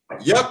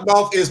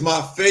 Yuck is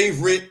my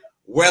favorite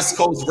West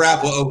Coast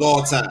rapper of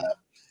all time.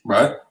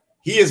 Right.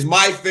 He is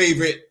my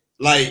favorite.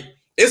 Like,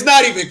 it's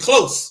not even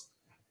close.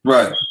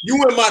 Right. You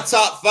in my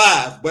top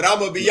 5, but I'm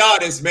gonna be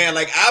honest, man.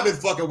 Like, I've been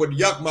fucking with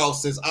Yuck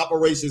since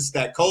Operation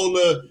Stack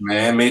Cola.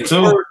 Man, me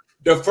too.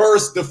 the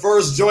first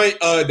joint,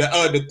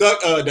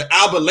 the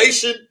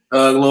Abilation.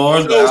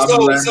 Lord,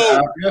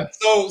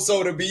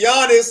 So to be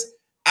honest,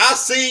 I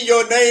seen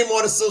your name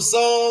on some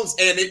songs,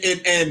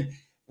 and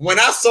when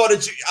I saw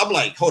that I'm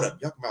like, hold up,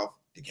 Yuckmouth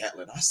the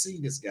Gatlin. I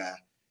seen this guy.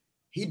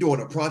 He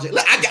doing a project.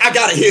 I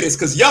gotta hear this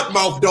because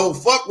Yuckmouth don't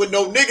fuck with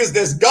no niggas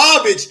that's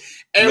garbage.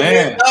 And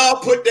when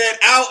y'all put that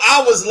out,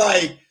 I was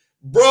like,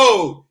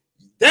 bro,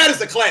 that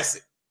is a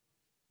classic.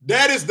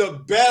 That is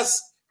the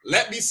best.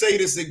 Let me say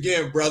this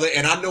again, brother.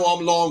 And I know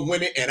I'm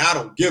long-winded, and I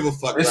don't give a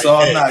fuck. It's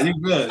all right. You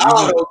good. I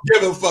don't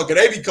give a fuck.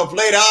 They be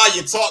complaining.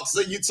 You talk. So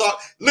you talk.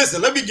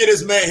 Listen, let me get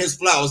this man his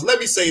flowers. Let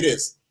me say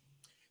this.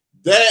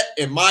 That,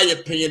 in my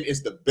opinion,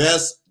 is the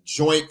best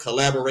joint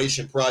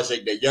collaboration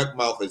project that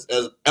Yuckmouth has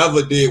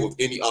ever did with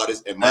any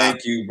artist.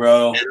 Thank you,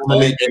 bro.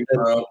 Thank you,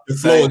 bro. The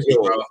floor is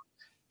yours. Bro.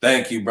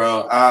 Thank you,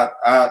 bro.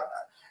 I've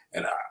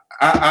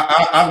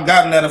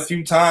gotten that a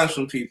few times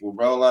from people,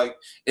 bro. Like,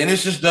 and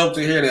it's just dope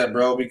to hear that,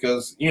 bro,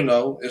 because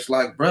it's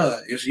like, bro,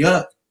 it's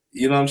Yuck.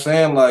 You know what I'm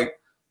saying? Like,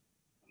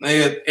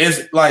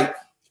 it's like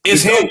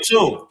it's him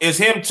too. It's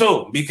him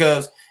too.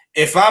 Because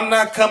if I'm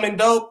not coming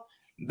dope,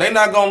 they're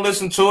not gonna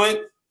listen to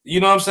it. You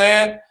know what I'm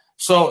saying?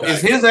 So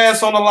it's his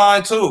ass on the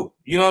line too.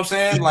 You know what I'm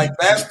saying? Like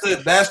that's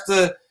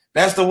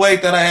the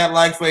weight that I had.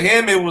 Like for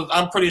him,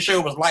 I'm pretty sure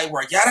it was light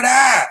work. Yada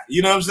da.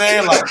 You know what I'm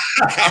saying? Like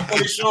I'm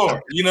pretty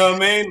sure. You know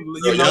what I mean?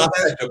 You know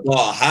that's the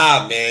ball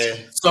high, man.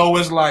 So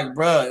it's like,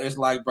 bro,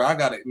 I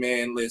got it,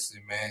 man.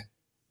 Listen, man.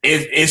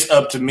 It's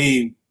up to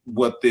me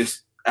what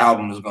this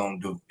album is gonna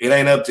do. It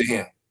ain't up to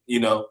him,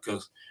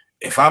 because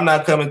if I'm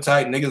not coming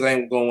tight, niggas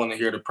ain't gonna want to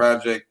hear the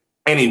project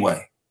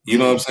anyway. You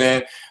know what I'm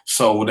saying?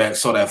 So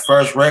that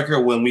first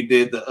record when we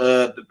did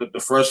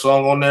the first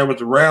song on there with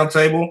the round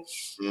table,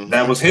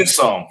 that was his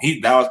song.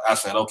 I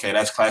said, okay,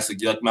 that's classic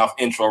Yuckmouth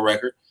intro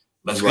record.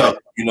 Let's go.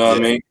 You know what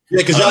I mean? Yeah,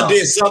 because y'all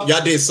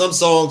did some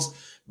songs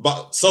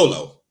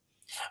solo.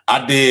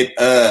 I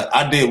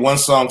did one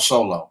song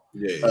solo.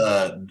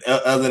 Yeah.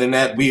 Other than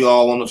that, we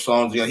all on the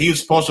songs. He was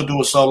supposed to do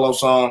a solo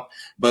song,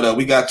 but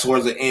we got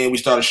towards the end. We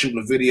started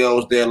shooting the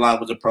videos. Deadline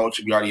was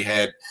approaching. We already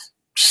had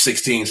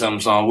 16 something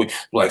songs. We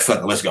were like, fuck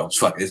it, let's go.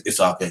 Fuck it. It's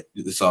all good.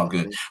 It's all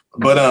good.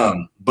 But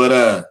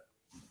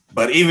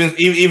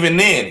even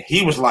then,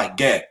 he was like,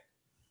 "Gat,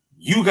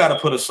 you got to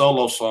put a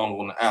solo song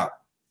on the album."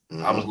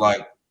 I was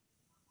like,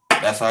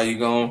 "That's how you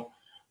gonna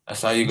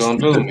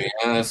do, man.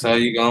 That's how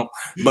you gonna."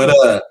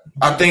 But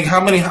I think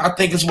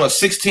it's what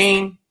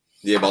 16.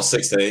 Yeah, about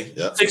 16.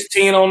 Yeah,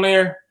 16 on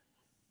there.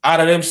 Out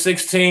of them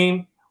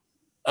 16,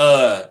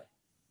 4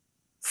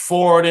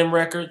 of them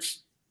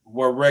records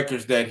were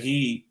records that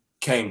he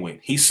came with.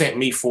 He sent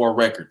me 4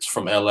 records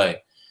from LA.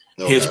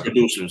 Okay. His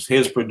producers,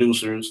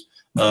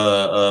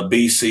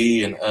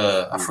 BC and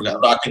I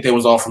forgot. I think they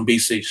was all from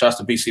BC. Shouts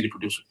to BC, the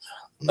producer.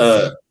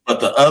 But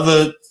the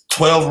other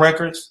 12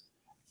 records,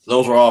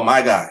 those were all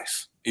my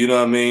guys. You know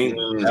what I mean?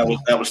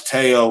 That was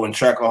Teo and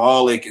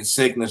Trackaholic and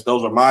Sickness.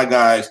 Those are my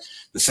guys.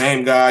 The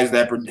same guys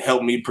that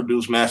helped me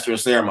produce Master of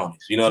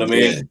Ceremonies. You know what I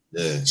mean?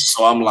 Yeah.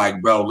 So I'm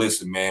like, bro,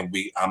 listen, man,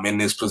 I'm in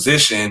this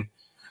position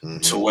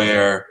to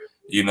where,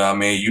 you know what I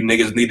mean, you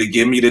niggas need to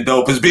give me the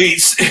dopest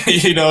beats.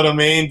 You know what I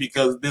mean?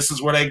 Because this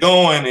is where they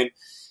going,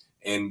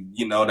 and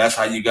that's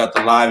how you got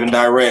the live and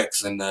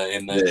directs and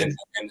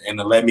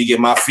the let me get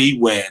my feet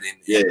wet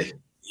and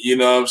you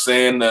know what I'm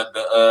saying,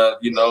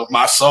 the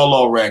my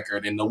solo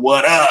record and the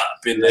What Up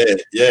and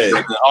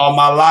the All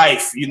My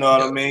Life, you know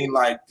what I mean?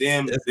 Like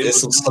them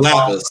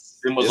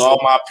was all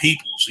my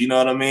peoples, you know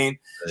what I mean?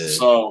 Yeah.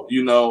 So,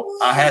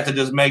 I had to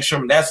just make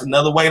sure that's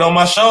another weight on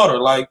my shoulder.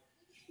 Like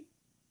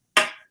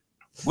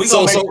we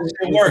gonna make this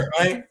shit work,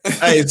 man.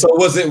 Hey, so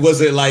was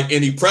it like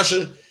any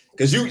pressure?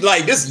 Cause you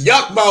like this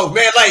Yuckmouth,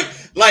 man,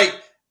 like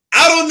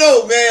I don't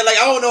know, man. Like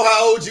I don't know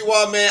how old you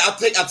are, man. I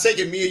take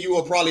it me and you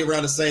are probably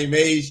around the same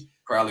age.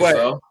 Probably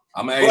so.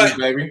 I'm an 80s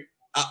baby.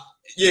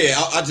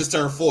 I just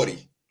turned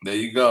 40. There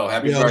you go.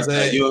 Happy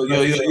birthday.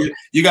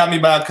 You got me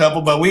by a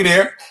couple, but we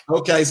there.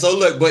 Okay, so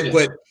look,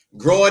 but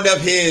growing up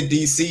here in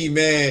DC,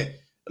 man,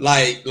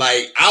 like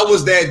I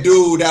was that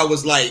dude that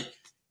was like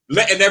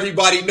letting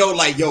everybody know,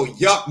 like, yo,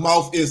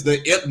 Yuckmouth is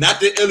not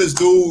the illest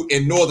dude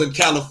in Northern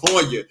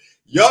California.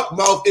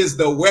 Yuckmouth is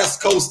the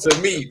West Coast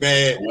to me,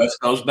 man. West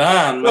Coast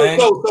down, man.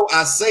 So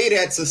I say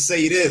that to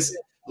say this,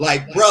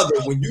 like, brother,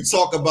 when you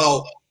talk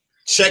about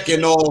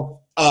checking off,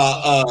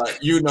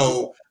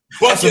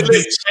 bucket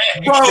list,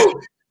 bro.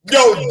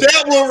 Yo,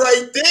 that one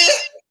right there,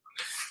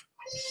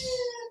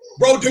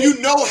 bro. Do you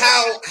know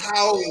how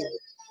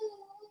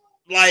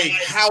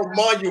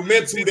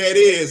monumental that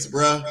is,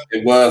 bro?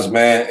 It was,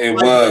 man. It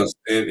was,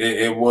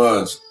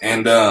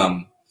 and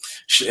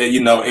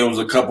it was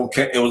a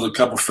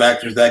couple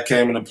factors that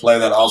came into play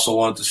that I also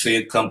wanted to see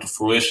it come to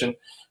fruition.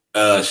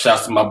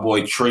 Shouts to my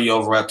boy Tree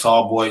over at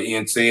Tall Boy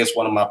ENT. It's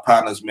one of my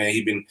partners, man.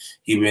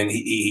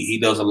 He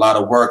does a lot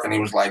of work, and he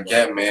was like,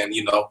 yeah, man,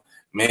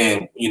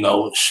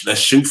 let's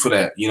shoot for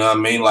that. You know what I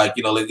mean? Like,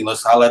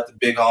 let's holler at the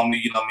big homie.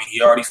 You know what I mean?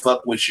 He already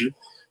fucked with you.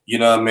 You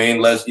know what I mean?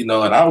 And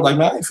I was like,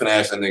 man, I ain't finna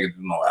ask that nigga to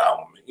do no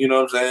album. You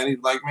know what I'm saying?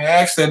 He's like, man,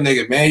 ask that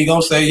nigga, man. He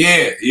gonna say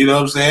yeah. You know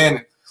what I'm saying?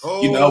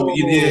 Oh, You know,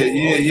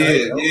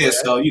 yeah. okay.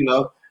 So, you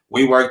know,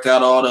 we worked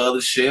out all the other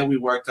shit. We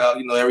worked out,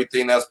 you know,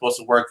 everything that's supposed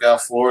to work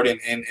out for it.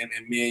 And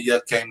me and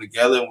Yuck came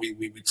together and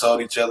we told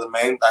each other,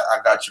 man, I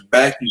got your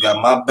back, you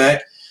got my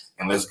back,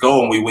 and let's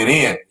go. And we went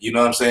in. You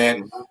know what I'm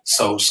saying?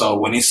 So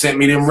when he sent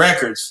me them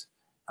records,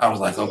 I was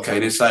like, okay,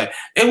 this like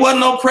it wasn't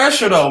no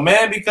pressure though,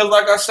 man, because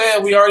like I said,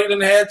 we already done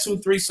had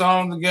 2-3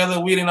 songs together.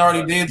 We didn't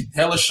already did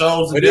hella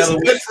shows together.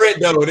 But it's different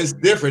though. It's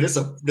different. It's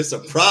a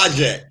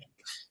project.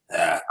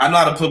 I know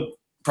how to put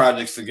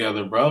projects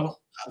together, bro.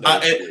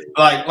 Like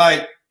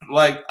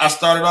I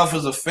started off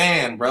as a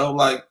fan, bro.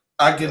 Like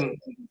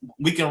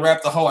we can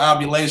rap the whole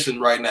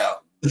albulation right now.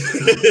 with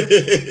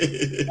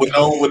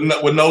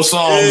no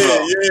songs.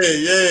 Yeah.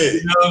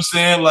 You know what I'm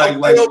saying? Like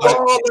we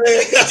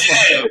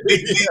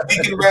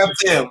can rap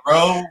them,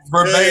 bro,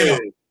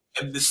 verbatim.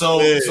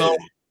 Yeah.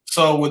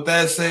 So with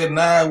that said,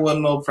 it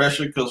wasn't no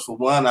pressure because for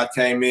one, I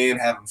came in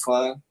having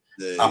fun.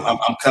 Yeah.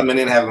 I'm coming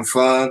in having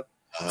fun.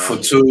 For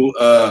two,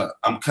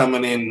 I'm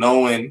coming in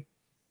knowing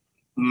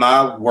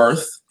my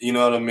worth. You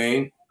know what I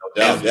mean?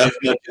 As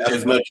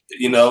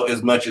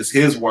much as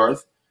his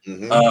worth.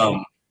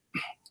 Mm-hmm.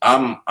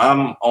 I'm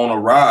on a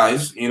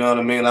rise. You know what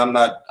I mean? I'm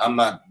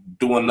not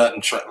doing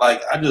nothing.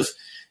 I just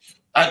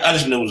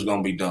knew it was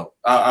gonna be dope.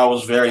 I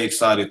was very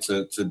excited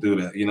to do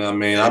that. You know what I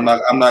mean? I'm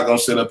not gonna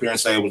sit up here and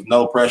say it was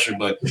no pressure,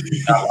 but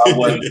I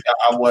wasn't.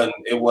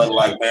 It wasn't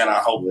like, man, I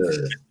hope.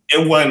 Yeah.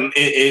 It wasn't.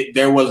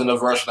 There wasn't a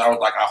version. I was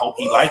like, I hope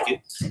he like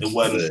it. It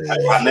wasn't. Yeah.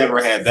 I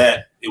never had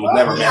that. It was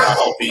never, man. I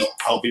hope he.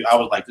 I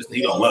was like,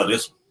 he gonna love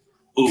this one.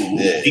 Ooh,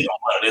 yeah. He gonna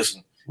love this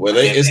one. Well,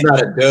 it's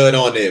not a dud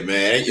on there,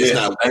 man.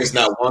 It's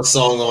not one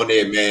song on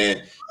there,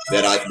 man,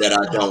 that I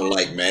don't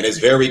like, man. It's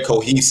very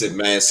cohesive,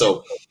 man.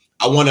 So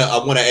I wanna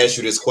ask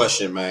you this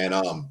question, man.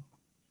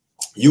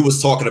 You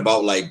was talking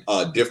about like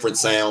different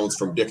sounds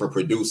from different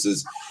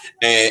producers,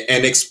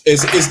 and is there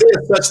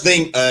such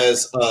thing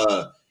as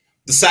the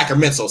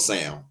Sacramento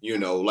sound? You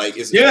know, like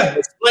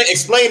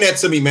explain that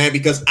to me, man,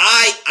 because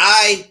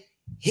I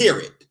hear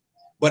it,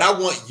 but I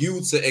want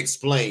you to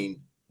explain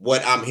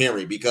what I'm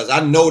hearing, because I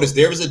noticed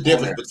there is a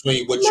difference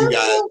between what you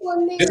guys.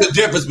 There's a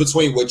difference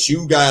between what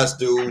you guys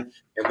do and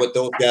what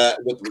those guys,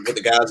 with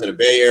the guys in the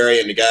Bay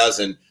Area and the guys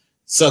in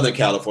Southern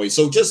California.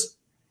 So just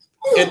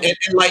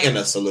enlighten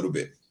us a little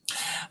bit.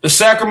 The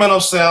Sacramento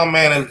sound,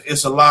 man,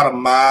 it's a lot of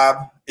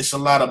mob. It's a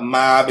lot of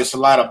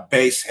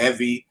bass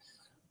heavy.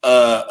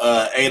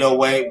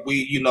 808.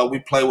 We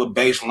play with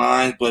bass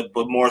lines, but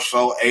more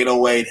so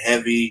 808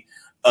 heavy.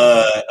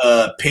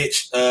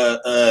 Pitch.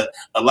 A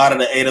lot of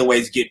the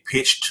 808s get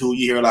pitched too.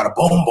 You hear a lot of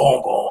boom,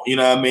 boom, boom. You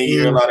know what I mean?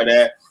 You hear a lot of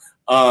that.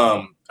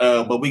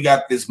 But we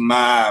got this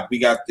mob. We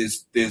got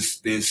this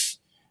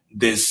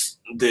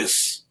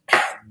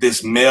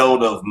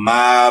meld of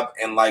mob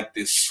and like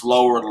this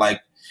slower,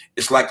 like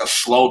it's like a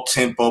slow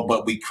tempo,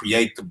 but we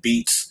create the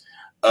beats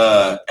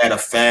at a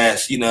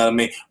fast. You know what I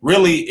mean?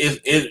 Really,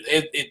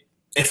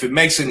 if it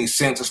makes any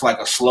sense, it's like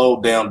a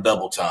slowed down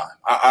double time.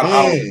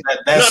 I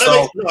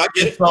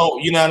get it. So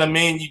you know what I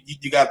mean?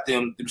 You got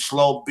them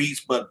slow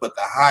beats, but the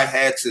hi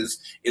hats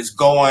is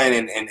going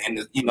and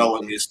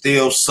it's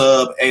still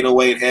sub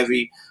 808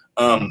 heavy.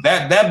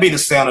 That be the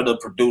sound of the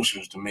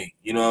producers to me.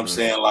 You know what I'm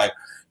saying? Like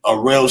a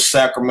real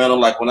Sacramento.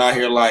 Like when I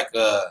hear like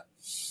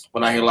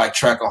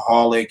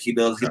Trackaholic, he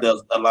does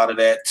a lot of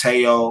that.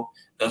 Teo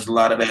does a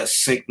lot of that.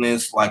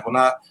 Sickness. Like when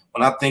I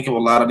think of a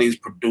lot of these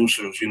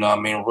producers, you know what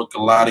I mean,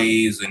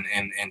 Riccolatis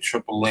and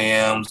Triple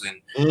M's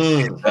and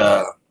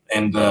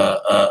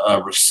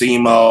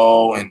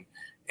Racimo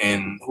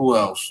and who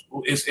else?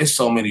 It's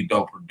so many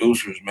dope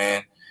producers,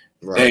 man.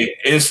 Right.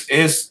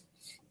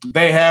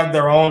 They have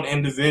their own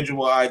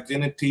individual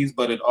identities,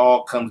 but it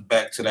all comes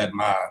back to that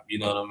mob. You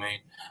know what I mean?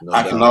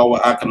 No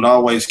I can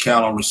always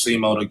count on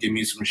Racimo to give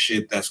me some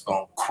shit that's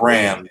gonna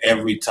cram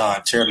every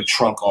time, tear the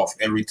trunk off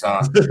every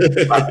time.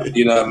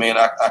 You know what I mean?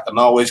 I can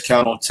always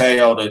count on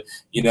Teo to,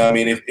 you know what I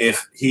mean?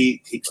 If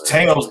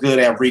Teo's good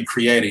at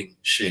recreating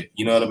shit.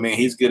 You know what I mean?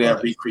 He's good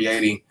at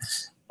recreating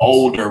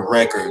older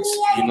records.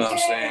 You know what I'm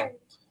saying?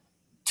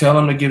 Tell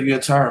him to give you a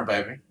turn,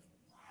 baby.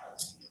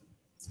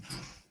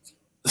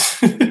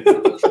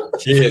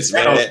 Yes,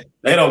 man.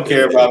 They don't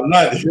care about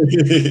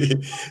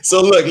nothing.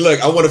 So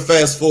look. I want to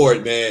fast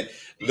forward, man.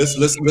 Let's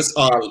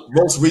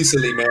most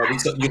recently, man.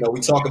 We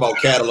talk about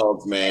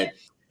catalogs, man.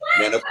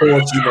 And of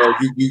course,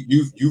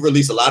 you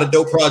released a lot of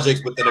dope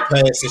projects within the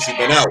past since you've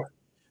been out.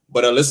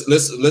 But let's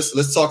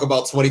talk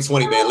about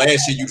 2020, man.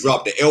 Last year you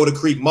dropped the Elder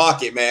Creek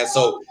Market, man.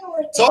 So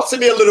talk to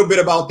me a little bit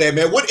about that,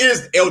 man. What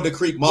is Elder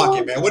Creek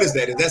Market, man? What is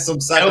that? Is that some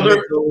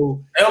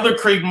Sacramento? Elder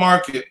Creek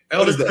Market.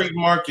 Elder Creek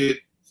Market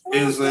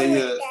is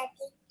a.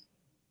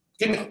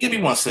 Give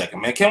me 1 second,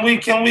 man. Can I'm gonna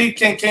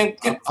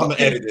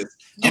edit this.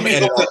 Cool.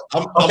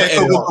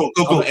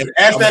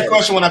 Ask that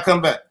question when I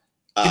come back.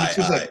 Give me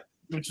 2 seconds.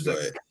 Give me 2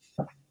 seconds.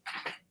 Come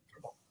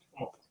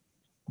on.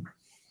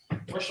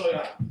 We'll show you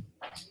how.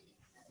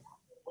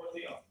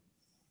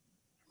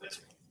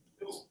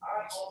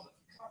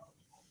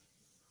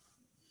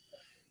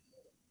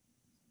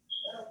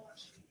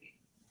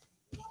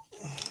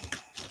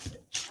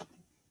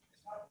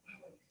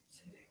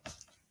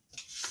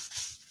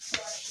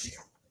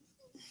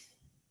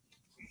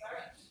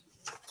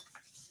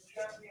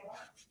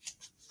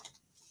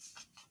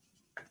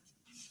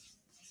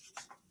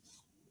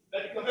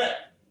 Let me come back.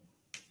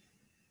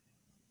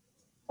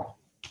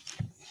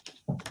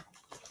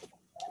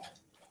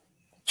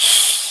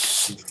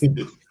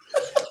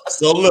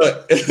 So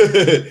look,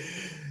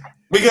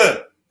 we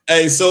good.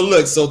 Hey, so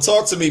look, so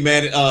talk to me,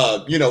 man.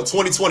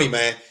 2020,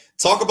 man.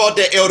 Talk about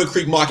that Elder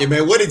Creek Market,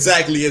 man. What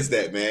exactly is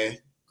that, man?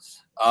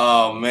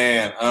 Oh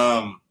man,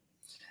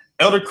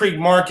 Elder Creek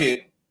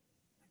Market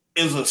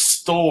is a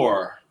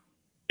store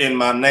in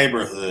my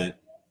neighborhood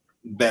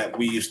that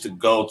we used to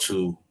go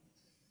to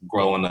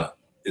growing up.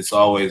 It's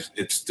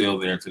still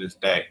there to this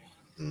day.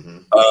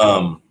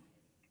 Mm-hmm.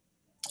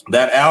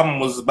 That album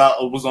was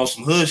on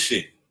some hood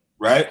shit,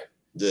 right?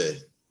 Yeah.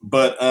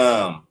 But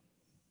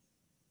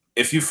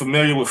if you're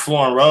familiar with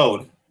Florin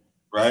Road,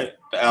 right?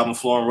 The album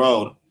Florin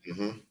Road,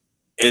 mm-hmm.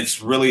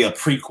 It's really a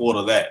prequel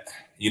to that.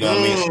 You know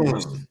what I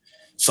mean?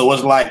 So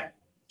it's like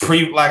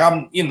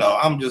I'm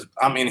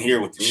in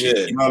here with the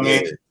shit. You know what I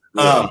mean?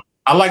 Yeah.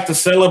 I like to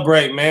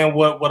celebrate, man,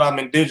 what I'm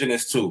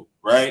indigenous to,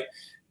 right?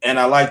 And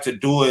I like to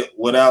do it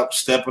without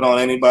stepping on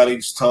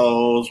anybody's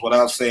toes,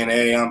 without saying,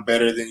 hey, I'm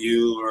better than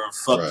you or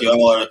fuck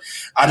y'all. Or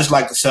I just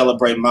like to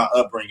celebrate my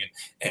upbringing.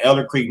 And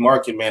Elder Creek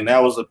Market, man,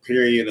 that was a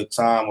period of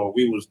time where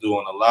we was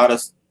doing a lot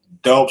of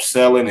dope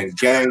selling and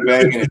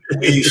gangbanging and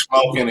weed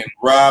smoking and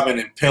robbing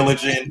and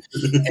pillaging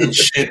and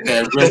shit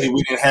that really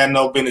we didn't have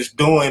no business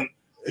doing.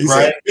 You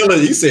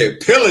said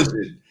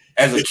pillaging.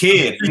 As a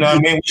kid, you know what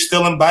I mean? We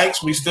stealing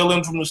bikes, we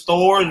stealing from the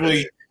stores, and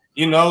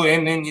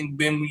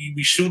then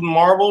we shooting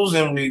marbles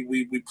and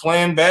we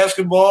playing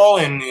basketball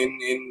and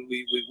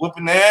we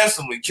whooping ass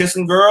and we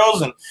kissing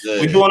girls and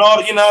we doing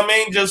all, you know what I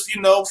mean? Just,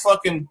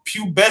 fucking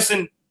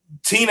pubescent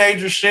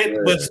teenager shit,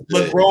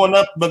 but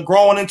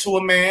growing into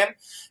a man,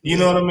 you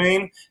know what I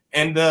mean?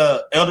 And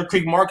Elder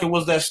Creek Market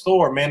was that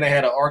store, man. They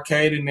had an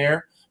arcade in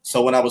there.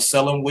 So when I was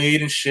selling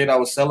weed and shit, I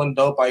was selling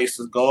dope. I used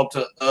to go up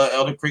to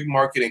Elder Creek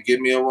Market and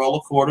get me a roll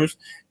of quarters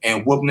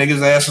and whoop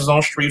niggas' asses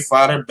on Street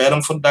Fighter, bet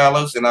them for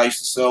dollars, and I used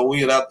to sell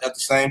weed at the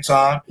same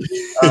time.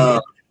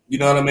 You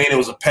know what I mean? It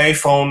was a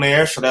payphone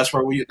there, so that's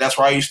where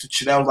I used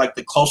to. That was like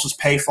the closest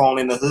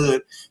payphone in the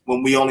hood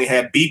when we only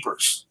had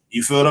beepers.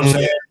 You feel what I'm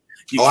saying?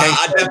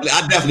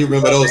 I definitely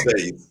remember those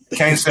days.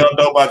 Can't sell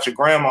dope at your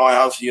grandma's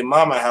house or your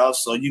mama's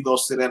house, so you go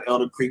sit at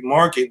Elder Creek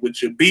Market with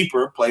your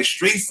beeper, play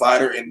Street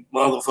Fighter, and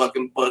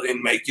motherfucking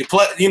and make you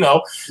play,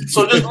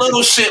 So just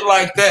little shit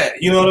like that,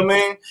 you know what I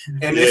mean?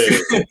 And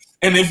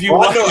if you,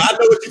 I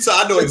know what you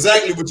saw. I know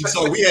exactly what you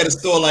saw. We had a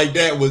store like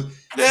that with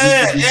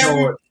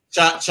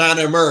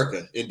China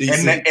America in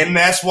DC, and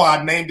that's why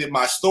I named it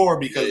my store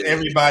because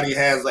everybody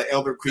has an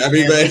Elder Creek.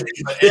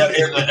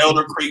 An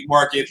Elder Creek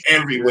Market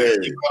everywhere.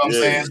 You know what I'm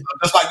saying? So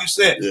just like you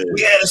said,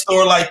 we had a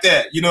store like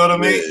that. You know what I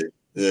mean?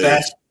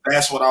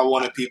 That's what I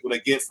wanted people to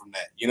get from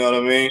that. You know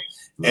what I mean?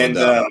 And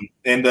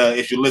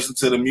if you listen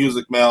to the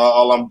music, man,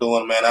 all I'm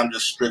doing, man, I'm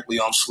just strictly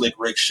on Slick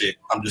Rick shit.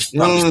 I'm just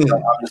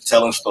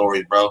telling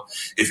stories, bro.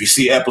 If you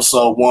see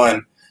episode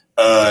 1,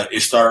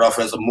 it started off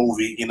as a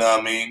movie. You know what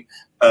I mean?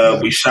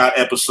 We shot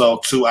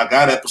episode 2. I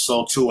got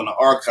episode 2 in the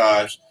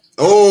archives.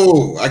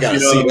 Oh, I gotta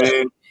see that.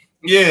 Man?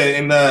 Yeah,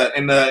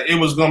 and it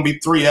was gonna be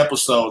 3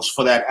 episodes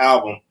for that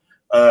album.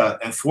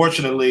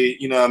 Unfortunately,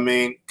 you know what I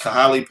mean,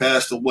 Kahali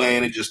passed away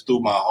and it just threw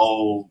my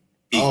whole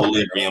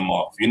equilibrium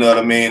off. You know what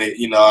I mean?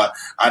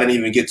 I didn't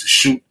even get to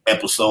shoot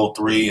episode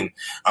 3 and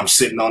I'm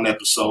sitting on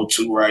episode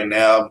 2 right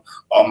now.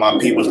 All my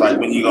people's like,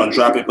 when you gonna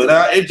drop it? But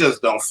it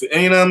just don't fit.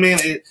 You know what I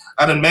mean?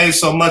 I done made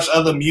so much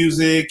other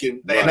music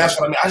and that's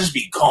what I mean. I just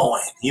be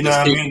going. You know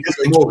what I mean? Just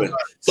moving.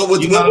 So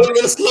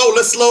let's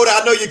slow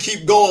down. I know you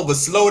keep going, but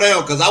slow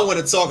down because I want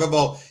to talk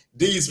about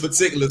these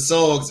particular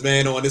songs,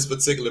 man, on this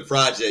particular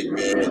project,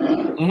 man.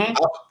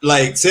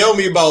 Mm-hmm. Tell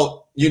me about,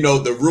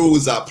 the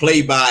rules I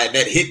play by and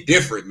that hit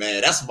different,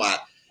 man. That's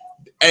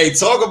hey,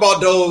 talk about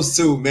those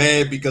two,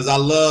 man, because I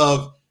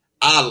love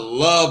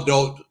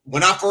those.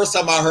 When first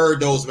time I heard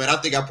those, man, I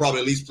think I probably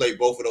at least played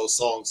both of those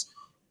songs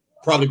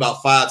probably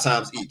about 5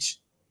 times each.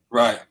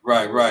 Right.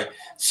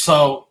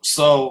 So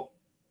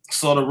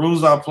the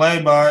rules I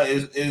play by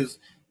is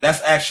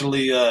that's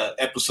actually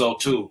episode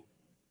 2.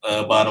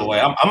 By the way,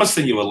 I'm gonna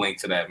send you a link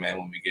to that, man,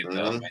 when we get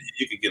done. Man.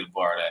 You can get a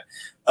bar of that.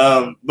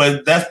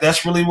 But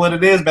that's really what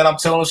it is, man. I'm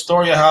telling a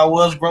story of how I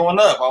was growing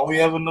up. All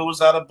we ever knew was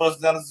how to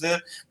bust down a zip.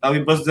 Now we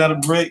bust down a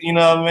brick. You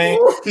know what I mean?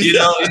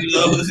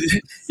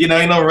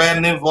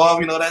 Ratting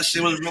involved. That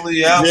shit was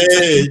really out.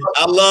 Yeah,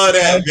 I love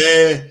that,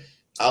 man.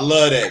 I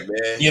love that,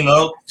 man.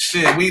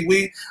 Shit.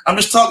 I'm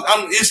just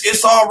talking.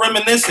 It's all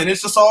reminiscent.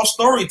 It's just all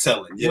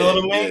storytelling. You know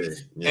what I mean?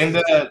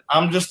 And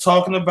I'm just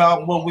talking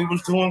about what we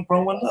was doing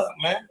growing up,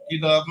 man. You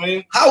know what I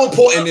mean? How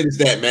important is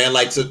that, man?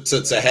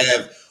 To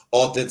have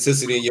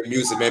authenticity in your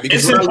music, man.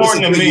 Because it's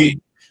important to me.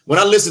 When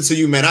I listen to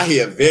you, man, I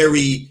hear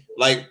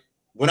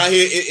when I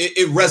hear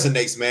it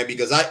resonates, man.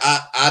 Because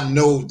I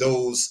know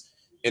those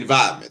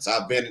environments.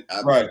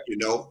 Right. You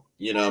know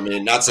what I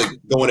mean? Not to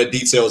go into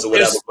details or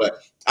whatever, but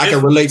I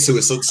can relate to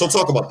it. So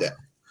talk about that.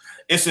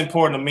 It's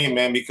important to me,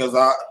 man, because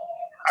I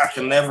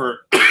can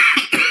never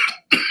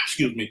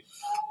excuse me.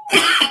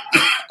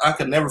 I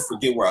can never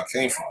forget where I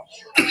came from.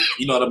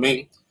 You know what I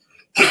mean?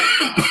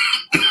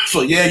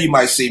 So yeah, you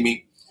might see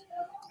me.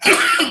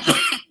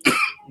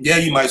 Yeah,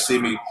 you might see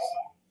me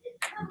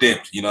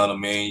dipped. You know what I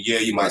mean? Yeah,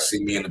 you might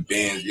see me in the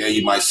bins. Yeah,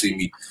 you might see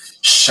me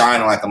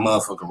shining like a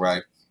motherfucker,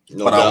 right?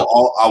 No but doubt.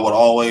 I would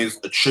always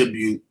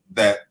attribute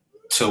that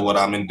to what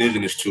I'm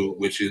indigenous to,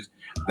 which is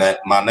that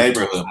my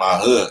neighborhood, my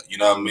hood. You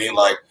know what I mean?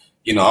 Like,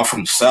 you know, I'm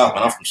from the South,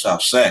 and I'm from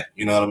South Sac.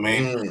 You know what I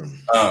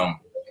mean?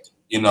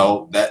 You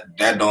know,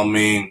 that don't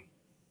mean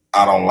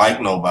I don't like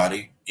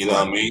nobody. You know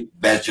what I mean?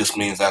 That just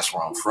means that's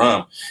where I'm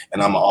from.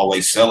 And I'm going to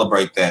always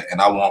celebrate that. And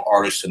I want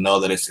artists to know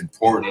that it's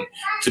important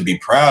to be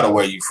proud of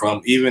where you're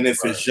from, even if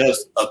it's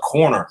just a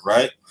corner,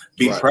 right?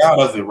 Be proud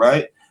of it,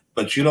 right?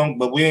 But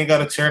we ain't got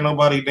to tear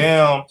nobody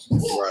down.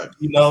 Right.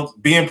 You know,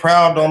 being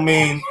proud don't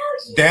mean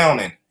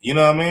downing. You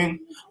know what I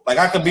mean? Like,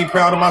 I could be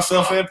proud of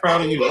myself and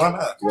proud of you. Why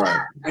not?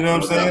 Right. You know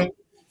what I'm saying?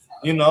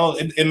 You know,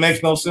 it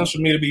makes no sense for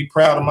me to be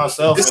proud of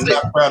myself and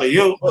not proud of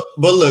you.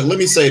 But look, let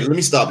me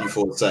stop you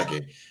for a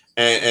second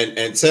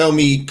and tell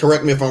me,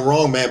 correct me if I'm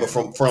wrong, man, but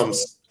from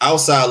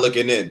outside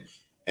looking in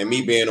and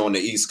me being on the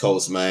East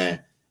Coast, man,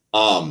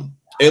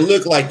 it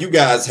looked like you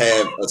guys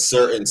have a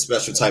certain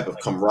special type of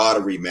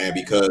camaraderie, man,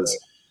 because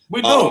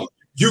we do.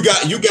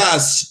 You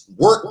guys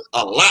work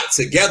a lot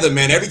together,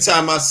 man. Every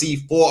time I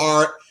see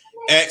 4Art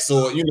X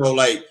or you know,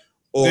 like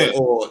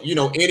or you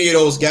know, any of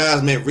those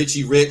guys, man,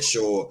 Richie Rich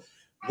or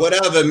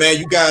whatever, man,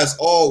 you guys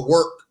all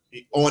work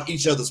on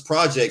each other's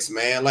projects,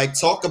 man. Like,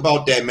 talk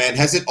about that, man.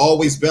 Has it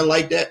always been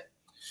like that?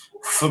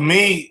 For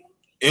me,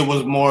 it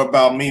was more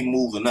about me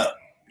moving up.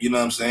 You know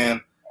what I'm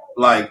saying?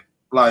 Like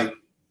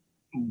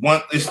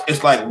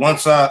it's like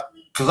once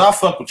cause I'll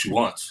fuck with you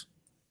once.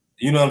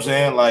 You know what I'm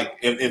saying? Like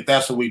if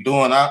that's what we're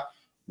doing,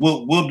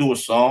 we'll do a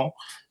song.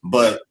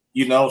 But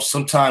you know,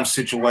 sometimes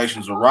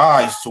situations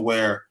arise to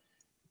where,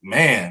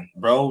 man,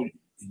 bro,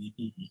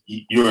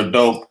 you're a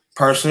dope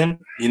person.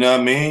 You know what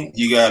I mean?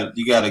 You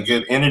got a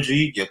good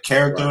energy. Your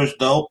character is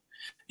dope.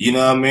 You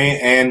know what I mean?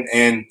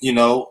 And you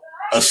know,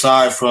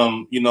 aside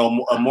from, you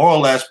know, a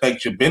moral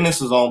aspect, your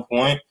business is on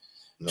point.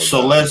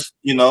 So let's,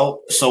 you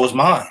know, so is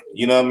mine.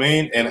 You know what I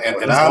mean? And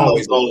I'm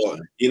of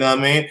those, you know what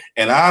I mean?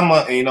 And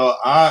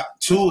I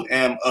too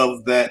am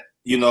of that,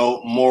 you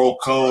know, moral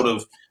code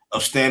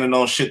of standing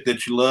on shit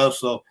that you love.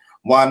 So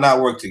why not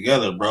work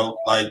together, bro?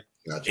 Like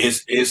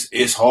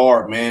it's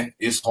hard, man.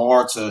 It's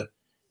hard to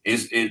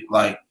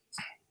like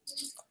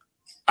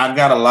I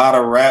got a lot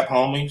of rap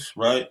homies,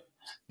 right?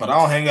 But I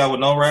don't hang out with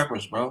no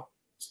rappers, bro.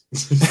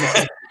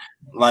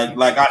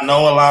 like I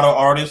know a lot of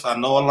artists. I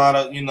know a lot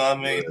of, you know what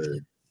I mean?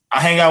 I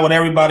hang out with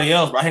everybody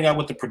else, but I hang out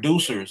with the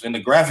producers and the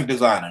graphic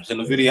designers and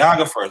the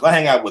videographers. I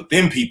hang out with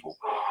them people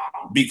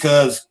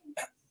because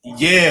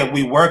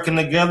we working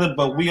together,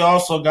 but we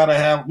also gotta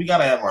have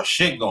our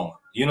shit going.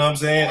 You know what I'm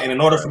saying? And in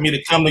order for me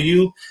to come to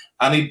you,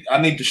 I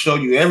need to show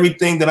you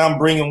everything that I'm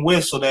bringing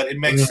with, so that it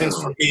makes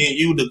sense for me and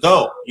you to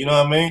go. You know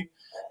what I mean?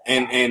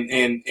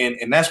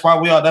 And that's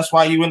why that's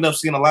why you end up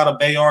seeing a lot of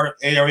Bay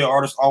Area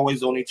artists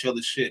always on each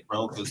other's shit,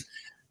 bro. Because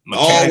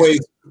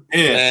always,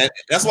 man.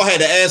 That's why I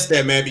had to ask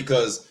that, man,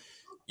 because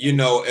you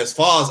know, as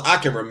far as I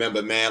can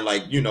remember, man,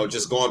 like, you know,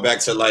 just going back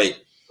to like,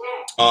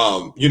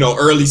 you know,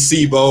 early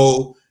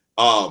SIBO,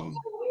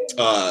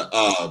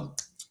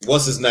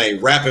 what's his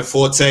name? Rapping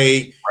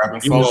Forte.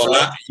 Rapping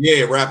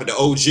the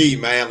OG,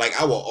 man. Like,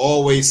 I will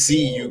always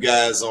see you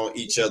guys on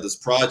each other's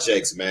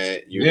projects, man.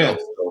 You know,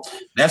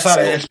 that's how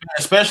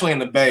especially in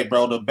the Bay,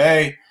 bro. The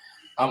Bay,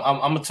 I'm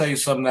gonna tell you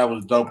something that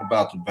was dope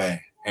about the Bay,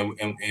 and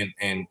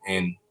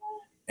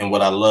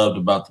what I loved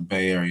about the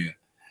Bay Area.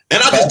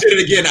 And I just did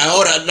it again.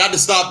 Not to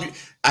stop you.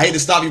 I hate to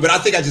stop you, but I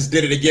think I just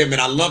did it again, man.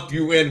 I lump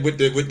you in with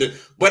the,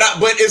 but I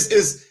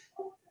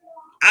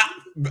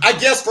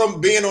guess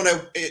from being on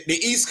the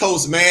East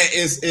Coast, man,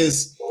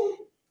 it's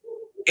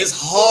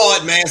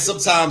hard, man.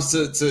 Sometimes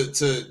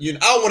to you know,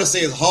 I don't want to say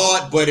it's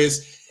hard, but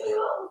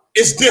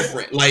it's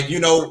different. Like,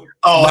 you know.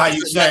 Oh, how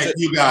you say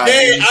you guys?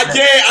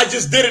 I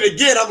just did it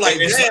again. I'm like,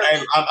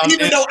 damn.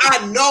 Even though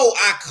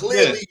I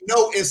clearly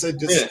know it's a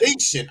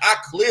distinction. I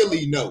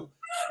clearly know.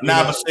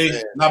 But see,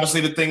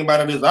 the thing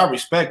about it is I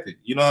respect it.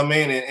 You know what I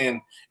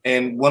mean?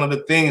 And one of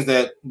the things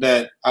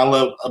that I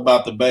love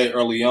about the Bay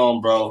early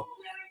on, bro,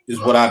 is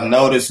what I've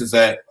noticed is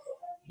that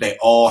they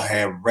all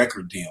had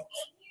record deals.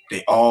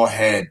 They all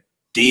had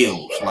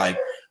deals, like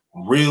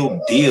real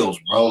deals,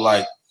 bro.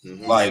 Like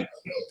the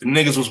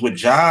niggas was with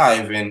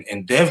Jive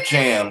and Def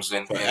Jams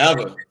and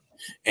forever.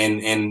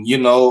 And you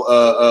know,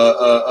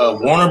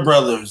 Warner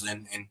Brothers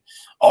and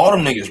all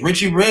them niggas,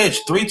 Richie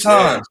Rich 3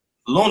 times.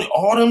 Lonely,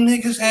 all them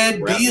niggas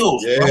had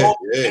deals, bro.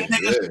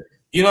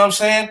 You know what I'm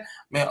saying?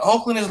 Man,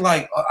 Oakland is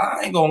like,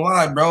 I ain't gonna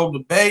lie, bro.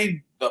 The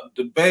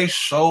Bay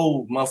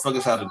showed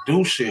motherfuckers how to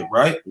do shit,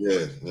 right?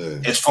 Yeah.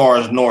 As far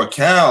as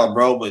NorCal,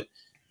 bro, but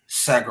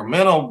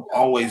Sacramento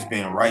always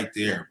been right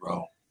there,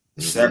 bro.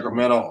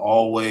 Sacramento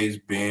always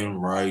been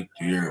right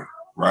there.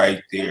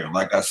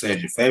 Like I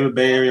said, your favorite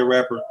Bay Area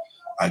rapper,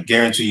 I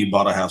guarantee you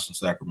bought a house in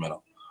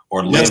Sacramento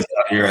or lived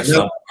out here at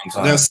some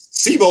time. Now,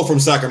 SIBO from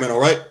Sacramento,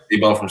 right?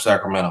 SIBO from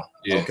Sacramento.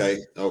 Yeah. Okay.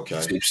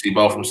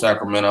 SIBO from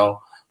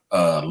Sacramento.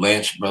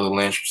 Lynch, Brother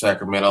Lynch from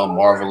Sacramento,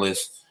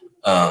 Marvelous.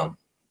 And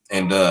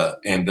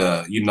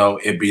you know,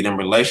 it be them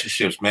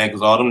relationships, man,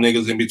 because all them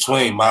niggas in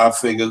between, my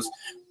figures,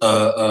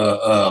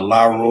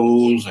 La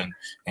Ruse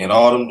and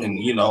all them, and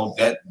you know,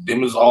 that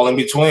them is all in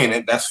between.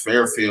 And that's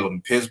Fairfield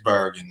and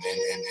Pittsburgh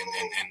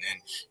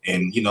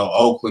and you know,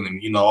 Oakland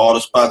and you know, all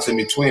the spots in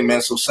between,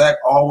 man. So Sac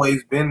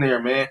always been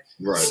there, man.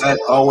 Right. Sac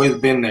always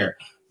been there.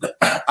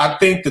 I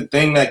think the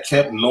thing that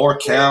kept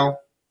NorCal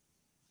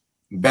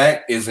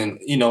back is in,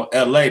 you know,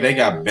 LA. They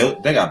got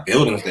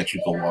buildings that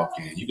you can walk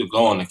in. You could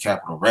go on the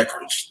Capitol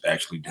Records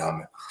actually down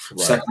there. Right.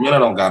 Sacramento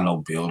don't got no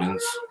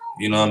buildings.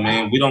 You know what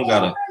I mean? We don't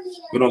got an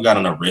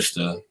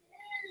Arista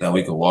that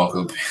we could walk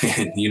up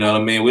in. You know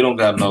what I mean? We don't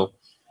got no,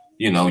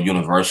 you know,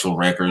 Universal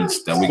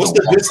Records that we can walk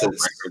up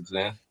records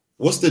in.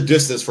 What's the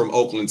distance from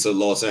Oakland to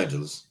Los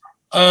Angeles?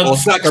 Or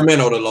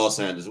Sacramento to Los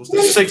Angeles? What's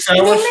the 6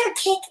 hours.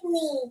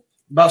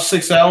 About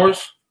 6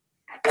 hours.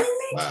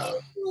 Wow.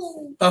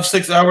 About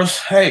 6 hours.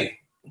 Hey,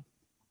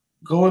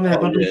 go in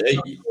there.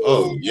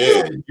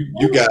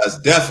 You guys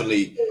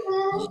definitely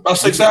about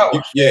 6 hours.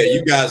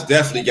 You guys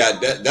definitely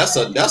got that.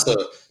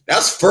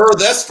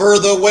 That's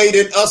further away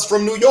than us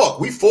from New York.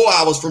 We 4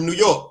 hours from New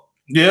York.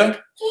 Yeah.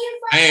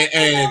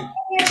 And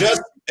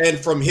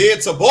from here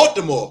to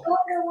Baltimore,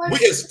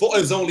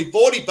 it's only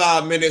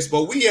 45 minutes,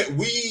 but we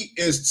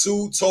is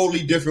two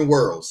totally different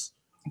worlds.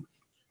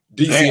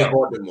 DC and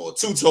Baltimore,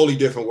 two totally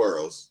different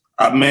worlds.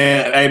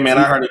 Man, hey man,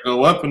 I heard it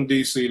go up in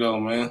DC though,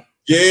 man.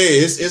 Yeah,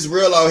 it's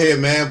real out here,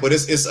 man. But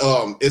it's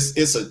a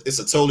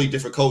totally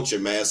different culture,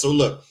 man. So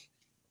look,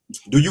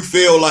 do you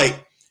feel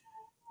like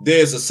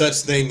there's a such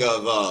thing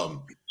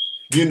of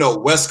you know,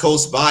 West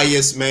Coast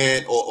bias,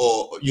 man,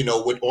 or you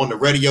know, on the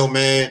radio,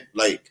 man,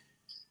 like,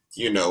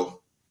 you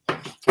know,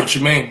 what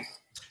you mean?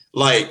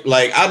 Like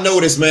I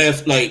noticed, man,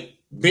 like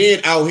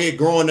being out here,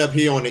 growing up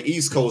here on the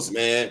East Coast,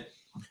 man,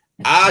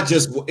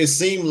 it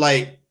seemed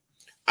like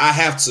I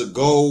have to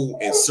go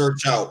and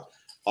search out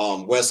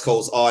West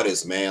Coast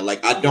artists, man.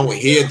 Like I don't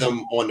hear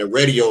them on the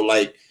radio,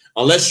 like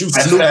unless you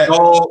Snoop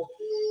Dogg,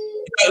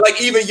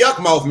 like even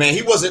Yuck Mouth, man.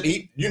 You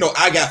know,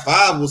 I Got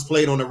Five was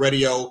played on the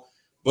radio,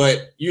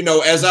 but you know,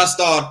 as I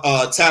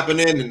start tapping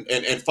in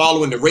and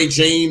following the Ray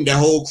James, that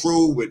whole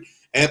crew with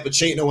Al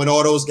Pacino and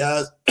all those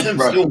guys,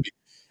 right.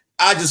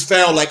 I just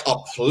found like a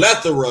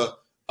plethora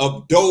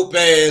of dope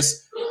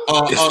ass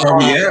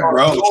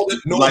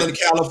Northern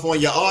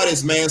California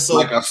artists, man. So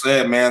like I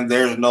said, man,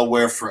 there's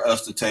nowhere for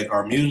us to take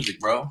our music,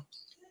 bro.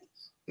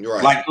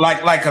 Right.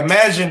 Like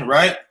imagine,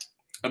 right?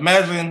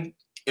 Imagine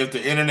if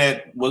the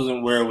internet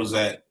wasn't where it was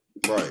at.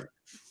 Right.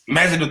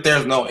 Imagine if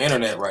there's no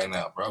internet right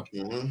now, bro.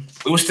 Mm-hmm.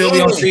 We would still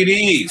be on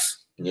CDs.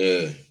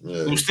 Yeah.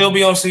 We would still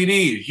be on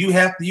CDs.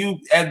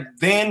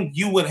 Then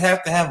you would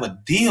have to have a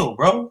deal,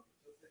 bro.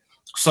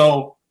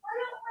 So,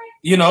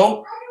 you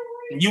know,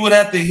 you would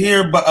have to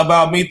hear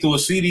about me through a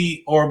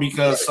CD or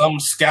because some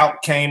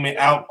scout came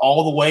out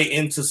all the way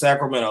into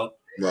Sacramento,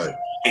 right,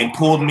 and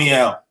pulled me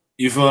out.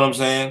 You feel what I'm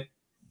saying?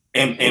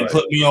 And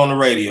put me on the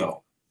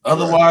radio.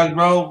 Otherwise,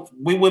 bro,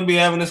 we wouldn't be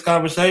having this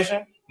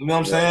conversation. You know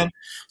what I'm saying?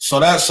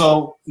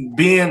 So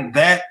being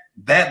that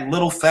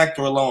little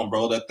factor alone,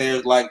 bro, that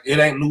there's like, it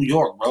ain't New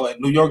York, bro.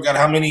 New York got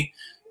how many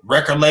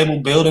record label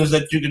buildings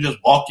that you can just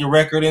walk your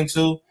record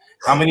into?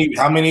 How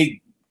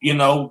many, you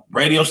know,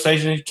 radio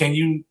stations can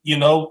you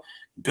know,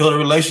 build a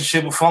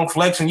relationship with Funk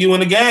Flex and you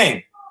in the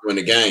game? You in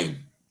the game.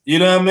 You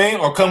know what I mean?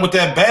 Or come with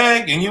that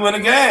bag and you in the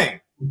game.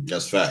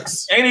 That's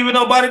facts. Ain't even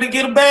nobody to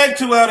get a bag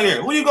to out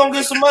here. Who you gonna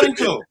get some money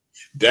to?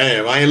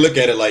 Damn, I ain't look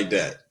at it like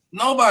that.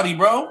 Nobody,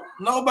 bro.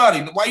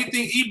 Nobody. Why you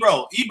think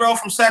Ebro? Ebro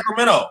from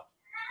Sacramento.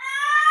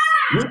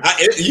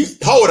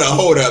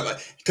 Hold up.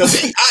 Because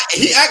he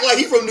act like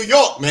he from New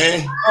York,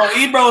 man. Oh,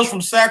 Ebro is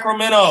from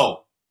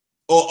Sacramento.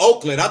 Or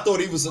Oakland. I thought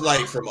he was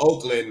like from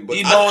Oakland. But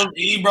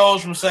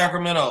Ebro's from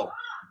Sacramento.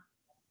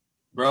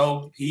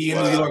 Bro, he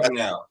in New York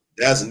now.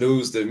 That's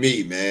news to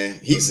me, man.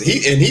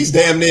 He's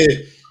damn near.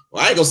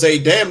 Well, I ain't gonna say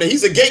damn near.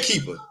 He's a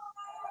gatekeeper.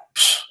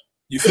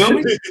 You feel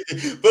me?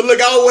 But look,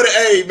 I want to.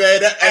 Hey,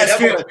 man.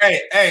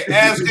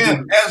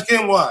 Ask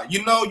him why.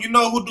 You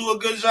know who do a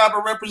good job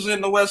of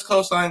representing the West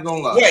Coast. I ain't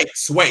gonna lie.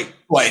 Sway.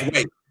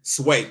 That's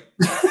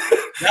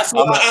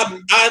why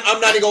I'm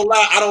not even gonna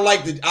lie. I don't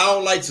like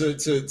to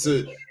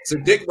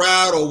dick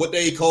ride or what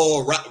they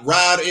call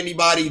ride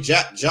anybody,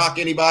 jock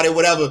anybody,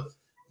 whatever.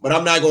 But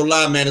I'm not gonna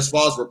lie, man. As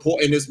far as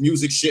reporting this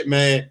music shit,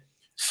 man,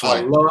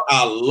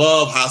 I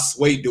love how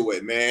Sway do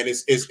it, man.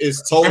 It's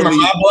totally.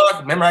 Remember my block?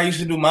 Remember I used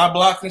to do my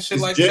block and shit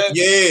like that.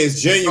 Yeah,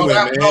 it's genuine,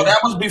 man. No, that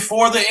was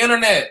before the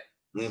internet.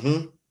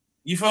 Mm-hmm.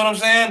 You feel what I'm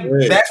saying?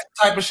 Yeah. That's the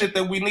type of shit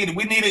that we needed.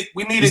 We needed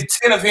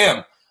 10 of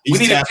him. We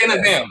needed 10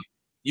 of him.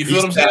 You feel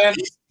what I'm saying?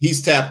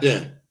 He's tapped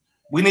in.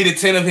 We needed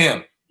 10 of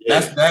him. Yeah.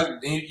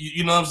 That's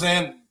you know what I'm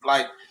saying?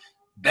 Like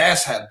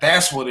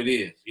that's what it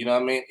is. You know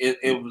what I mean?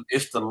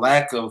 It's the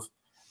lack of,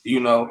 you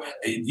know,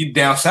 you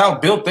down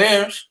south built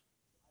theirs.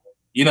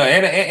 You know,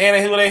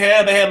 and who they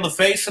had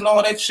LaFace and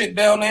all that shit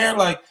down there.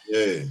 Like,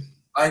 yeah.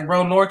 Like,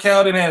 bro,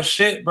 NorCal didn't have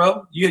shit,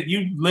 bro.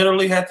 You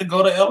literally had to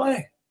go to LA.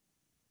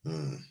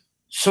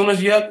 soon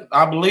as Yuck,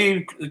 I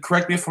believe,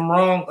 correct me if I'm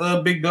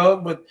wrong, Big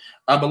Dog, but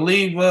I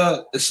believe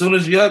as soon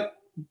as Yuck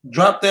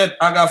dropped that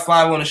I Got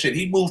Five on the shit,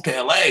 he moved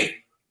to LA.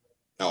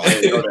 Oh, I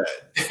didn't know that.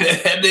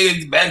 That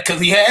nigga,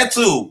 because he had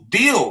to.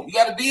 Deal. You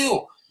got to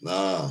deal.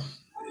 Nah.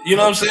 You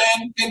know what I'm saying?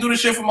 You can't do this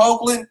shit from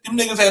Oakland. Them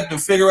niggas had to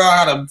figure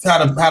out how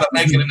to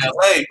make it in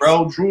LA,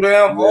 bro. Drew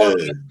Down,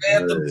 they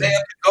had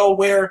to go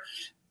where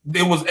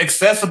it was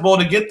accessible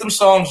to get them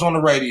songs on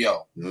the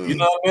radio. You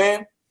know what I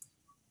mean?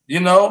 You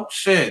know,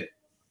 shit.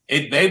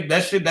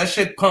 That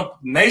shit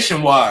pumped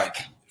nationwide.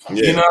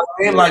 Yeah. You know what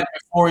I mean? Like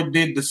before it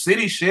did the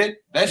city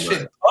shit, that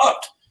shit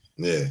pumped.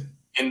 Yeah.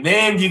 And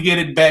then you get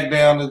it back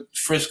down to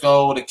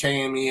Frisco, the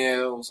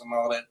KMELs, and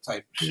all that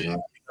type of shit. You know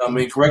what I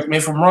mean, correct me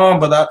if I'm wrong,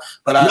 but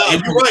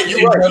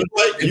you're right.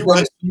 It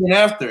wasn't soon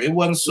after. It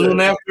wasn't soon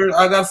after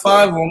I Got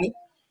Five on it.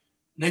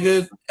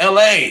 Nigga,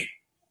 LA.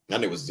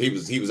 That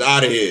nigga he was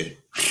out of here.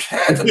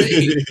 Had to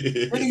be.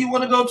 Nigga, you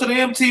want to go to the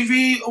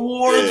MTV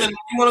Awards and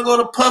you want to go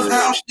to Puff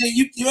House?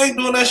 You ain't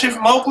doing that shit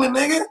from Oakland,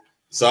 nigga.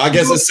 So I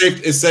guess it's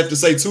safe to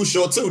say Too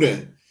Short too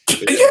then.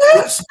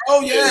 Yes,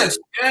 bro. Yes,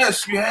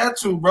 you had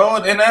to, bro.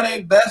 And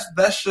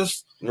that's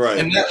just right.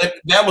 And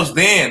that was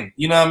then.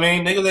 You know what I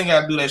mean? Niggas ain't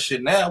gotta do that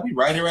shit now. We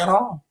right here at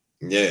home.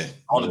 Yeah.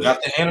 Only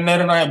got the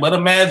internet and all that. But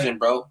imagine,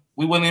 bro,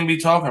 we wouldn't even be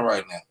talking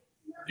right now.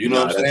 You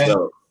know what I'm saying?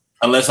 Dope.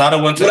 Unless I'd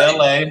have went to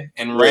LA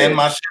and ran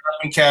my shit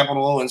up in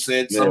Capitol and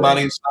said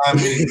somebody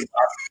signed me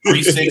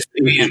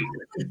 360 and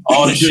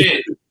all the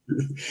shit.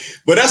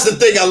 But that's the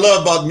thing I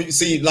love about me.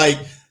 See, like,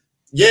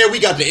 yeah, we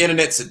got the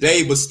internet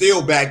today, but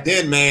still back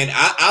then, man,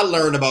 I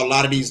learned about a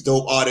lot of these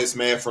dope artists,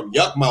 man, from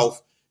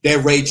Yuckmouth,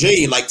 that Ray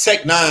J, like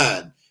Tech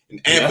Nine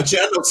and but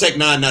I know Tech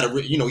Nine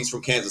he's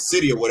from Kansas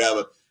City or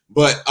whatever.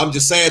 But I'm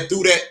just saying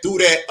through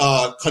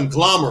that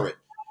conglomerate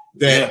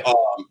that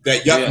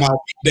Yuckmouth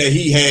that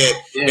he had,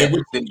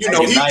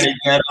 United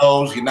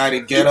Ghettos,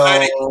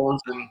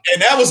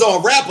 and that was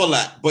on Rap a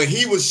Lot. But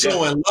he was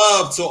showing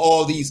love to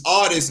all these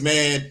artists,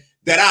 man,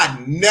 that I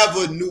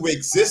never knew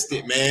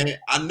existed, man.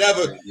 I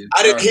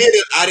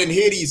didn't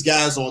hear these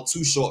guys on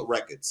Too Short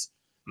records.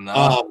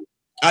 No.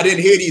 I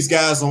didn't hear these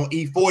guys on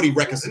E40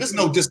 records, and there's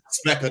no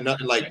disrespect or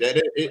nothing like that.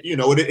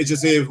 It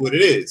just is what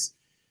it is,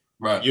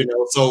 right? You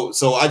know,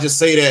 so I just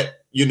say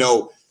that, you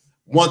know,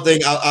 one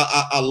thing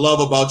I love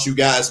about you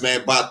guys,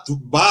 man, by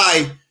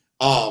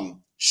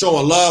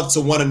showing love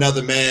to one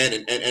another,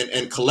 man,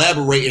 and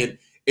collaborating,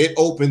 it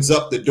opens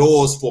up the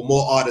doors for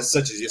more artists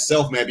such as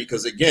yourself, man.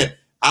 Because again,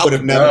 I would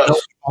have never known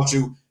about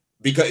you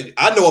because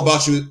I know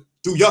about you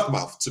through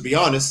Yuckmouth, to be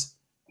honest.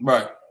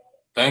 Right.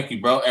 Thank you,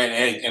 bro.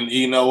 And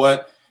you know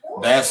what?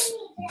 That's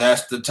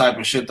the type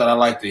of shit that I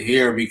like to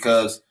hear,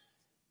 because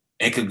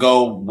it could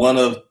go one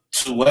of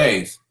two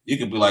ways. You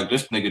could be like,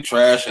 this nigga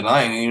trash, and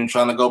I ain't even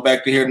trying to go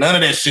back to hear none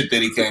of that shit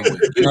that he came with.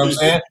 You know what I'm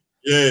saying?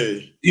 Yeah.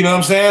 You know what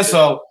I'm saying?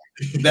 So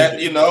that,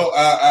 you know,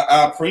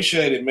 I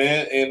appreciate it,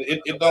 man. And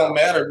it don't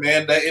matter,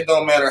 man. That it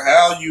don't matter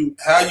how you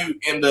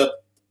end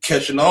up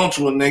catching on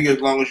to a nigga,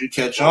 as long as you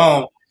catch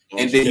on.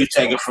 And then you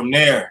take it from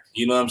there.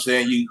 You know what I'm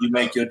saying? You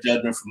make your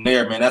judgment from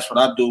there, man. That's what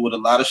I do with a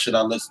lot of shit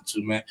I listen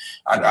to, man.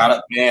 I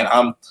ain't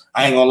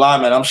gonna lie,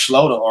 man. I'm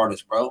slow to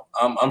artists, bro.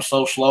 I'm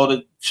so slow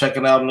to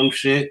checking out new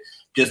shit,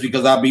 just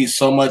because I be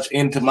so much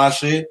into my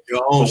shit.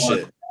 Your own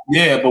shit.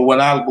 Yeah, but when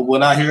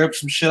I hear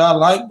some shit I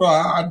like, bro,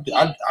 I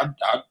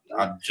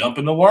jump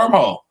in the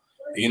wormhole.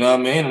 You know what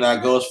I mean? And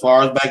I go as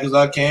far as back as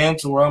I can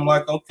to where I'm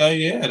like, okay,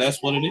 yeah,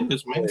 that's what it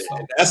is, man. So.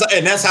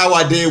 That's how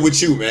I did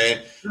with you,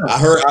 man. Yeah. I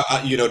heard,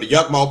 the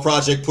Yuckmouth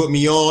Project put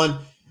me on,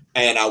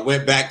 and I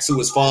went back to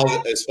as far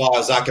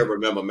as I can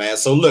remember, man.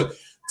 So look,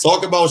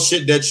 talk about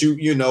shit that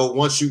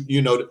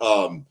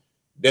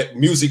that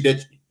music,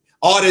 that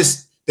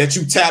artists that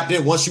you tapped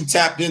in. Once you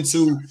tapped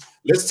into,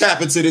 let's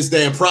tap into this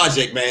damn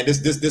project, man.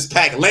 This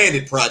Pack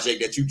Landed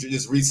project that you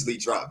just recently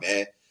dropped,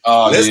 man.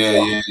 Oh,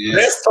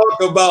 Let's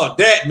talk about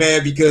that,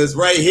 man, because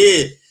right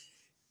here,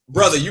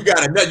 brother, you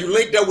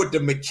linked up with the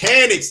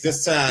Mechanics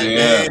this time,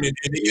 man, and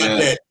they got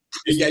that.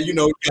 You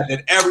got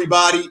that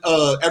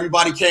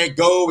everybody can't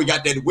go. We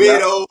got that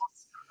Widows.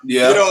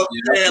 Yeah, you know what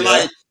I'm saying?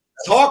 Like,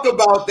 talk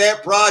about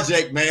that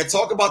project, man.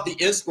 Talk about the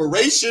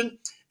inspiration,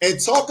 and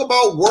talk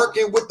about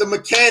working with the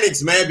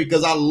Mechanics, man,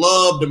 because I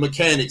love the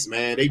Mechanics,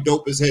 man. They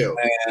dope as hell.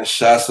 Man,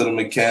 shouts to the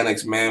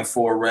Mechanics, man.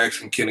 4Rex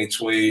from Kenny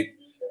Tweed.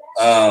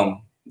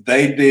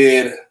 They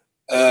did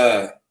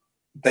a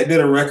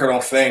record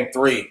on Fame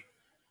 3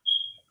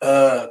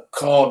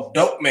 called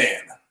Dope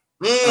Man.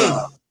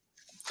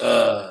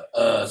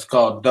 It's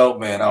called Dope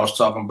Man. I was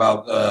talking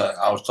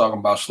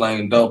about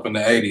slanging dope in the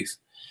 80s.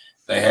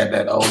 They had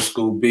that old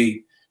school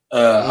beat.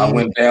 I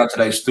went down to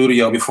their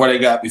studio before they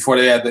got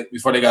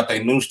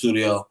their new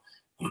studio.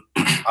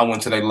 I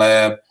went to their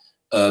lab,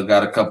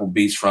 got a couple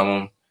beats from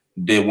them,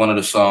 did one of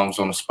the songs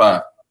on the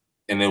spot,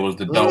 and it was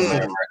the Dope Man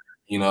record.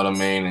 You know what I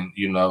mean? And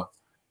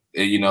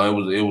it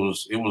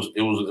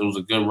was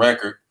a good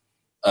record.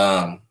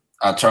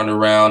 I turned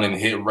around and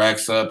hit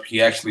Rax up.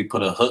 He actually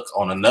put a hook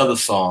on another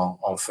song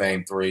on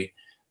Fame 3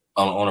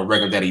 on a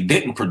record that he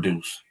didn't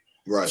produce.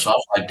 Right. So I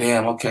was like,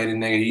 damn, okay, the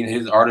nigga,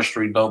 his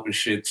artistry dope as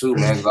shit too,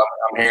 man. 'Cause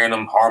I'm hearing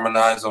him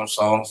harmonize on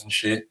songs and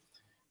shit.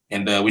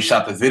 And we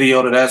shot the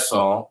video to that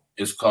song.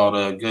 It's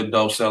called Good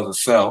Dope Sells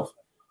Itself.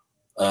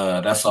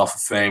 That's off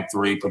of Fame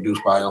 3,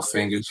 produced by L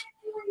Fingers.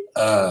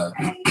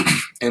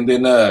 And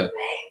then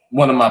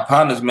one of my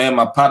partners, man,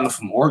 my partner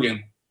from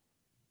Oregon,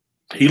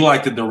 he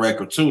liked the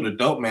record too, the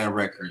Dope Man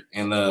record.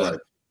 And Right.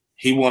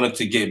 he wanted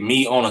to get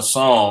me on a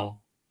song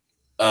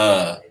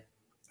with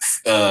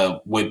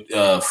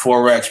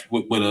Forex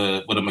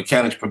with a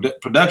Mechanics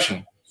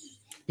production.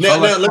 Now, So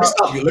let me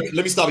stop you.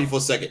 Let me stop you for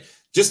a second.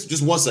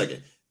 Just 1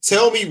 second.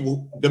 Tell me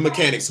the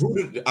Mechanics.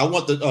 I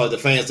want the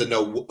fans to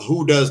know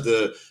who does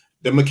the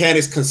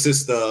Mechanics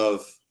consist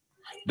of.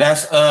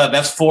 That's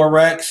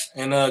Forex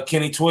and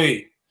Kenny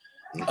Tweed.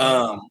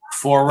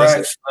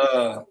 Forex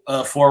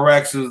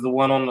is the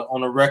one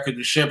on the record,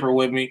 the shipper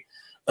with me.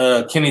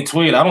 Kenny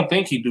Tweed, I don't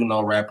think he do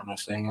no rapping or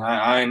singing.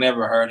 I ain't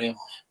never heard him,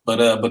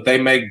 but they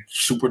make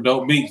super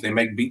dope beats. They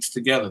make beats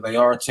together. They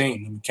are a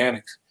team, the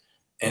Mechanics,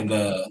 and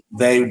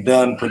they've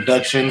done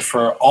production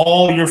for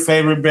all your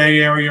favorite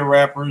Bay Area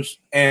rappers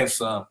and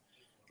some.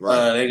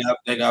 Right.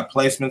 They got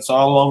placements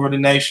all over the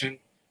nation.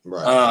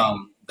 Right.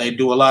 They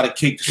do a lot of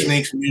Kick the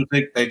Sneaks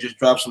music. They just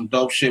dropped some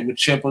dope shit with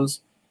Chippers.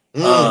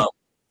 They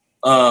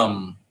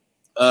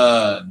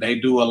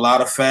do a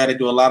lot of They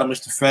do a lot of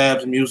Mr.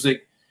 Fab's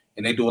music,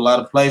 and they do a lot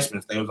of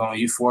placements. They was on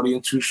E40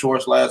 and Too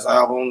Short's last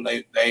album.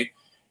 They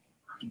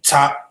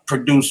top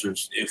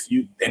producers.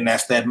 And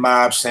that's that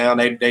mob sound.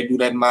 They do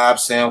that mob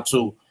sound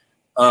too.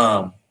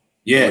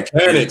 Yeah,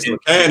 Mechanics. Yeah.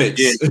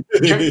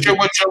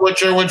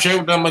 What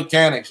you the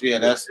Mechanics? Yeah,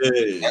 that's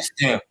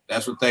them.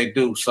 That's what they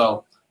do.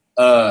 So,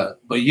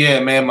 but yeah,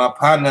 man, my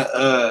partner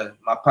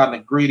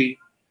Greedy,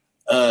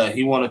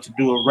 he wanted to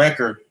do a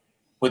record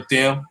with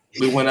them.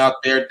 We went out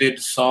there, did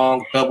the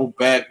song, double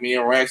back. Me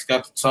and Rax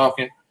got to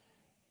talking,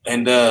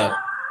 and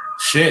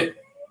shit,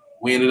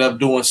 we ended up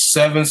doing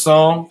 7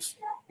 songs.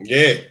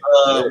 Yeah.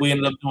 We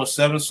ended up doing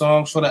 7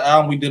 songs for the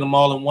album. We did them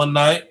all in one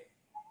night.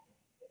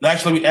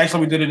 Actually,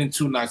 we did it in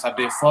 2 nights. I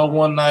did 4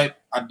 one night,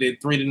 I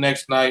did 3 the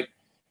next night,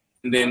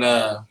 and then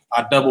I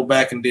doubled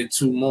back and did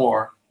 3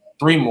 more,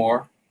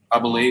 I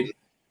believe.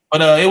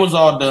 But it was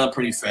all done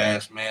pretty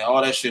fast, man.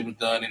 All that shit was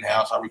done in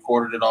house. I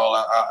recorded it all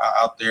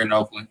out there in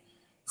Oakland,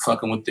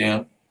 fucking with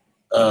them.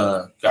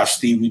 Got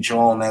Stevie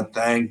Joe on that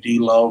thing,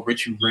 D-Lo,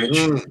 Richie Rich.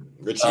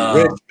 Richie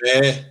Rich,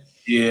 man.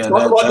 Yeah.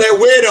 Talk about that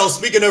weirdo.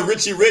 Speaking of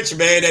Richie Rich,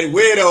 man, that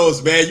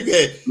weirdos,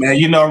 man.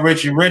 You know,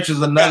 Richie Rich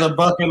is another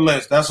bucket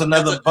list. That's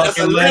another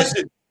bucket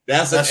list.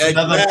 That's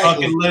another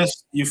bucket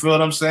list. You feel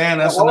what I'm saying?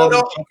 That's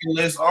another bucket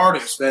list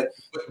artist. That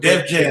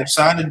Def Jam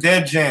signed to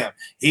Def Jam.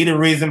 He the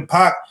reason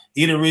Pac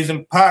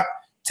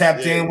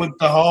tapped in with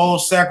the whole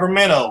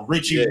Sacramento.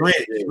 Richie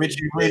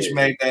Rich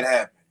made that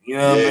happen. You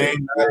know what I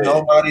mean?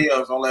 Nobody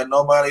else. Don't let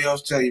nobody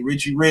else tell you.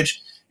 Richie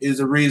Rich is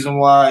the reason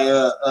why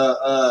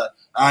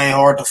I Ain't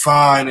Hard to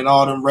Find and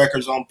all them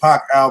records on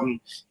Pac album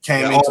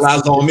came into All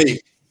Eyes on Me.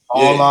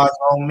 All Eyes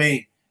on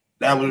Me.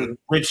 That was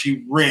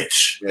Richie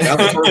Rich. Yeah,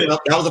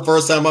 that was the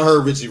first time I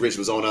heard Richie Rich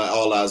was on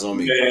All Eyes on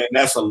Me. Man,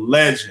 that's a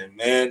legend,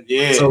 man.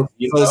 Yeah. So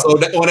on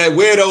that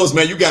weirdos,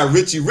 man, you got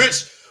Richie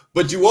Rich,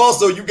 but you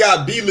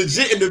got Be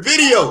Legit in the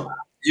video.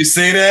 You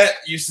see that?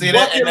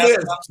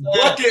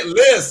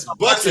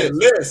 Bucket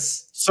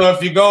list. So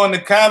if you go in the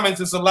comments,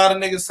 it's a lot of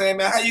niggas saying,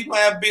 man, how you gonna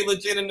have Be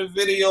Legit in the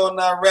video and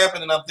not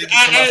rapping? And I'm thinking,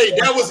 hey,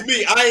 that was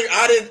me. I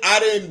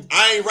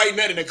ain't writing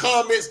that in the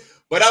comments,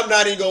 but I'm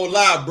not even gonna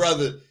lie,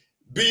 brother.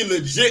 Be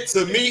Legit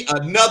to me,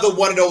 another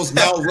one of those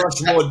Mount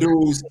Rushmore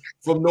dudes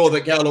from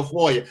Northern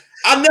California.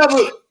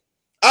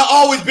 I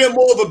always been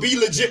more of a Be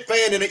Legit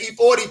fan than an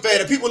E40 fan,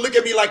 and people look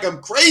at me like I'm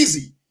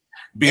crazy.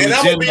 Be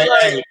Legit made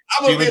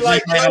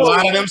a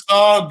lot of them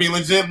songs. Be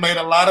Legit made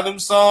a lot of them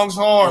songs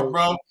hard,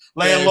 bro.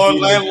 Landlord,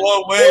 where you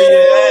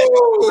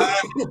at?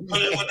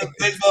 Put it with the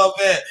big off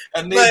at.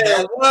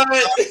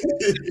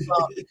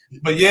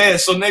 But yeah,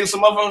 so niggas,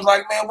 some of them was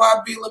like, man,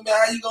 why Bila, man?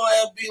 How you gonna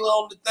have Bila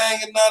on the thing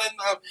and not in?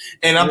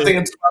 And I'm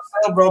thinking to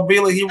myself, bro,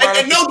 Bila, he right.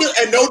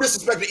 And no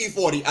disrespect to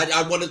E40.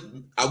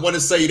 I want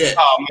to say that.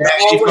 Oh man,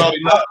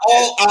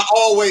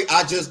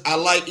 I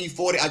like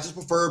E40. I just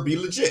prefer Be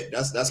Legit.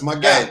 That's my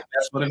guy.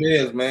 That's what it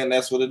is, man.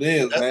 That's what it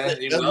is, man.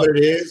 That's what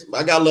it is.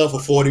 I got love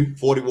for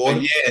 40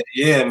 water.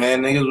 Yeah,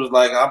 man. Niggas was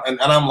like,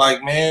 I'm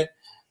like, man,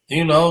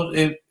 you know,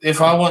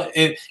 if I want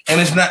it, and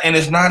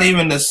it's not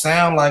even to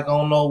sound like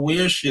on no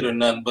weird shit or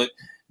nothing, but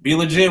Be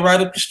Legit right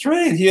up the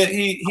street.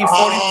 He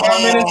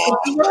 45 minutes up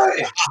the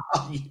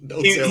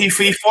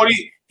way.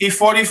 He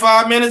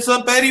 45 minutes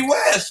up Eddie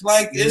West.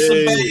 Like it's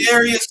a Bay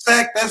Area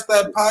stack. That's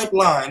that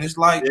pipeline. It's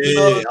like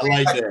I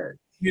like that.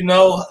 You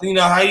know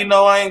how you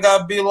know I ain't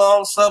got Bill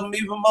on something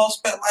even more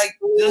special. Like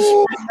just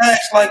relax.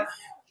 Like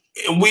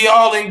we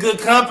all in good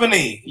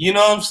company. You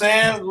know what I'm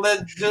saying?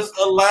 Let's just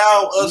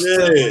allow us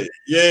to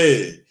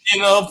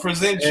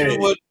present you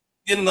with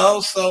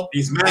so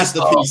these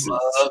masterpieces.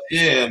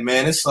 Yeah,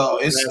 man. It's all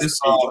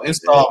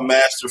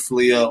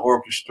masterfully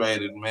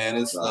orchestrated, man.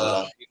 It's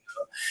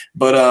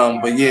But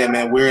yeah,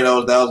 man,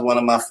 Weirdos, that was one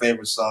of my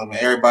favorite songs, man.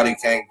 Everybody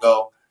Can't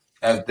Go.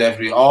 That's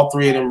definitely all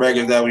three of them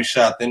records that we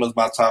shot. Them was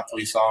my top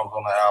 3 songs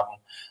on the album.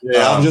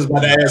 Yeah, I was just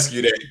about to ask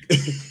you that.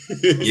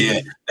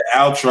 Yeah, the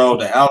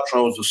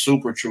outro is a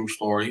super true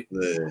story.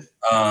 Yeah.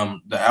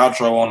 The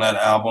outro on that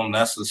album,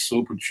 that's a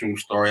super true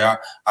story. I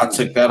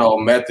took that whole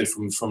method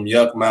from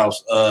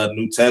Yukmouth's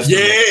New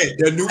Testament. Yeah,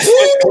 the new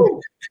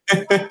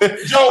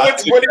Joe, what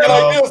do you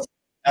like this?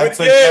 I took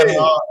that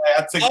all. I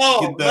took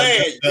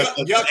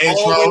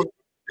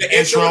the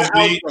intro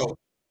beat,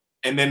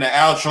 and then the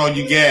outro.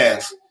 You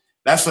gas.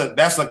 That's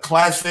a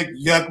classic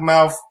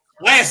Yukmouth.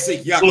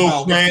 Classic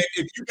Yukmouth.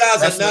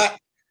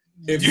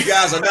 If you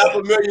guys are not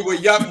familiar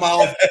with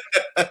Yukmouth,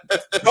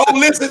 go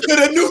listen to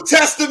the New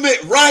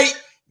Testament right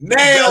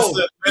now.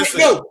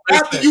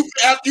 After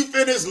you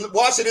finish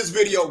watching this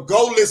video,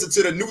 go listen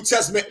to the New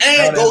Testament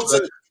and go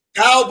to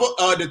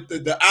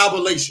the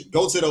Albulation.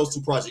 Go to those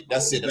 2 projects.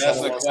 That's it.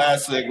 That's a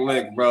classic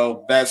lick,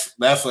 bro. That's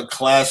a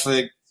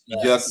classic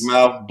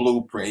Yukmouth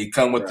blueprint. He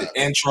come with the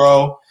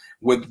intro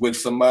with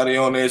somebody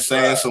on there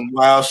saying some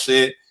wild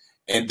shit,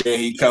 and then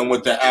he come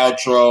with the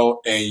outro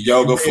and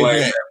Yoga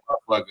Flame.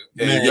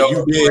 Man,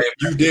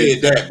 you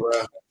did that, bro.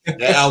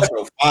 That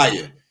outro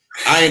fire.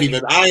 I ain't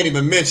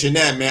even mention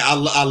that, man.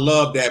 I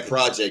love that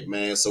project,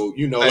 man. So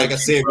like I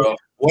said,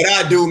 what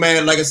I do,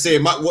 man. Like I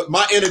said,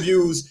 my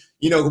interviews.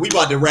 We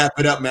about to wrap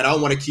it up, man. I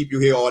don't want to keep you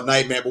here all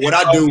night, man. But what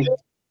I do,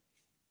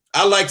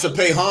 I like to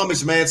pay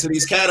homage, man, to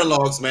these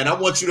catalogs, man. I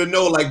want you to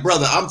know, like,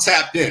 brother, I'm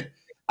tapped in.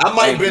 I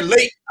might be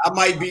late. I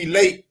might be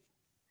late,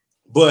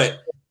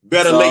 but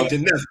better late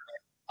than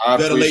never.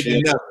 Better late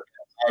than never.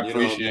 I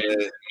appreciate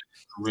it.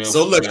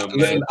 So look,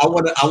 I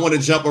want to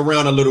jump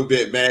around a little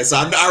bit, man. So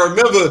I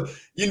remember,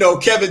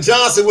 Kevin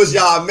Johnson was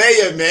y'all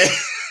mayor, man.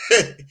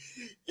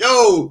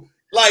 Yo,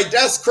 like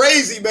that's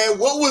crazy, man.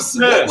 What was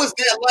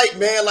that like,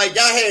 man? Like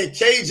y'all had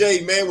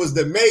KJ, man, was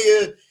the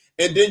mayor,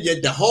 and then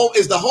the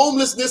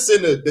homelessness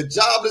and the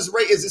jobless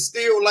rate, is it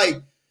still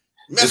like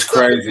it's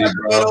crazy,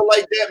 bro?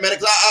 Like that, man.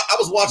 Because I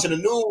was watching the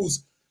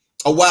news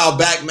a while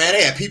back, man.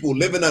 They had people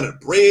living under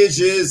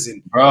bridges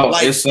and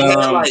it's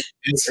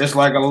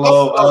like a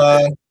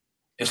little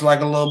it's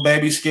like a little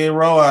baby Skid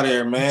Row out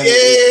there, man.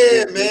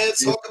 Yeah, man.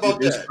 Talk about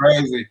that. It's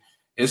crazy.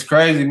 It's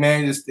crazy,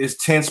 man. It's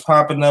tents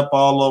popping up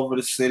all over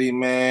the city,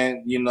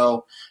 man.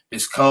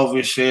 It's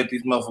COVID shit.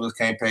 These motherfuckers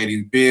can't pay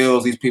these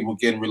bills. These people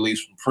getting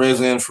released from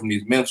prison, from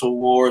these mental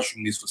wards,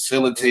 from these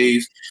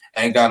facilities.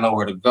 Ain't got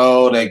nowhere to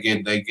go. They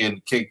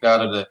getting kicked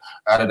out of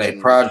their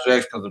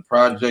projects because the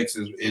projects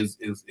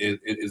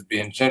is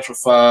being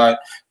gentrified.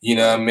 You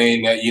know what I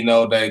mean? That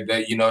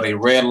they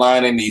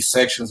redlining these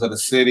sections of the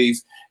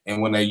cities.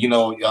 And when they, I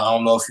don't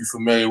know if you're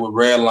familiar with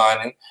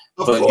redlining,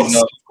 but so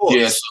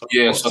they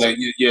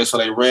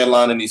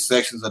redlining these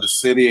sections of the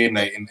city, and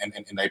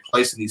they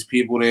placing these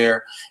people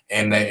there,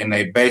 and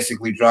they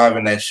basically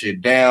driving that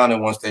shit down.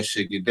 And once that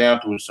shit get down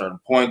to a certain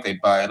point, they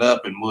buy it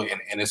up and move.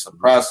 And it's a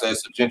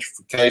process of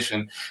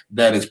gentrification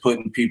that is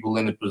putting people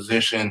in a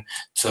position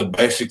to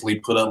basically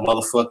put up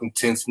motherfucking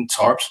tents and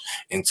tarps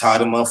and tie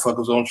the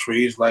motherfuckers on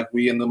trees like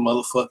we in the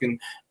motherfucking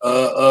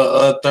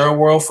third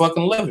world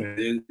fucking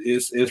living.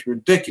 It's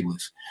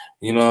ridiculous.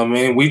 You know what I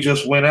mean? We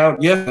just went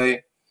out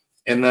yesterday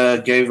and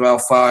gave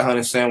out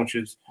 500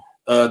 sandwiches.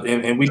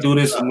 And we do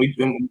this, and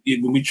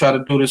we try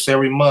to do this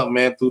every month,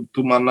 man, through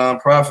my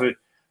nonprofit.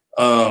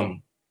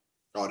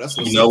 That's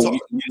we just man,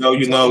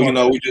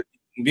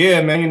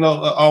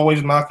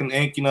 always knocking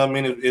ink. You know what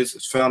I mean?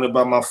 It's founded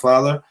by my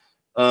father,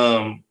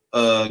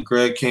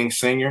 Greg King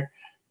Sr.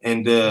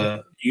 And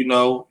I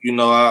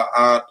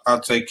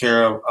take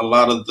care of a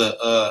lot of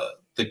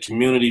the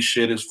community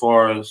shit as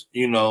far as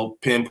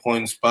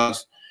pinpointing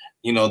spots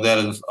that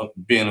is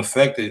being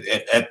affected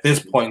at this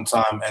point in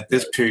time, at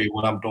this period,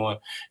 what I'm doing,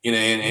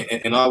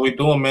 and all we're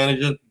doing, man,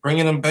 is just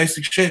bringing them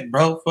basic shit,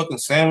 bro. Fucking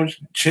sandwich,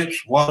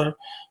 chips, water,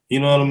 you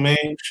know what I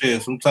mean?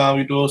 Shit. Sometimes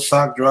we do a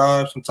sock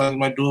drive, sometimes we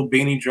might do a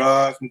beanie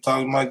drive,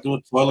 sometimes we might do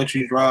a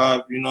toiletry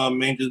drive, you know what I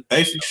mean? Just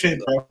basic shit,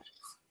 bro.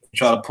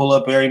 Try to pull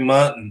up every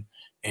month, and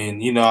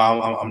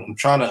I'm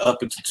trying to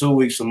up it to 2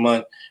 weeks a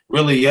month.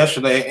 Really,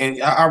 yesterday,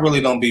 and I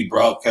really don't be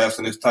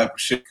broadcasting this type of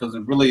shit because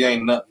it really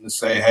ain't nothing to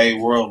say, hey,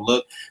 world,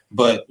 look.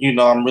 But,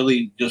 I'm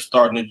really just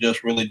starting to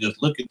just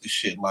look at this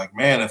shit like,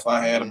 man, if I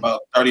had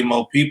about 30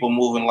 more people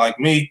moving like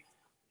me,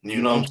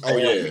 you know what I'm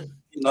saying?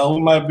 We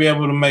might be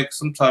able to make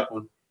some type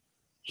of,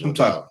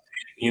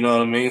 you know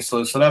what I mean?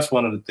 So that's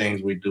one of the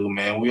things we do,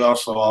 man. We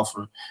also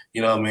offer,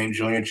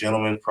 junior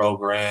gentlemen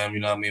program. You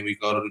know what I mean? We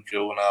go to the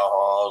juvenile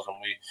halls and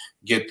we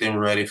get them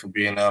ready for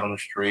being out on the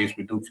streets.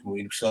 We do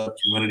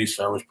community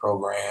service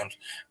programs.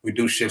 We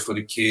do shit for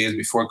the kids.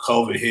 Before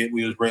COVID hit,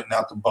 we was renting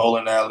out the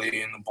bowling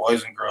alley and the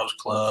Boys and Girls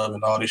Club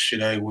and all this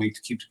shit every week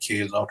to keep the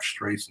kids off the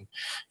streets.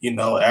 And,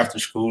 after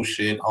school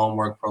shit,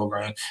 homework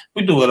programs.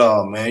 We do it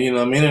all, man. You know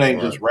what I mean? It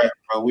ain't just rap,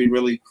 bro. We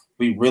really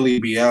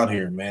be out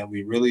here, man.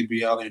 We really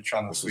be out here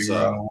trying to figure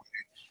out a way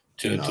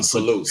to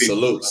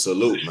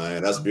salute,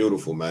 man. That's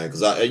beautiful, man.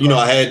 Because I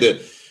had to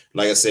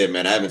like I said,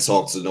 man, I haven't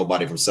talked to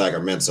nobody from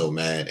Sacramento,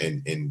 man,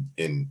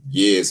 in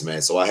years,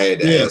 man. So I had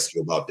to ask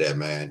you about that,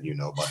 man. You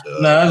know, about the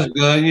Nah, that's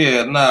good.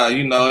 Yeah, nah,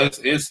 you know,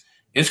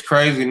 it's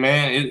crazy,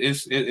 man.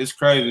 It's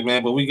crazy,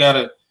 man. But we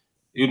gotta,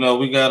 you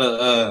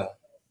know,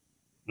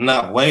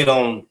 not wait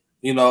on,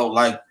 you know,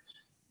 like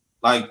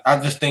I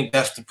just think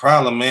that's the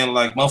problem, man.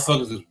 Like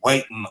motherfuckers is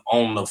waiting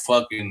on the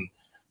fucking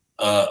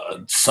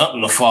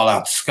something to fall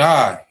out the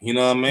sky. You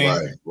know what I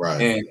mean?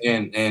 right.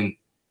 And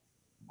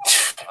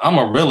I'm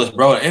a realist,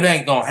 bro. It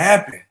ain't gonna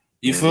happen.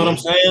 You feel what I'm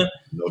saying?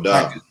 No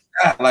doubt.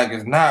 Like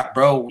it's not,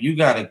 bro. You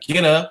gotta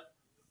get up,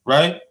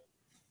 right?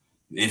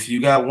 If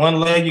you got one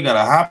leg, you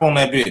gotta hop on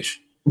that bitch.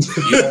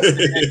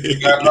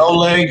 You got no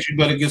legs, you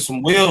better get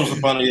some wheels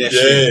up under that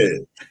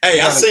shit. Hey,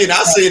 I seen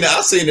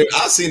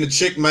the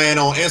chick, man,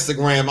 on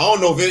Instagram. I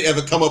don't know if it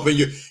ever come up in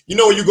you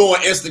know when you go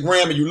on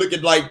Instagram and you look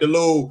at like the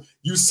little,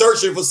 you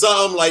searching for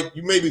something, like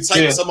you maybe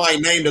type somebody's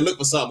name to look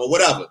for something or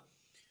whatever.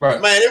 Right.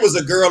 Man, it was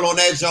a girl on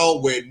that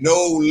joint with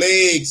no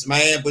legs,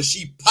 man, but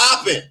she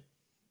popping.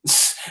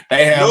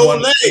 They have no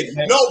legs.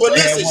 No, but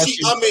listen,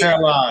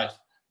 paralyzed.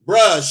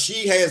 Bruh,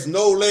 she has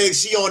no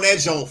legs. She on that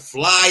joint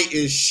fly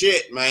as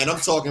shit, man. I'm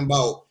talking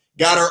about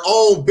got her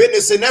own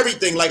business and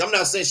everything. Like, I'm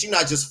not saying she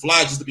not just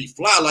fly just to be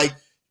fly. Like,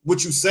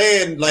 what you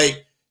saying,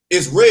 like,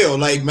 it's real.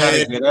 Like,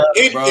 man,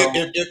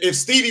 if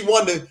Stevie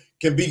Wonder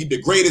can be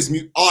the greatest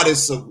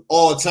artist of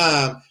all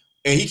time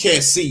and he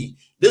can't see,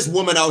 this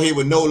woman out here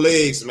with no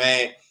legs,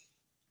 man,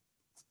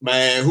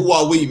 who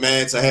are we,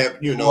 man, to have,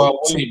 you know,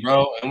 who are we,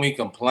 bro? And we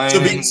complain.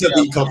 To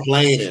be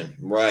complaining,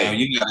 right? Man,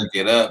 you gotta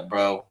get up,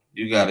 bro.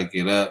 You gotta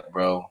get up,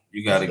 bro.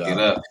 You gotta get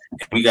up.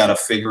 And we gotta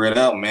figure it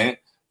out, man.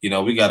 You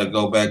know, we gotta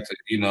go back to,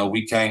 you know,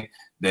 we can't.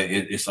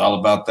 It's all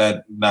about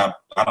that. Now,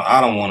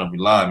 I don't want to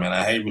rely, man.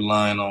 I hate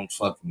relying on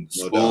fucking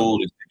school,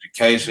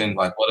 education.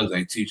 Like, what is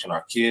they teaching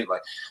our kids?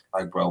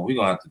 Like, bro, we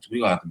gonna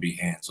have to be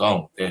hands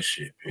on with that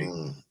shit. You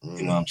know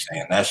what I'm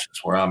saying? That's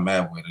just where I'm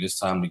at with it. It's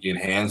time to get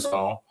hands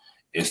on.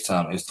 It's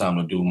time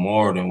to do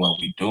more than what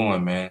we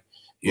doing, man.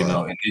 You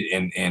know, and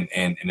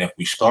if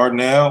we start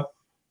now,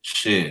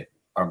 shit,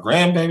 our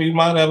grandbabies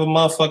might have a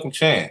motherfucking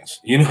chance.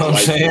 You know what I'm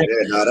saying?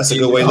 Yeah, no, that's a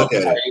good way to look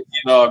at it. You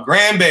know, our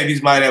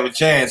grandbabies might have a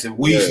chance if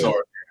we start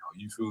now.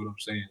 You feel what I'm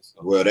saying? So,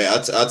 well,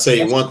 I'll tell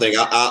you one thing.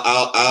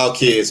 Our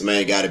kids,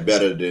 man, got it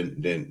better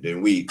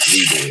than we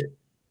did.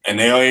 And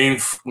they don't even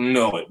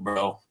know it,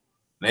 bro.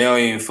 They don't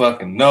even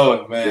fucking know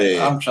it, man.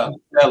 Yeah. I'm trying to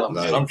tell them,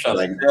 man. I'm trying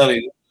to tell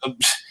you.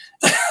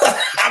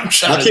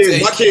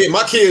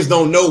 My kids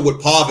don't know what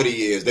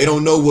poverty is. They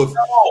don't know what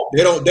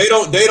they don't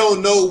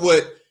know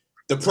what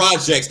the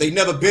projects. They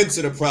never been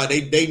to the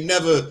project. They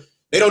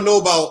don't know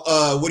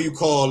about what do you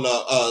call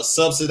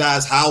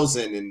subsidized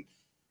housing, and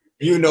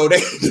you know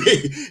they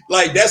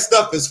like that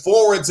stuff is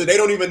foreign to. They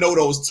don't even know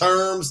those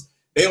terms.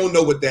 They don't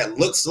know what that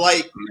looks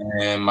like.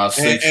 Man, and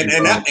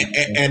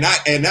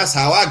that's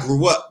how I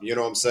grew up. You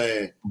know what I'm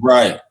saying?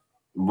 Right,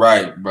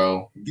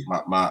 bro.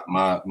 My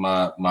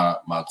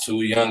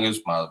two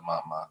youngest, my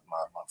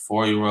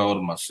 4-year-old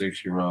and my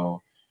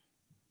 6-year-old,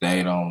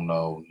 they don't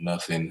know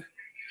nothing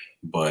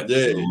but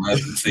leather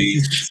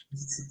seats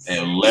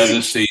and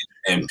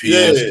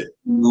PS,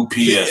 new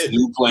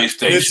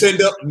PlayStation,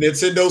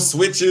 Nintendo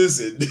Switches,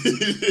 and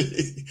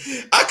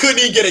I couldn't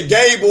even get a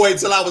Game Boy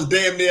until I was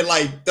damn near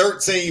like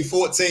 13,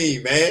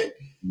 14, man.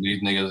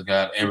 These niggas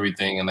got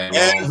everything in their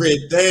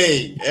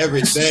everything,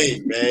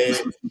 man.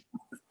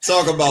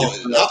 Talk about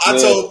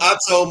I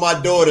told my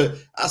daughter,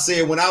 I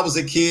said when I was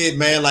a kid,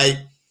 man, like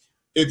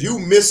if you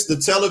missed the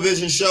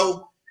television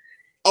show,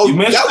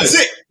 that was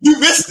it. You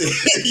missed it.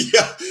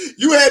 Yeah.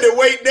 You had to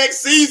wait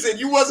next season.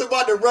 You wasn't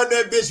about to run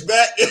that bitch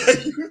back.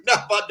 You're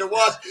not about to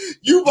watch.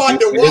 You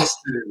about to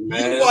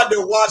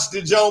watch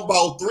the Joan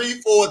about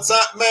 3-4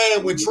 times,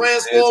 man. When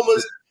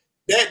Transformers,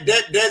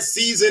 that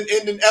season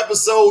ending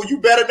episode,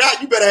 you better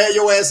have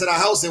your ass in the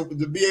house and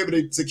to be able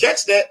to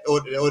catch that,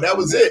 or that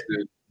was it.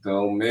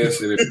 Don't miss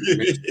it. If you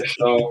miss the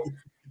show,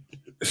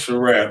 it's a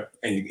wrap.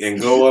 And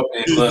go up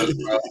and look,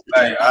 bro.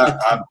 Hey,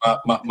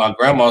 my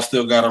grandma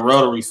still got a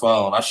rotary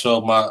phone. I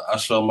showed my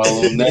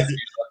little nephew.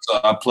 So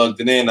I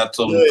plugged it in. I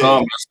told him to call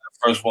me. I said,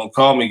 first one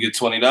call me, get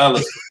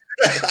 $20.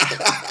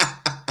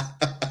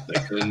 They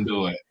couldn't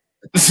do it.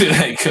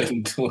 They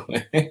couldn't do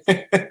it.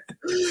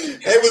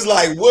 It was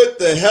like, what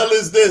the hell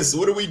is this?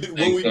 What do we do? What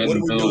do we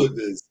do with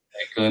this?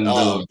 They couldn't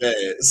do it.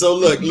 Man. So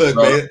look,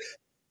 man.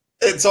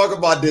 And talk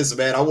about this,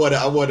 man. I want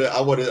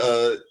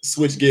to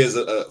switch gears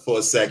for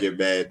a second,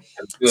 man.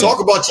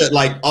 Talk about your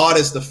like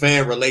artist to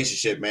fan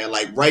relationship, man.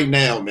 Like right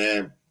now,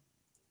 man.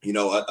 You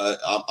know,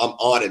 I'm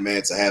honored,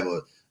 man, to have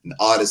an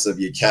artist of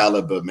your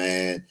caliber,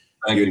 man.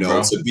 Thank you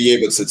know, to be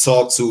able to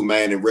talk to,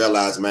 man, and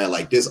realize, man,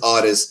 like this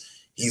artist,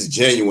 he's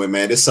genuine,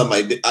 man. There's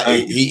somebody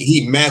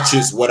he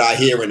matches what I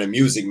hear in the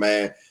music,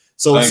 man.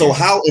 So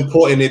how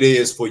important it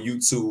is for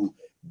you to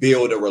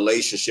build a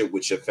relationship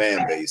with your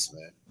fan base,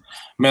 man.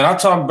 Man, I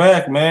talk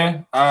back,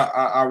 man.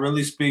 I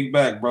really speak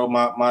back, bro.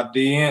 My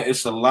DM,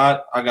 it's a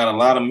lot. I got a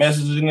lot of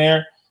messages in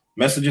there.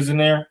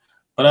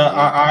 But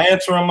I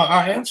answer him.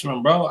 I answer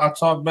him, bro. I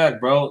talk back,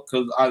 bro,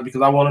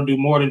 because I want to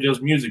do more than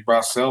just music, bro.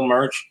 I sell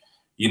merch.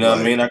 You know what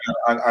I mean? I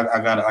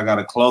got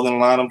a clothing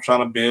line I'm trying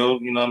to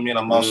build. You know what I mean?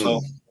 I'm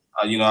also,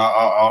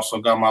 I also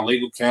got my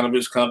legal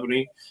cannabis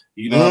company.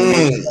 You know what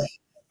I mean?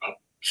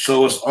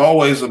 So it's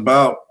always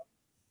about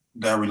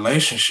that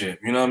relationship.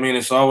 You know what I mean?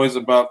 It's always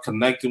about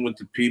connecting with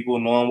the people,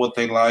 knowing what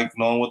they like,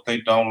 knowing what they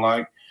don't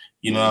like.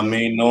 You know what I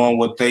mean? Knowing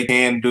what they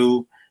can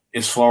do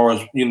as far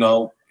as,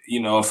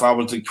 if I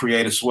was to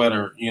create a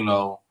sweater,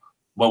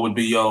 what would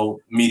be your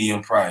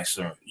medium price?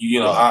 Or,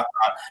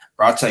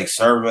 I take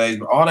surveys,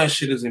 but all that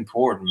shit is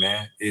important,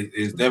 man.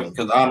 It's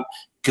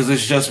because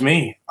it's just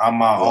me. I'm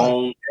my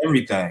own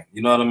everything.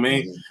 You know what I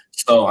mean?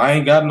 So I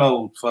ain't got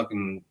no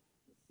fucking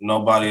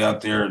nobody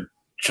out there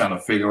trying to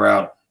figure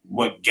out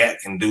what Gat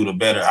can do to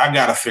better. I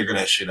gotta figure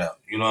that shit out.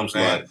 You know what I'm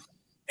saying? Right.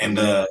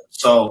 And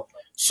so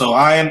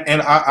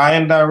I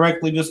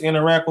indirectly just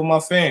interact with my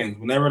fans.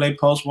 Whenever they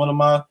repost one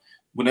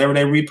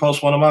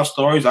of my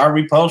stories, I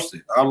repost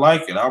it. I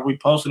like it. I'll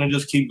repost it and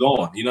just keep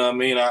going. You know what I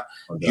mean?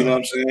 You know what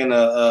I'm saying?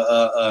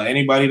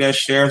 Anybody that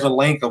shares a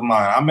link of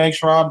mine, I make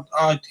sure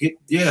I hit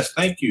yes,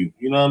 thank you.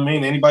 You know what I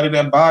mean? Anybody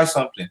that buys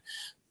something,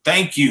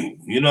 thank you.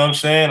 You know what I'm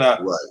saying?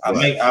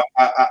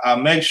 I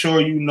make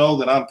sure you know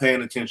that I'm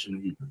paying attention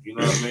to you. You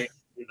know what I mean?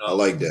 I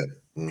like that.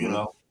 You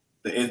know,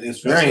 it's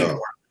very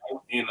important.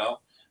 You know.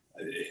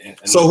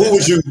 So who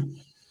would you,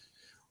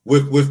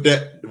 with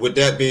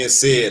that being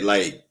said,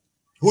 like,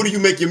 who do you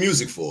make your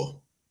music for?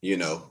 You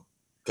know,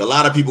 a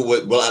lot of people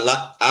would,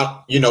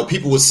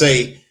 people would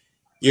say,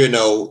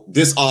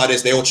 this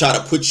artist, they'll try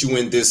to put you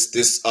in this,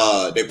 they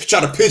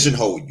try to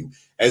pigeonhole you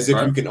as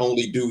if you can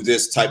only do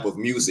this type of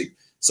music.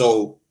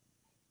 So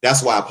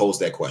that's why I posed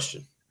that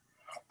question.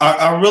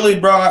 I really,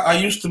 bro, I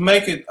used to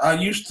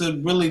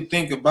really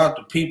think about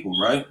the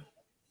people, right?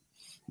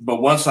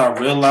 But once I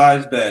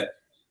realized that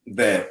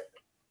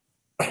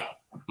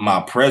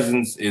my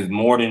presence is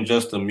more than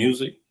just the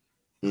music,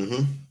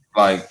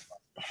 like,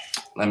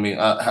 I mean,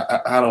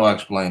 how do I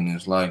explain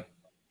this? Like,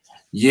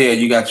 yeah,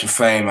 you got your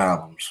fame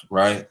albums,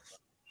 right?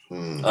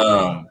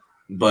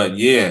 But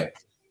yeah,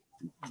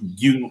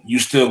 you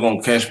still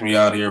gonna catch me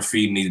out here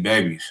feeding these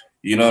babies.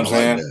 You know what I'm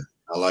saying?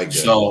 I like that.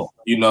 So,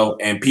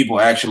 and people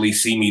actually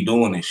see me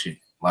doing this shit.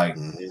 Like,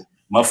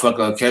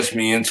 motherfucker catch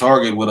me in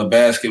Target with a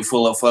basket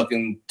full of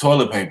fucking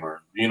toilet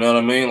paper. You know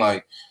what I mean?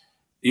 Like,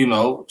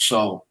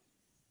 so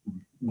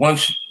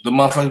once the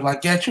motherfucker's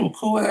like, yeah, you a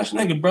cool ass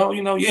nigga, bro.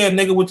 Yeah,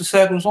 nigga with the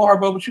sack was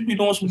hard, bro, but you be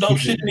doing some dope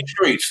shit in the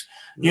streets.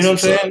 You know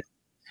what I'm saying?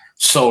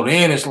 So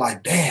then it's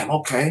like, damn,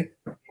 okay.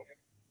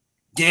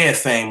 Yeah,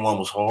 Fame 1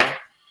 was hard.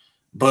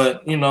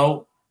 But,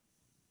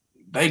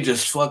 they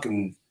just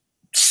fucking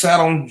sat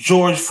on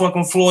George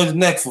fucking Floyd's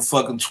neck for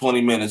fucking 20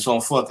 minutes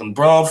on fucking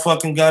broad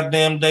fucking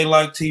goddamn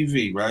daylight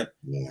TV, right?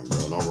 Yeah,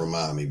 bro, don't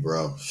remind me,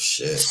 bro.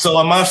 Shit. So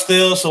am I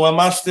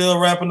still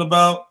rapping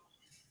about,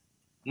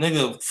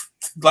 nigga,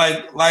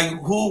 like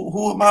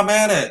who am I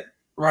mad at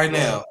right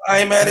now? I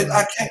ain't mad at,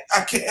 I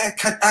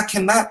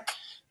cannot,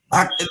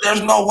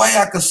 there's no way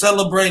I could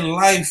celebrate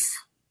life.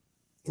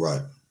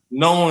 Right.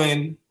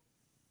 Knowing,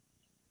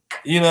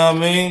 you know what I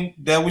mean,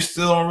 that we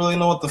still don't really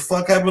know what the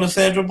fuck happened to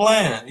Sandra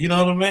Bland. You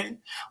know what I mean?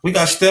 We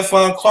got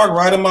Stephon Clark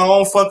right in my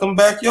own fucking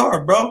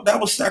backyard, bro. That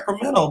was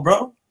Sacramento,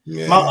 bro.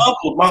 Yeah.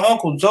 My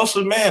uncle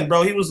Joseph Mann,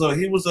 bro. He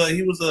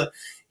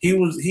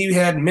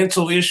had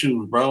mental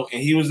issues, bro,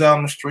 and he was out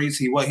in the streets.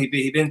 He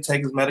didn't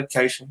take his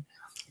medication.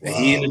 And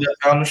he ended up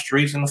out in the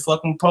streets, and the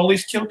fucking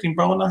police killed him,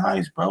 bro, in the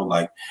heights, bro.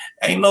 Like,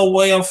 ain't no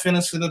way I'm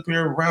finna sit up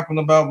here rapping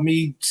about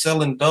me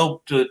selling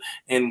dope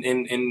and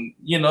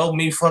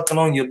me fucking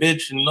on your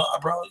bitch. And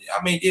bro,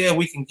 I mean, yeah,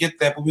 we can get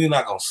that, but we're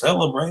not gonna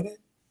celebrate it.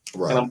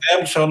 Right. And I'm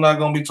damn sure not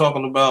gonna be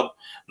talking about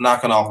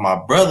knocking off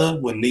my brother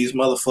when these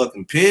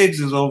motherfucking pigs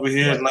is over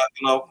here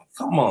knocking off.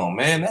 Come on,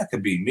 man, that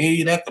could be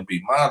me. That could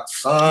be my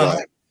son.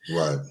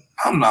 Right.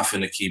 I'm not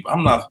finna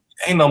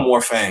ain't no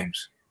more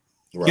Fames.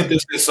 Right. Get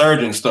this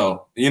insurgents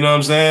though. You know what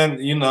I'm saying?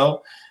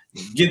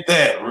 Get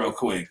that real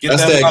quick.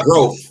 That's that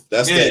growth.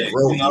 That's that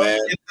growth, man.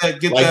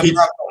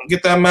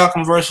 Get that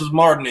Malcolm versus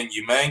Martin in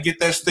you, man. Get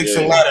that Sticks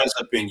and Ladders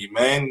up in you,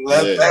 man.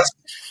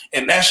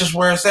 That's just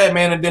where it's at,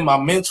 man. And then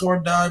my mentor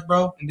died,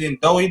 bro. And then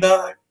Doey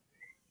died.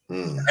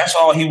 That's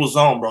all he was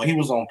on, bro. He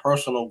was on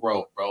personal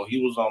growth, bro.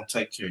 He was on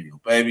take care of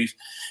your babies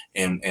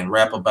and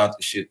rap about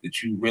the shit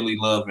that you really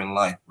love in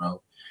life,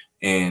 bro.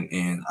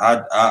 And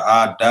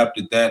I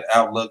adopted that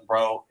outlook,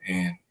 bro,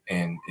 and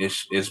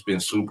it's been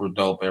super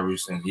dope ever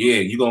since. Yeah,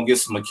 you're gonna get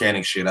some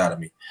mechanic shit out of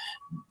me.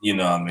 You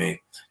know what I mean?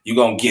 You're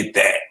gonna get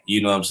that.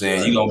 You know what I'm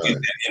saying? You're gonna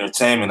get that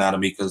entertainment out of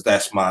me because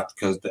I've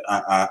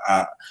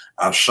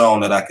shown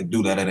that I could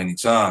do that at any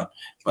time.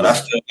 But I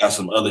still got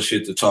some other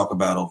shit to talk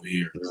about over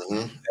here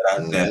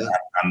that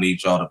I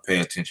need y'all to pay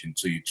attention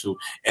to you too.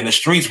 And the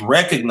streets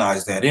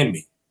recognize that in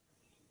me.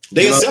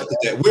 They accepted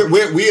that.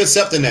 We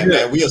accepting that,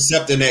 man. We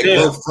accepting that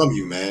growth from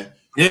you, man.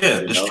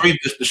 Yeah, the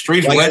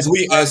streets. Like as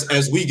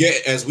we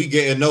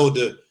getting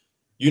older,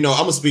 I'm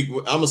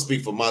gonna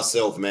speak for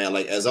myself, man.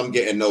 Like as I'm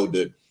getting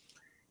older,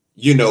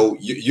 you know,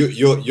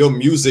 your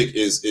music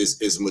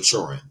is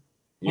maturing.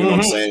 You know what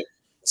I'm saying?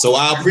 So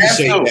I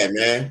appreciate that,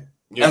 man.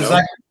 You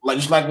know? Like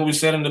just like what we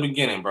said in the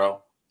beginning,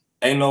 bro.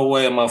 Ain't no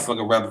way a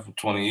motherfucker rapping for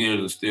 20 years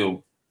is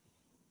still.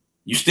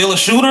 You still a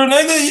shooter,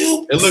 nigga?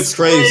 You. It looks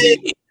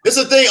crazy. It's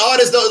the thing,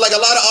 artists don't like. A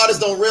lot of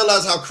artists don't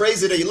realize how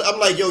crazy they look. I'm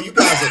like, yo, you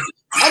guys are.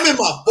 I'm in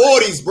my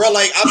 40s, bro.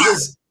 Like, I'm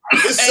just.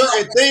 There's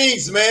certain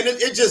things, man.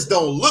 It just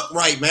don't look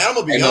right, man. I'm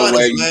gonna be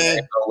honest, man.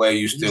 Ain't no way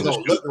you still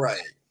don't look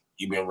right.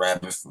 You've been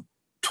rapping for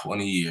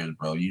 20 years,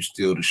 bro. You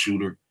still the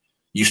shooter.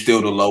 You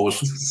still the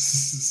lowest.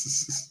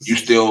 You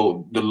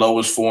still the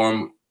lowest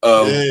form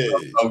of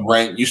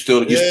rank. You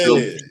still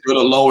the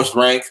lowest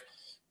rank.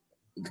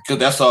 Because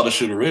that's all the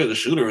shooter is. The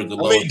shooter is the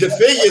lowest. I mean,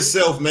 defend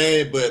yourself,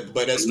 man.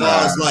 But as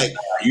far as like,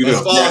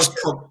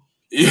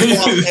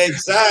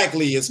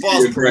 exactly, as far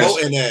as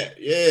promoting that,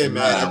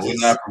 man. We're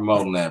not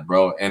promoting that,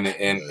 bro. And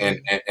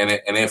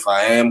if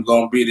I am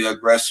gonna be the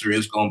aggressor,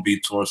 it's gonna be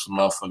towards some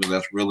motherfuckers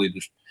that's really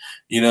just,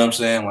 you know what I'm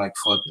saying? Like,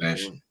 fuck that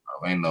shit,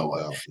 bro. Ain't no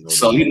way.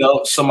 So you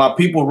know, so my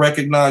people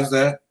recognize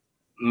that.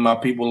 My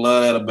people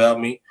love that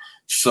about me.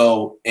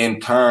 So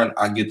in turn,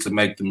 I get to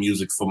make the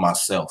music for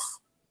myself.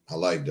 I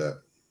like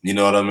that. You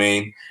know what I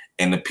mean?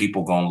 And the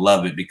people gonna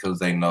love it because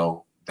they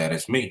know that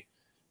it's me.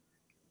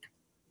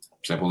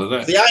 Simple as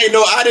that. See, I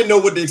didn't know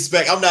what to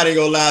expect. I'm not even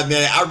gonna lie,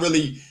 man. I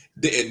really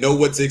didn't know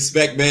what to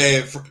expect,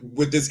 man,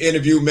 with this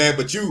interview, man.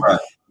 But you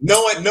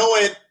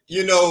knowing,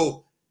 you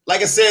know, like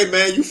I said,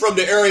 man, you from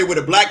the area where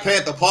the Black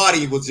Panther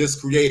Party was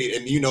just created,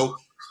 and you know,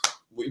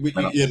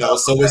 you know,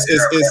 so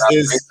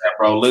it's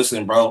bro.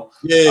 Listen, bro.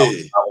 Yeah,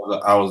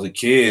 I was a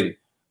kid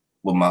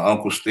with my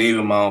Uncle Steve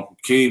and my Uncle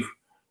Keith.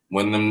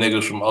 When them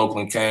niggas from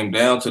Oakland came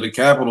down to the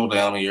Capitol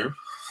down here,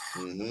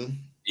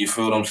 you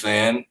feel what I'm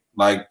saying?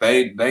 Like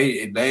they,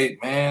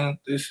 man,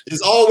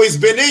 it's always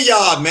been in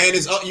y'all, man.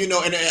 It's you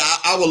know, and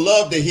I would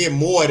love to hear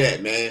more of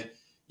that, man.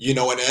 You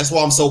know, and that's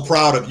why I'm so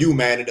proud of you,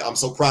 man. And I'm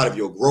so proud of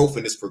your growth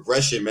and this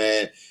progression,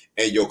 man,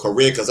 and your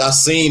career. Because I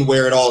seen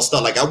where it all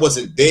started. Like I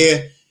wasn't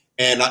there,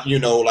 and you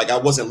know, like I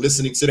wasn't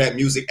listening to that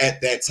music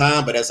at that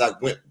time. But as I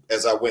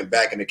went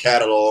back in the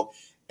catalog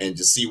and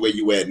to see where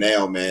you at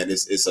now, man,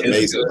 it's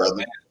amazing, good, brother.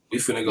 Man. We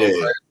finna go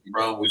crazy,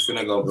 bro. We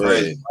finna go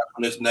crazy.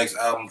 When this next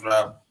album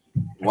drop,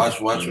 watch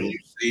when you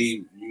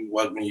see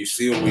what we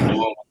doing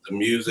with the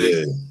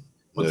music,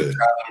 with the kind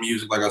of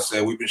music. Like I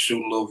said, we've been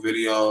shooting little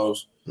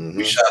videos.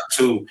 We shot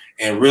 2,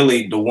 and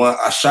really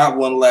I shot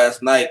one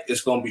last night.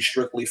 It's gonna be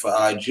strictly for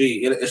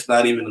IG. It's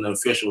not even an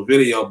official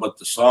video, but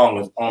the song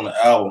is on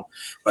the album.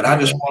 But I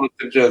just wanted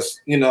to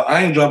you know,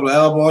 I ain't dropping the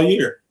album all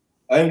year.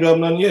 I ain't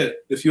dropping nothing yet.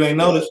 If you ain't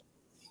noticed.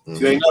 If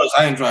you ain't noticed,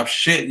 I ain't dropped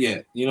shit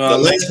yet. You know, the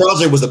last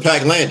project was the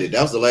Pack Landed.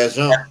 That was the last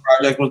jump. That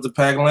project was the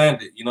Pack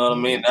Landed. You know what I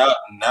mean?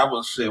 That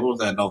was shit. What was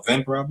that?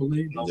 November, I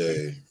believe.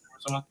 November or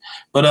something.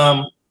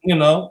 But you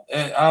know,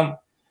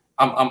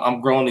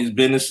 I'm growing these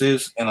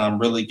businesses, and I'm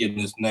really getting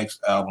this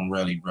next album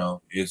ready,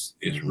 bro. It's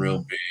real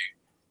big,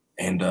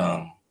 and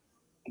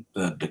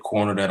the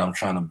corner that I'm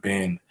trying to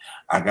bend,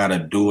 I gotta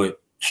do it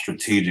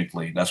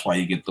strategically. That's why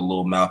you get the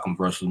little Malcolm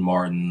versus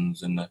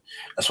Martins, and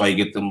that's why you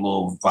get them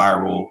little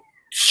viral.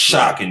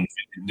 Shocking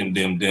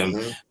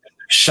them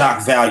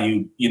shock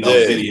value, you know,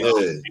 videos. You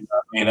know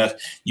what I mean?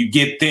 You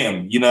get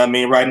them, you know what I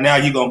mean? Right now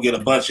you're gonna get a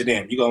bunch of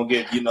them. You're gonna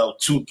get, you know,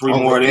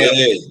 2-3 more of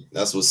them.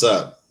 That's what's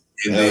up.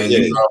 And then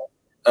you know,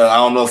 I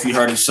don't know if you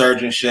heard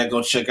Insurgent shit.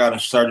 Go check out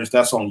Insurgent.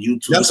 That's on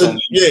YouTube.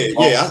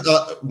 I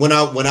thought when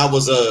I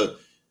was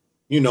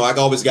you know, I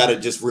always gotta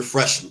just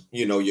refresh,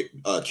 you know, your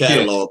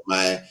catalog,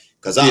 man.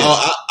 Because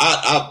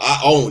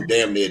I own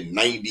damn near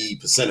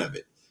 90% of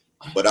it.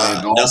 But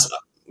I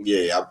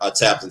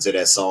tapped into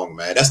that song,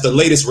 man. That's the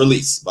latest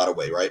release, by the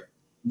way, right?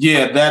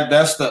 Yeah,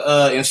 that's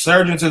the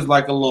Insurgents is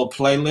like a little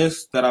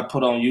playlist that I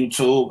put on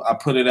YouTube. I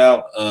put it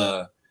out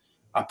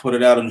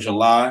in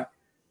July.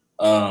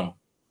 And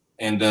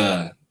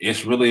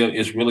it's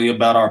really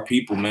about our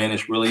people, man.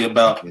 It's really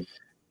about,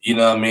 you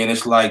know what I mean?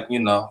 It's like, you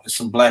know, it's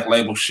some Black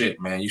Label shit,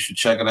 man. You should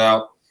check it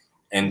out.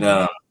 And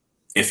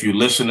if you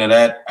listen to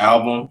that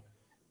album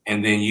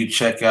and then you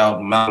check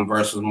out Malcolm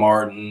versus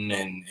Martin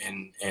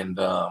and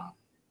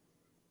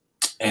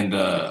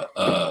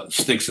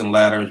Sticks and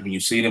Ladders, when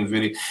you see them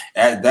video,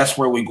 that's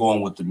where we're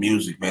going with the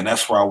music, man.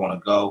 That's where I want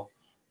to go.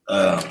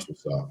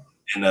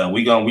 And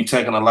we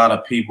taking a lot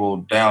of people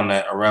down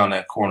around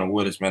that corner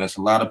with us, man. There's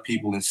a lot of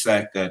people in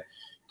SAC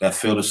that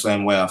feel the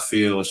same way I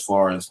feel, as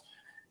far as,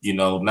 you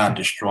know, not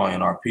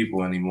destroying our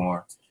people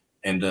anymore.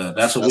 And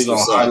that's what we're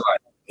gonna highlight.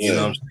 You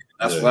know what I'm saying?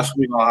 That's what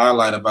we're gonna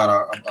highlight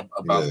about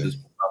the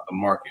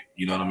market.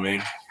 You know what I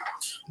mean?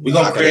 We're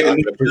gonna create a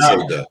new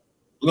genre.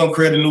 We're gonna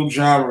create a new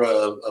genre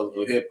of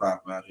hip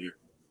hop out here.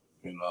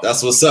 You know?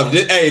 That's what's up.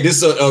 Hey,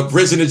 this is a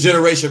Bridging the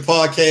Generation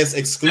podcast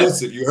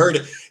exclusive. You heard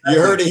it. You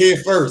heard it here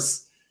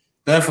first.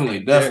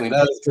 Definitely. I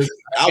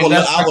would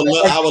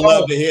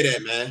love to hear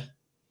that, man.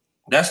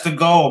 That's the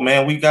goal,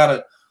 man. We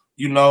gotta,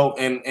 you know,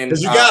 and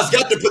because you guys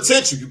got the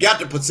potential. You got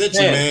the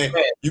potential, man.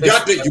 You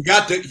got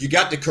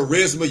the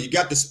charisma. You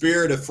got the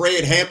spirit of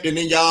Fred Hampton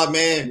in y'all,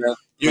 man.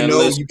 You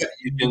know,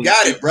 you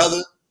got it,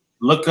 brother.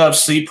 Look up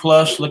C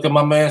Plus. Look at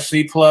my man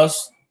C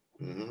Plus.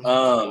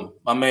 Mm-hmm.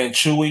 My man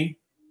Chewy.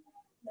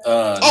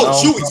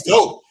 Chewy's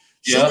dope.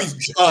 Yeah.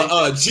 Chewy's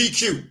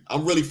GQ.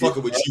 I'm really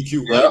fucking with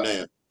GQ Yeah. right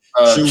now.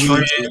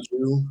 Chewy,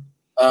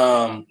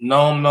 GQ.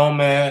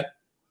 Nomad.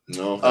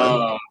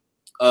 Okay.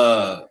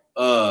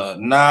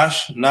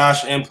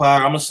 Nosh Empire.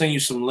 I'm gonna send you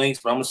some links,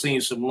 but I'm gonna send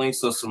you some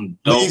links of some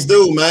dope. Please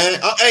do, man.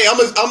 Hey, I'm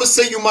gonna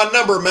send you my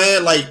number,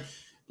 man. Like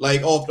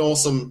off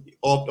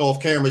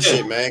camera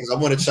shit, man. Because I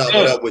want to chop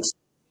it up with you.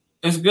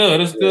 It's good.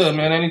 It's good,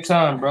 man.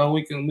 Anytime, bro.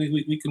 We can do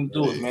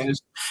it, man.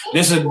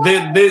 This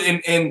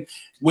and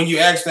when you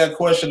ask that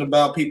question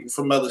about people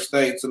from other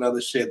states and other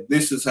shit,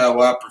 this is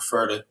how I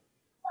prefer to.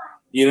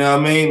 You know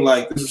what I mean?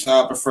 Like this is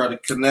how I prefer to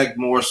connect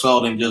more so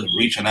than just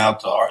reaching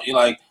out to art. You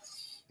like,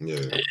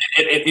 yeah.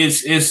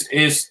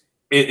 It's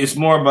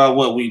more about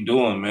what we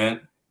doing, man.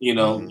 You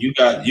know,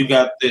 Mm-hmm. you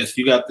got this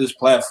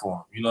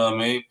platform. You know what I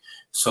mean?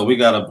 So we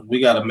gotta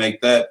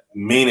make that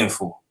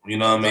meaningful. You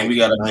know what I mean? We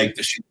gotta make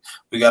the shit.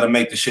 We gotta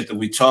make the shit that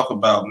we talk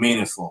about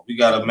meaningful. We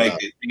gotta make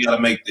it. We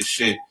gotta make this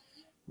shit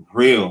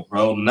real,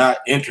 bro. Not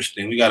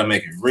interesting. We gotta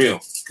make it real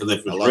because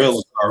if it's real,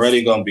 it's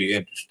already gonna be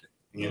interesting.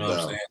 You know what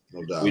I'm saying?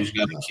 No doubt. We just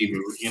gotta keep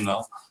it, you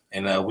know.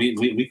 And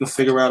we can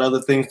figure out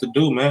other things to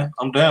do, man.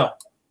 I'm down.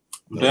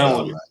 I'm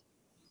down with it.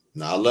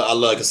 No, I love,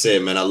 like I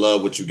said, man. I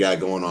love what you got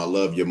going on. I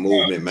love your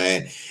movement,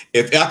 man.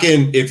 If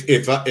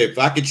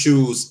I could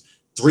choose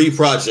 3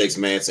 projects,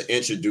 man, to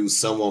introduce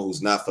someone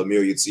who's not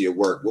familiar to your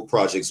work, what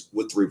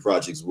 3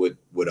 projects would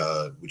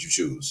you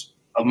choose?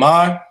 Of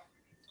mine?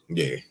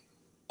 Yeah.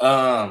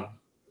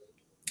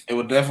 It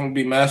would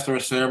definitely be Master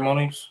of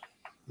Ceremonies.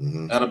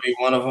 Mm-hmm. That'll be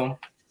one of them.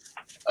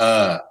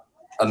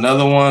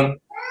 Another one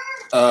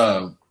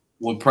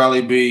would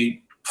probably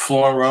be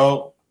Florin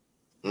Road.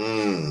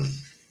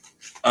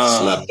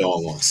 Slept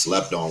on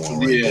one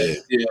right there.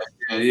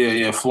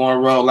 Yeah. Florin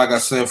Road. Like I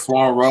said,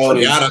 Florin Road.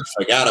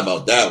 Forgot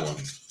about that one.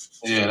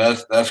 Yeah,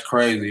 that's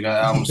crazy.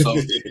 That album. So,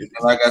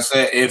 like I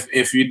said,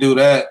 if you do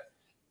that,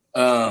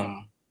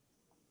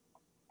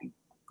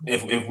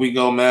 if we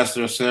go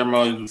Master of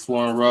Ceremonies with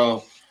Florin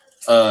Road,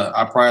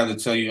 I probably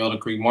tell you Elder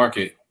Creek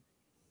Market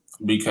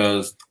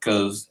because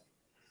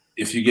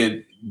if you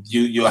get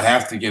you'll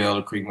have to get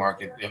Elder Creek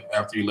Market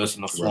after you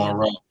listen to Florin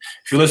Road.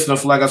 If you listen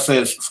to, like I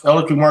said,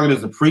 Elder Creek Market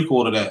is the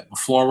prequel to that. But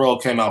Florin Road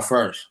came out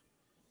first.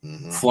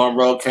 Mm-hmm. Florin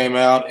Road came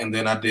out, and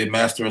then I did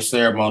Master of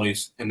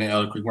Ceremonies and then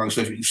Elder Creek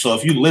Market. So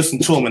if you listen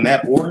to them in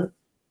that order,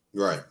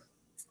 right,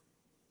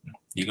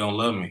 you're gonna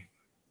love me.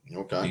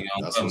 Okay,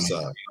 that's what's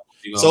up.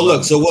 So look,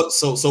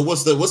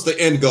 what's the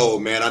end goal,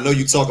 man? I know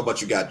you talk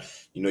about you got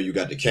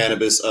the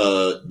cannabis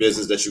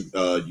business that you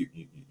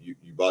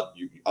bought.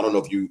 I don't know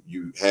if you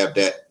have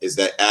that. Is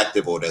that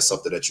active or that's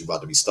something that you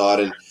about to be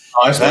starting?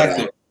 Oh, it's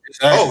active.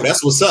 Oh,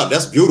 that's what's up.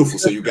 That's beautiful.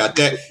 So you got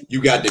that.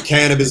 You got the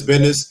cannabis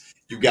business.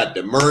 You got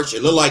the merch.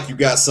 It look like you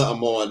got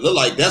something on. Look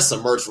like that's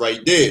some merch right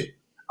there.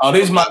 Oh,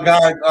 these my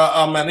guys.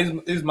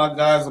 Man, these my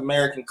guys.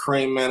 American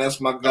Cream, man.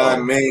 That's my guy,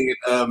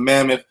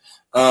 Mammoth.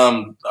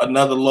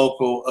 Another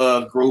local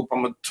group.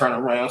 I'm gonna turn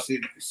around see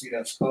if you can see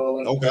that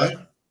skull. Okay.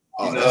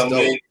 Oh, you know that's dope.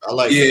 I mean? I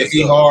like. Yeah,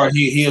 he hard.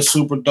 He a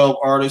super dope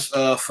artist.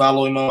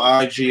 Follow him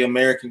on IG,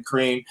 American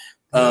Cream.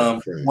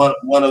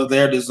 One of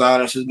their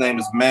designers. His name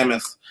is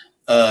Mammoth.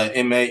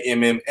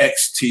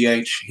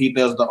 MAMMXTH. He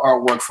does the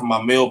artwork for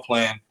my meal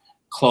plan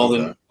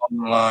clothing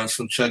line.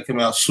 So check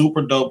him out.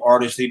 Super dope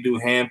artist. He do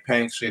hand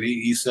paint shit.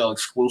 He sell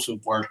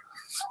exclusive work.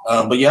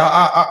 But yeah,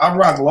 I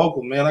rock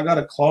local, man. I got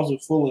a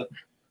closet full of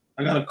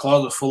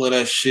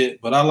that shit.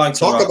 But I like to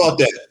talk about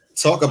that.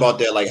 Talk about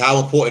that, like how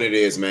important it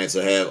is, man,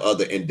 to have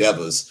other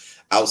endeavors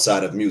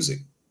outside of music.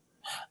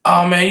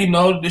 Oh man, you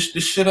know this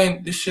shit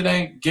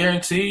ain't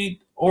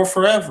guaranteed or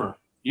forever.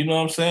 You know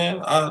what I'm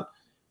saying? I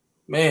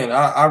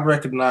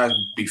recognized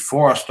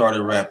before I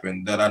started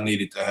rapping that I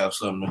needed to have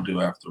something to do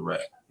after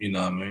rap. You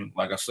know what I mean?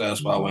 Like I said,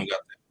 that's why I went and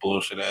got that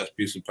bullshit ass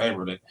piece of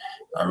paper that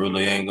I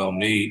really ain't gonna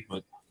need.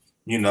 But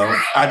you know,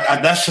 I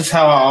that's just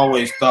how I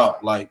always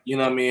thought. Like, you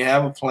know what I mean?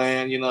 Have a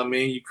plan. You know what I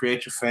mean? You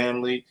create your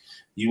family.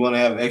 You want to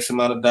have X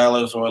amount of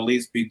dollars or at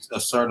least be a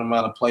certain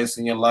amount of place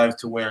in your life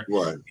to where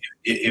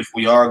if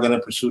we are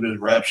gonna pursue this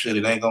rap shit,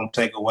 it ain't gonna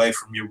take away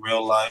from your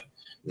real life.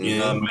 You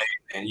know what I mean?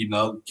 And you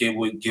know, get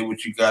what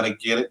you gotta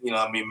get it. You know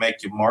what I mean?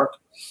 Make your mark.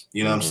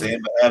 You know what I'm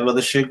saying? But have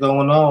other shit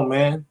going on,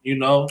 man. You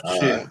know,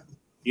 shit.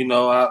 You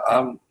know,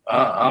 I'm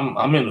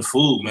in the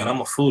food, man.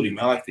 I'm a foodie,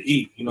 man. I like to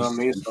eat. You know what I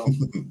mean? So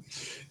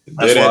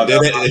that's why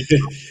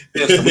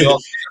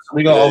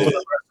we gonna open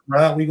a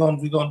restaurant. We gonna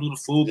do the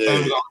food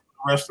thing. We gonna open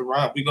a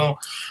restaurant. We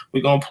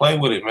gonna play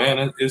with it,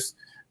 man. It's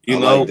you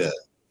know, like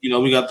you know,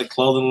 we got the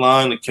clothing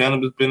line. The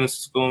cannabis business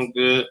is going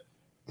good.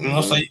 You know,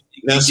 so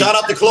now shout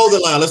out the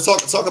clothing line. Let's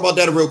talk about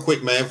that real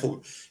quick, man.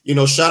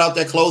 Shout out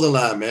that clothing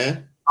line,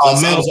 man. I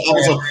was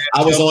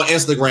on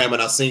Instagram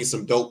and I seen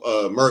some dope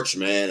merch,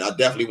 man. I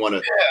definitely want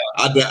to.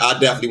 I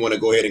definitely want to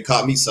go ahead and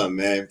cop me something,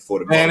 man, before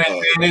the month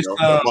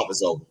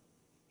is over.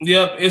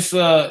 Yep, it's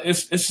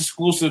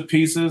exclusive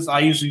pieces. I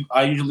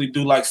usually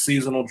do like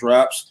seasonal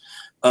drops.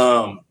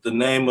 The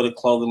name of the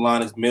clothing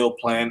line is Mill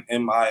Plan,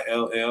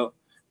 MILL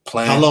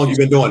Plan. How long you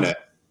been doing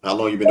that? How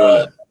long you been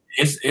doing that?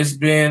 It's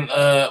been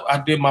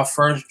I did my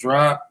first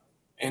drop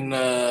in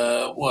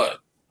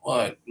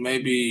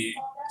maybe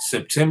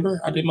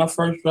September. I did my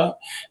first drop,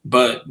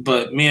 but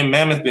me and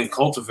Mammoth been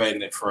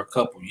cultivating it for a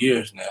couple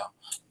years now.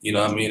 You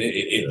know what I mean?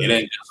 It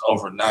ain't just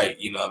overnight.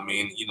 You know what I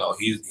mean? You know,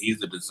 he's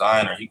the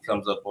designer. He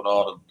comes up with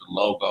all the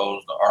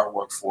logos, the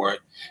artwork for it,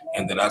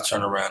 and then I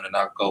turn around and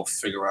I go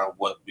figure out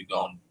what we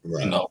gonna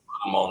put them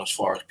on as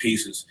far as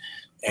pieces.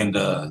 And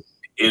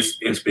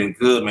it's been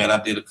good, man.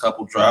 I did a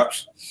couple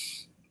drops.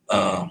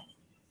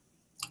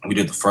 We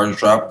did the first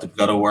drop, the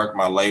Gutter Work,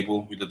 my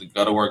label. We did the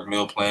Gutter Work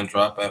Mill Plan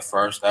drop at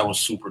first. That was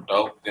super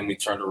dope. Then we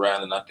turned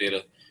around and I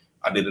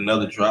did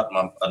another drop,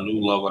 a new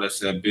logo that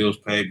said Bills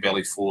Paid,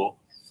 Belly Full.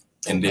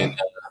 And then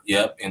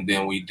and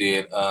then we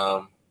did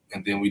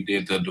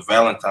the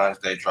Valentine's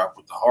Day drop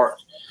with the heart.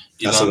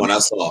 That's the one I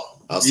saw.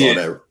 I saw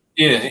that.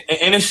 Yeah,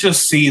 and it's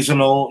just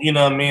seasonal, you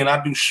know what I mean?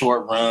 I do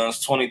short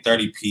runs, 20,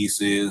 30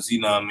 pieces,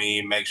 you know what I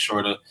mean? Make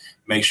sure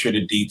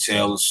the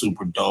detail is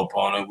super dope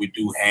on it. We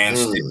do hand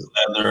stitch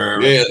leather.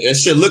 Yeah, it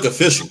should look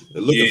official.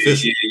 It look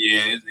official.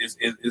 Yeah.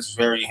 It's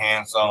very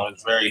hands-on.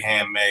 It's very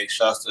handmade.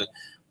 Shouts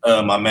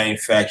to my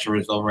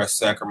manufacturers over at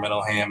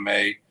Sacramento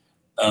Handmade.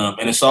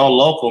 And it's all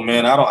local,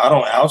 man. I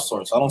don't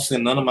outsource. I don't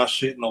send none of my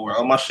shit nowhere.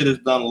 All my shit is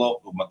done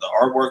local. But the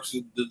artwork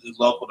is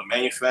local. The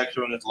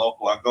manufacturing is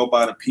local. I go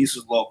buy the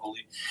pieces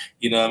locally.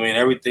 You know what I mean?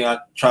 Everything I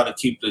try to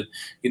keep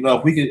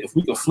if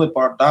we could flip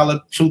our dollar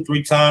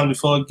 2-3 times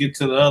before it get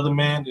to the other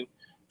man, then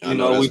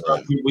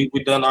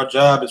we done our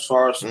job as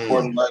far as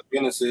supporting Black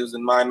businesses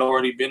and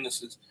minority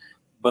businesses.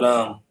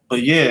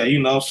 But yeah, you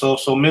know, so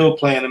meal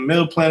plan. And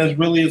meal plan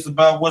is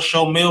about what's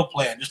your meal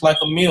plan, just like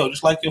a meal,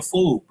 just like your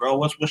food, bro.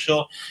 What's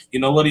your, you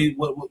know,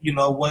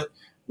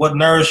 what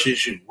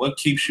nourishes you, what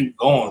keeps you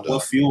going,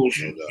 what fuels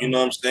you, you know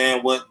what I'm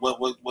saying?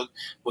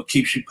 What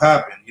keeps you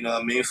popping, you know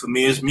what I mean? For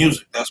me, it's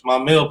music. That's my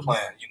meal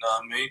plan, you know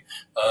what I mean?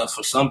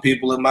 For some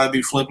people, it might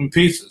be flipping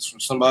pizzas. For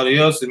somebody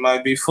else, it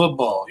might be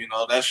football. You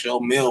know, that's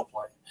your meal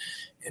plan,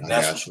 and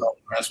that's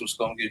what's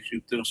gonna get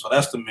you through. So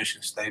that's the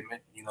mission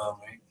statement, you know what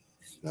I mean?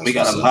 We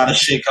got a lot of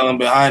shit coming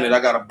behind it. I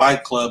got a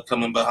bike club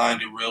coming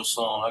behind it real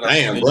soon.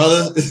 Damn,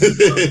 brother.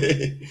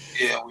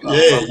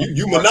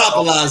 You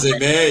monopolize it,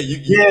 man.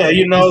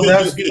 You know,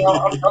 that's, you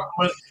know,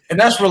 and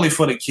that's really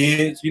for the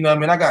kids. You know what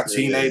I mean? I got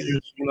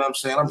teenagers, you know what I'm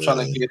saying? I'm trying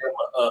to give them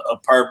a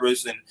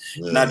purpose, and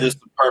not just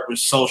a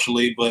purpose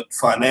socially, but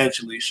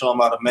financially, show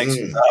them how to make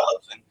some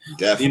dollars. And,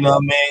 you know what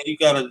I mean? You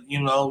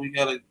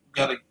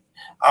gotta,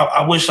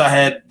 I wish I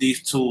had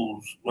these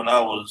tools when I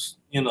was,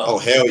 you know. Oh,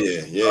 hell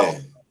yeah. Yeah.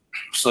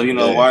 So, you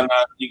know, why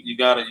not? You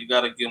gotta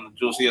give them the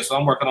juice. Yeah, so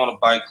I'm working on a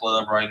bike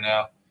club right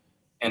now,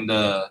 and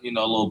you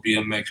know, a little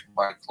BMX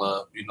bike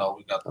club. You know,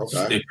 we got the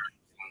stickers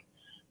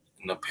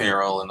and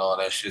apparel and all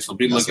that shit. So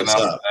be looking out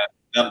for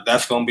that.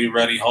 That's gonna be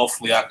ready.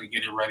 Hopefully, I could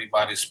get it ready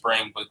by this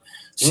spring. But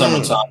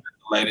summertime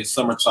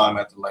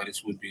at the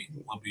latest would be.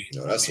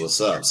 Yo, that's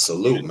what's up.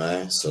 Salute,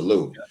 man.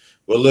 Salute. Yeah.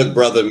 Well, look,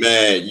 brother,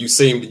 man, you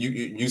seem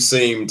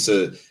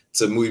to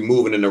be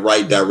moving in the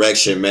right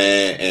direction,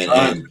 man,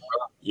 and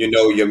you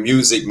know, your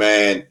music,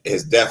 man,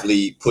 has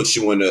definitely put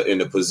you in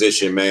a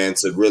position, man,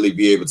 to really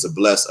be able to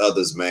bless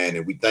others, man.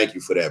 And we thank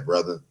you for that,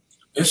 brother.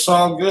 It's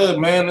all good,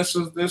 man. This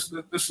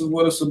is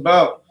what it's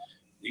about.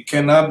 You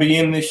cannot be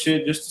in this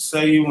shit just to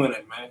say you in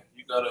it, man.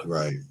 You gotta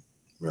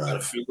gotta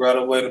figure out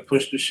a way to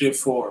push the shit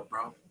forward,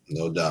 bro.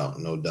 No doubt,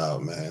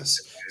 man.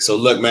 So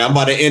look, man, I'm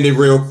about to end it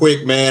real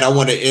quick, man. I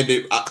want to end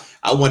it.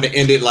 I want to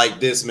end it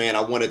like this, man.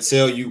 I want to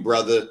tell you,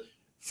 brother,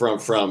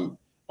 from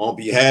on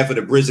behalf of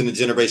the Bridging the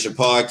Generation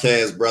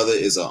podcast, brother,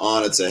 it's an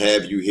honor to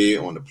have you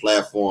here on the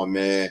platform,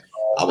 man.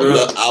 I would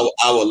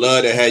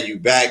love to have you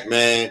back,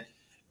 man.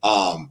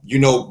 You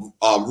know,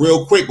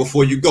 real quick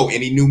before you go,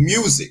 any new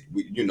music?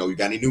 You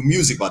got any new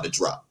music about to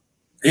drop?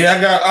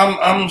 Yeah,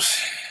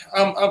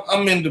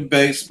 I'm in the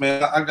base,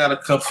 man. I got a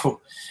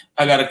couple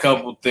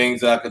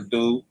things I could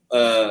do.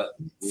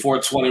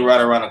 420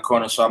 right around the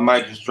corner, so I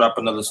might just drop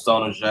another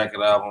Stoner Jacket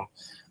album.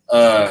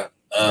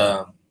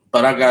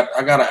 But I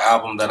got an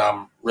album that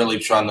I'm really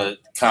trying to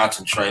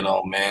concentrate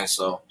on, man.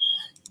 So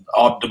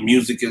all the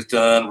music is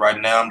done right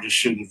now. I'm just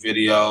shooting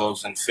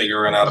videos and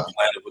figuring out a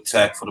plan of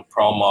attack for the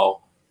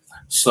promo.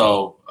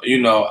 So,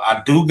 you know,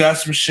 I do got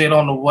some shit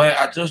on the way.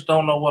 I just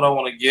don't know what I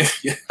want to give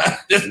you. I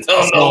just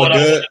don't know what I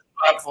want to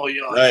drop for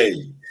you. Right.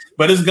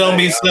 But it's gonna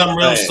be something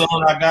real soon.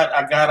 I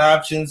got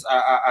options.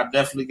 I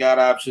definitely got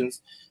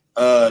options.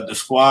 The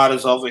squad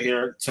is over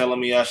here telling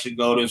me I should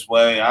go this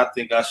way. I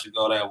think I should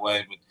go that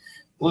way, but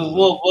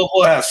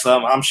we'll have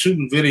some. I'm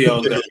shooting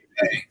videos every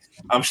day.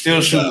 I'm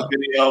still shooting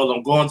videos.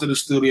 I'm going to the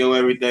studio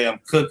every day. I'm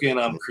cooking.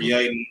 I'm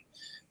creating.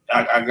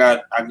 I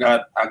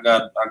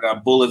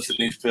got bullets in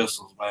these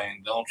pistols,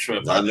 man. Don't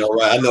trip. I know,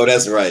 right? I know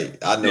that's right.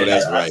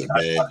 That's right,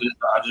 man.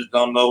 I just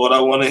don't know what I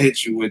want to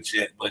hit you with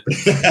yet, but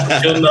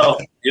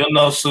you'll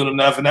know soon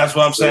enough. And that's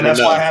what I'm saying. That's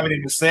why I haven't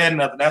even said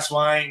nothing. That's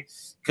why I ain't,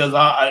 because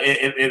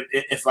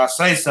if I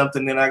say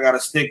something, then I got to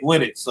stick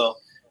with it. So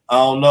I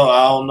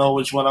don't know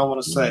which one I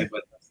want to say,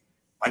 but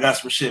I got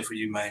some shit for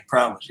you, man.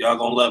 Promise. Y'all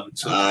gonna love it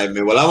too. All right,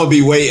 man. Well, I'm gonna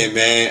be waiting,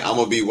 man. I'm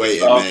gonna be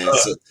waiting, man.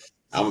 So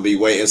I'm gonna be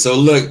waiting. So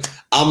look,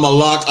 I'm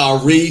Malak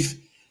Arif.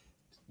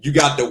 You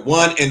got the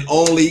one and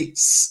only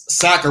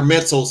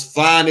Sacramento's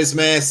finest,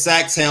 man.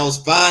 Sacktown's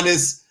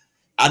finest.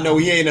 I know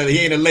he ain't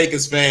a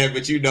Lakers fan,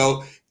 but you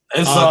know,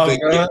 it's all good.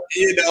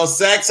 You know,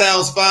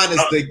 Sacktown's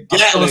finest, the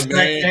Gatlin,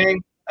 man.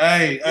 King.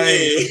 Hey,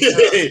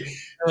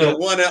 the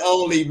one and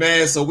only,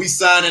 man. So we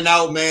signing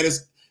out, man.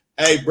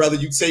 Hey, brother,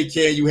 you take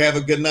care. You have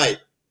a good night.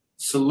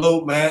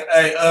 Salute, man.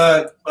 Hey,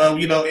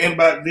 you know,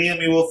 inbox DM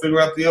me. We'll figure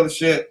out the other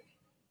shit.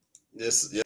 Yes.